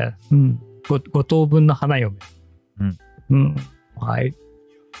 Yeah. 五等分の花嫁。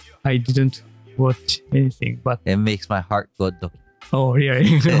I didn't watch anything, but It makes my heart go doki. oh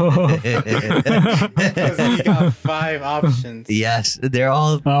really? Because you got 5 options. Yes, they're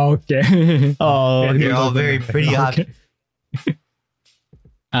all Okay. Oh, Yeah, they're all very pretty Okay. options.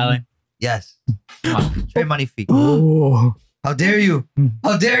 Alan. Yes. Come on, Trade money fee. Oh. How dare you?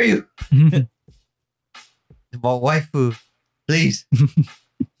 How dare you? About waifu, please.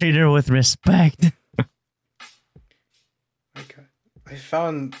 Treat her with respect. Okay. I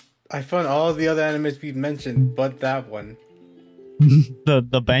found all the other animes we mentioned, but that one,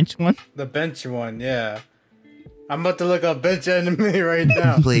 The bench one. the bench one. Yeah, I'm about to look up bench anime right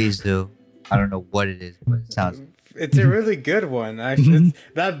now. Please do. I don't know what it is, but it sounds. It's a really good one. Actually,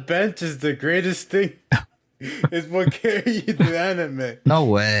 that bench is the greatest thing. It's what carried the anime. No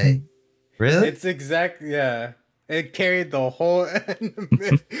way. Really? It's exactly yeah. It carried the whole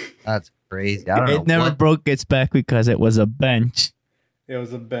anime. That's crazy. I don't know. It never what- broke its back because it was a bench. It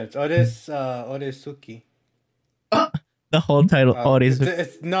was a bench. Oresuki. The whole title. Oh, it is.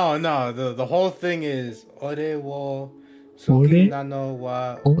 It's no. The whole thing is Ore wo Ore suki nano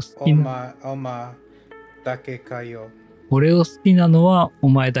wa wo suki na- oma dake ka yo. 俺を好きなのはお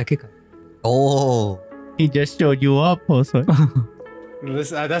前だけか。 Oh. He just showed you up, also.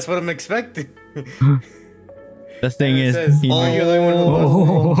 Listen, that's what I'm expecting. The thing It is, says, he- "Are you the only one who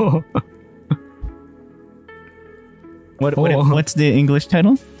loves me?" what's the English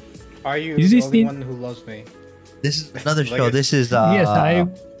title? Are you Is the this only in- one who loves me? This is another Like show. it- This is Yes, I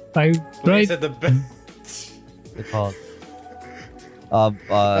Wait, tried. is it the bench? what's it called?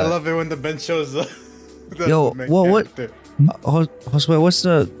 I love it when the bench shows up. That's yo, the main what- character. Josue, what's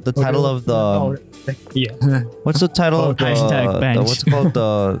the title of the Yeah. what's the title of the, Hashtag bench. what's it called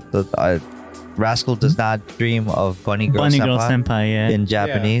the Rascal does not dream of Bunny Girl Bunny Girl Senpai Senpai, yeah. in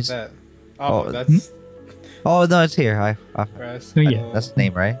Japanese? Yeah, that. Oh, Oh, that's Oh no, it's here. Press. Oh, yeah. That's the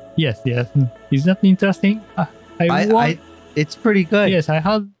name, right? Yes, yes. Is that interesting? It's pretty good. Yes, I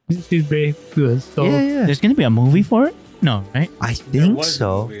heard this is very good. So, Yeah. There's gonna be a movie for it? No, right? I There think was a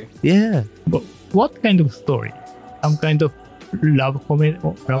so. movie. Yeah. but what kind of story? Some kind of love comedy?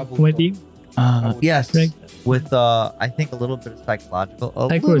 Yes. Like With I think a little bit of psychological. A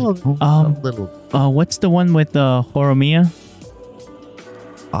Psychological. little. What's the one with Horomiya?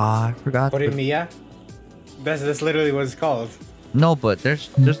 I forgot. Horimiya? That's literally what it's called. No, but there's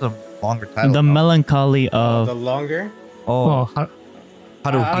a longer title. The now. melancholy The of longer? oh,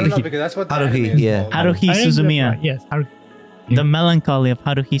 I don't know Haruhi. because that's what the Haruhi, anime is yeah. called. Haruhi Suzumiya. Yes, Haruhi. The melancholy of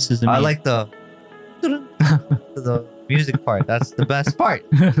Haruhi Suzumiya. I like the music part. That's the best part.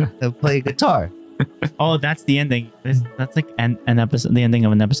 They play guitar. Oh, that's the ending. That's like an episode, the ending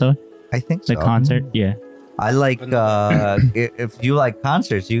of an episode, I think the so. concert. Yeah. I like if you like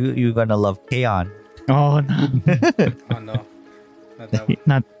concerts, you're gonna love K-On. Oh no, Oh no. Not that one.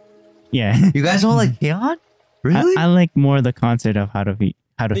 not. Yeah. You guys don't like K-On? Really? I like more the concert of Haruhi.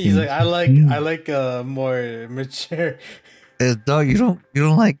 He's like, I like more mature. No, you don't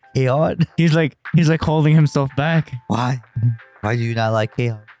like K-On? He's like holding himself back. Why? Why do you not like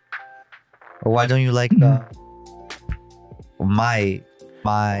K-On? Or why don't you like my?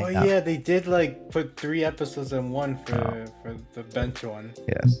 Oh yeah, they did like put 3 episodes in one for the bench one.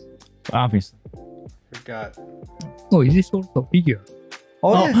 Yes. Obviously. Forgot. Oh, is this also figure?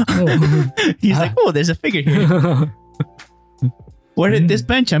 Oh, yeah. Oh. He's like, oh, there's a figure here. Where did this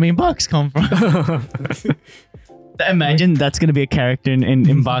bench, box come from? Imagine that's gonna be a character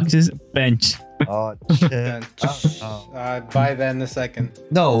in boxes. Bench. Oh, shit. Bench. Oh. I'd buy that in a second.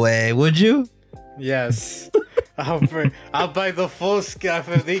 No way, would you? Yes. I'll buy the full scale.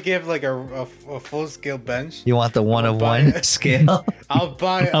 If they give like a full scale bench, You want the one I'll of buy one it. scale? I'll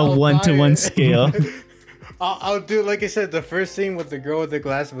buy A 1-to-1 scale. I'll do like I said, the first scene with the girl with the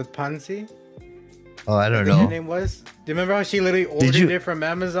glass with Pansy. Oh, I I don't think her know. name was. Do you remember how she literally ordered you- it from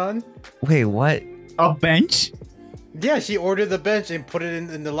Amazon? Wait, what? A bench? Yeah, she ordered the bench and put it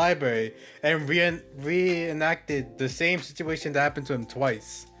in the library and reenacted the same situation that happened to him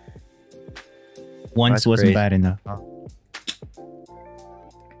twice. Once That's wasn't crazy. bad enough.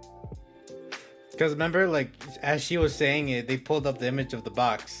 Because remember, like, as she was saying it, they pulled up the image of the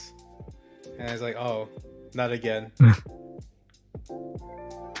box. And I was like, oh, not again.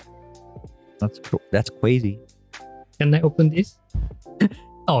 That's crazy. Can I open this?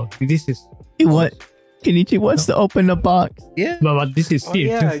 Oh, this is. He what? Kenichi wants to open the box. Yeah. But this is Oh sealed.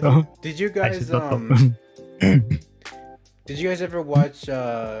 yeah, So did you I guys should not open. did you guys ever watch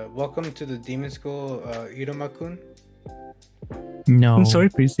Welcome to the Demon School Iruma-kun? No. I'm sorry,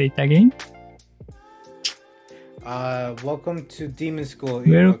 please say it again. Welcome to Demon School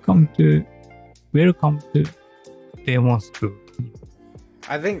Iruma-kun. Welcome to Demon School.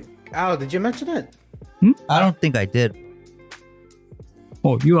 I think did you mention it? I don't think I did.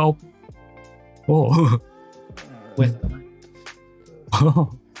 Oh, you are. Oh. With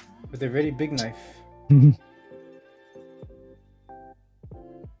Oh. With a really big knife.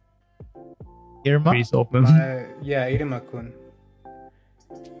 Irma? Please open. Yeah, Iruma-kun.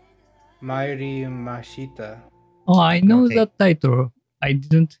 Mairi Mashita. Oh, I know Okay. that title. I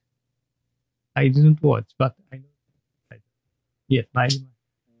didn't watch, but I know the title. Yes,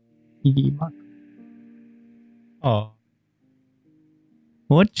 Irima. Oh.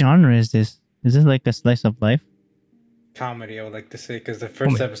 What genre is this? Is this like a slice of life? Comedy, I would like to say, because the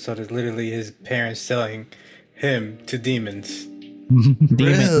first Comedy. episode is literally his parents selling him to demons.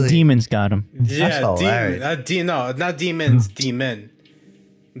 Really? Demons got him. Yeah, hilarious. not demons, demon.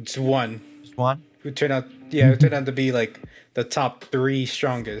 It's one Just one? who turned out to be like the top 3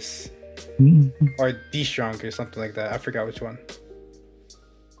 strongest or the strongest, something like that. I forgot which one.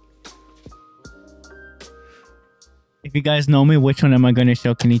 If you guys know me, which one am I gonna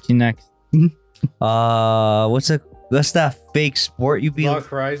show Kenichi next? What's that fake sport you be? Block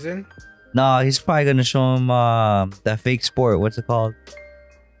Horizon. No, he's probably gonna show him that fake sport. What's it called?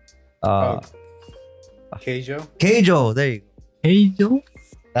 Keijo. Keijo. There you go. Heijo?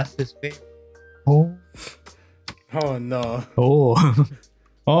 That's his favorite. Oh. Oh no. Oh.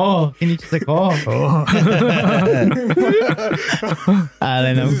 Oh, Kenichi's like, oh. Oh.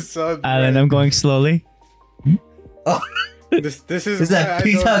 Alan, This is so Alan, great. I'm going slowly. This is Is that why I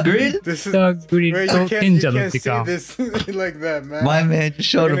Pizza don't- Grid? This is The green where so you can't Tenja see this like that, man. My man just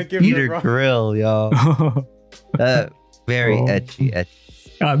showed You're him gonna give me the Peter wrong- Grill, yo. Very Oh. etchy.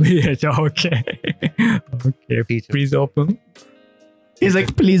 yeah, okay. Okay, Pizza. please open. He's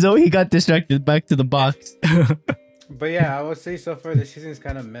like, please, oh, he got distracted. Back to the box. But yeah, I would say so far the season's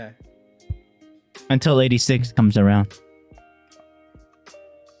kind of meh. until 86 comes around.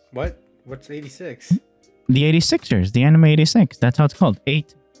 What? What's 86? The 86ers, the anime 86. That's how it's called.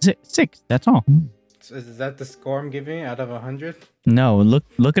 86. That's all. So is that the score I'm giving you out of 100? No,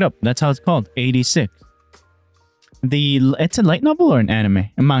 look it up. That's how it's called. 86. It's a light novel or an anime?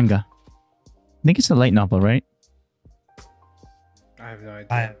 A manga? I think it's a light novel, right? I have no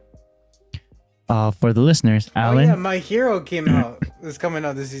idea. For the listeners, Alan. Oh yeah, My Hero came out. It's coming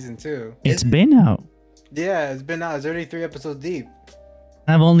out this season too. It's been out. Yeah, it's been out. It's already 3 episodes deep.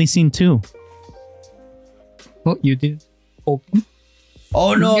 I've only seen 2. Oh, you didn't open?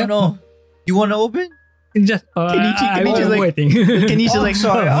 Oh no, Yeah. no. You want to open? Just Can you I just, was like- waiting. Can you just Oh, like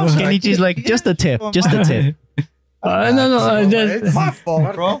sorry, I'm sorry. Can you just like just a tip, just a tip. No, It's just My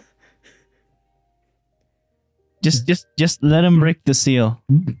fault, bro. Just let him break the seal.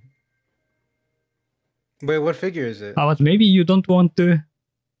 Wait, what figure is it? but maybe you don't want to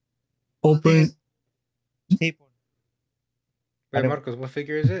open. Tape. Wait, Marcos, what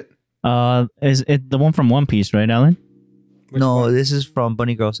figure is it? Is it the one from One Piece, right, Alan? Which No, one? this is from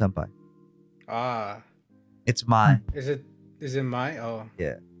Bunny Girl Senpai. Ah, It's mine. is it my? Oh,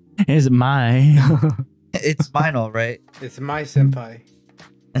 Yeah. Is my It's mine, all right. it's my senpai.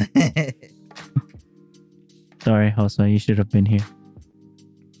 Sorry, Hoso, you should have been here.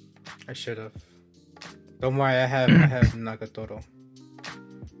 I should have. Don't worry, I have Nagatoro.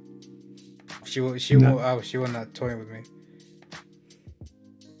 She will not toy with me.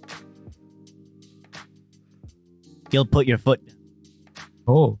 You'll put your foot down.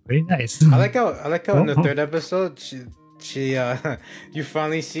 Oh, very nice. I like how in the 3rd episode she you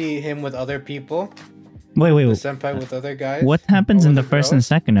finally see him with other people. Wait, The wait. senpai with other guys. What happens Or in with the first and girls.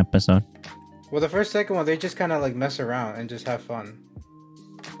 second episode? Well, the second one, they just kind of like mess around and just have fun.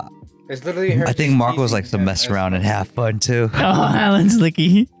 It's literally her. I think just Marcos teasing likes to him mess as around and fun. have fun too. Oh, Alan's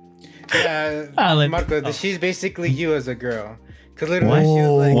licky. Yeah, Alan. Marco, she's basically you as a girl. Cause literally What? she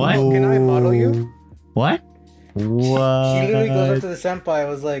was like, What? "Oh, can I model you?" What? She literally goes up to the senpai and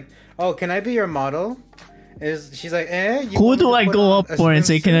was like, "Oh, can I be your model?" She's like, "Eh?" You Who want me do to I put go on up a for and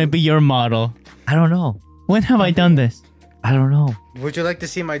say, "Can I swimsuit?" be your model"? I don't know. When have I done this? I don't know. Would you like to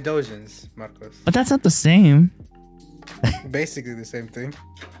see my dojins, Marcos? But that's not the same. Basically the same thing.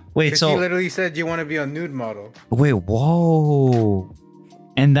 Wait, Cause she so literally said you want to be a nude model. wait, whoa.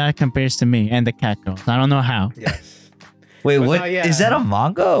 And that compares to me and the cat girls. I don't know how. Yes, Wait, But what? no, yeah. Is that a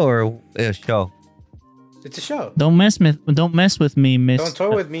manga or a show? it's a show. Don't mess with me, Miss. Don't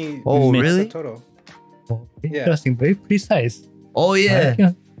toy with me. Oh, Miss really? Totoro. Interesting, very precise. Oh yeah.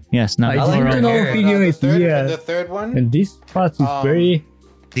 Yeah. Yes, not I like didn't her know hair. figure it. Yeah, The third one. and this part is very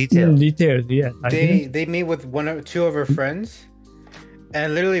Detail. detailed. Yeah, I didn't. They meet with two of her friends,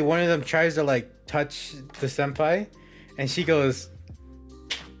 and literally one of them tries to like touch the senpai, and she goes,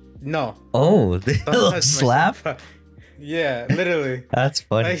 "No, Oh, the don't little touch my slap. senpai." Yeah, literally. That's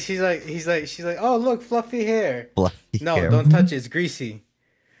funny. Like she's like, "Oh look, fluffy hair." Fluffy No, hair. don't touch it. It's greasy.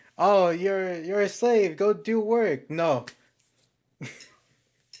 Oh, you're a slave. Go do work. No.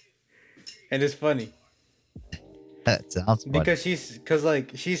 And it's funny. That sounds funny. Because you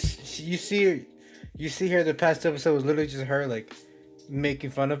see her the past episode was literally just her like making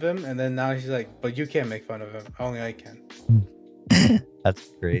fun of him, and then now she's like, but you can't make fun of him, only I can. That's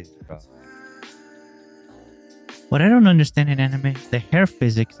crazy, bro. What I don't understand in anime, the hair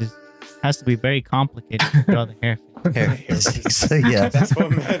physics has to be very complicated to draw the hair. Hair physics. Yeah, That's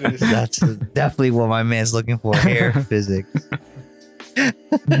what matters. that's definitely what my man's looking for. Hair physics.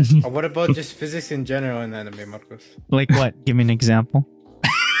 Or what about just physics in general in anime, Marcos? Like what? Give me an example.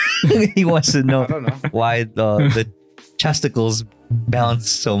 He wants to know I don't know. why the chesticles bounce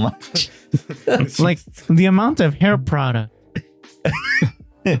so much. Like the amount of hair product.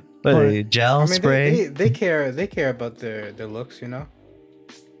 But Or- gel I mean, spray. they care about their looks, you know.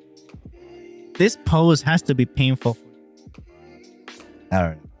 This pose has to be painful. I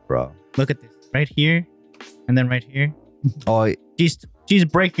don't know, bro. Look at this. Right here. And then right here. Oh, She's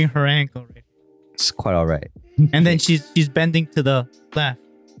breaking her ankle. Right? it's quite all right. And then she's bending to the left.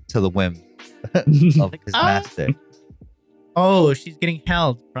 To the whim of his master. Oh, she's getting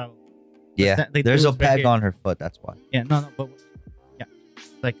held, probably. Yeah, that- like, there's it a was right peg here. on her foot. That's why. Yeah, no, but yeah,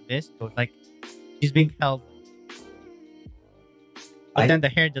 like this. So like she's being held, but I- then the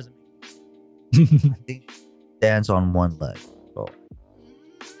hair doesn't. I think she stands on one leg. So,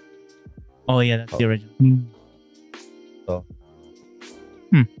 Oh yeah, that's the original. so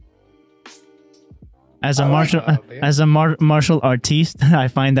As a I like martial that, yeah. as a martial artiste, I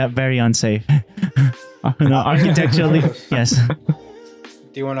find that very unsafe. No, architecturally, yes.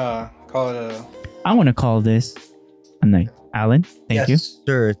 Do you wanna call it a? I want to call this a night. Alan, thank you.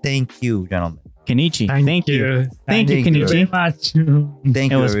 Sir. Thank you, gentlemen. Kenichi. Thank you. Thank you, Thank you Kenichi. very much.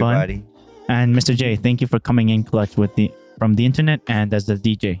 Thank It you, was fun. everybody. And Mr. J, thank you for coming in clutch with from the internet and as the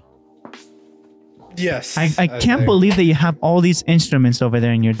DJ. Yes. I can't believe that you have all these instruments over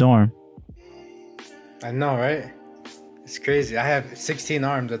there in your dorm. I know, right? It's crazy. I have 16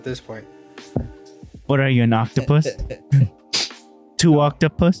 arms at this point. What are you, an octopus? Two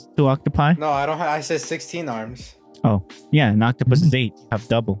octopus? Two octopi? No, I don't have. I said 16 arms. Oh, yeah, an octopus is 8. You have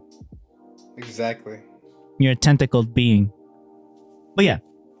double. Exactly. You're a tentacled being. But yeah,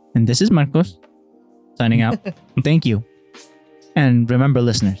 and this is Marcos signing out. Thank you. And remember,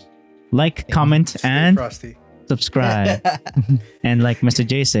 listeners, like, comment, Stay and frosty. subscribe. And like Mr.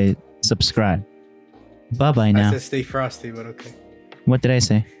 J said, subscribe. Bye-bye I now. said stay frosty, but okay. What did I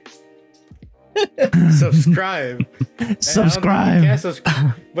say? Subscribe. Subscribe. You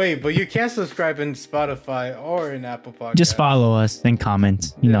can't Wait, but you can't subscribe in Spotify or in Apple Podcasts. Just follow us and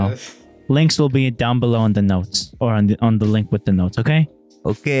comment. You know, Yes. links will be down below in the notes or on the link with the notes. Okay.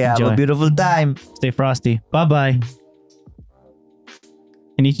 Okay, have Enjoy. a beautiful time. Stay frosty. Bye bye.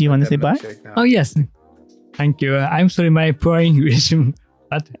 Kenichi, you want to say bye? Milkshake now. Oh, yes. Thank you. I'm sorry, my poor English,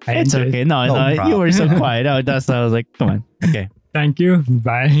 but I It's enjoyed. okay. No, No you were so quiet. I was like, come on. Okay. Thank you.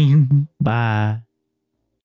 Bye. Bye.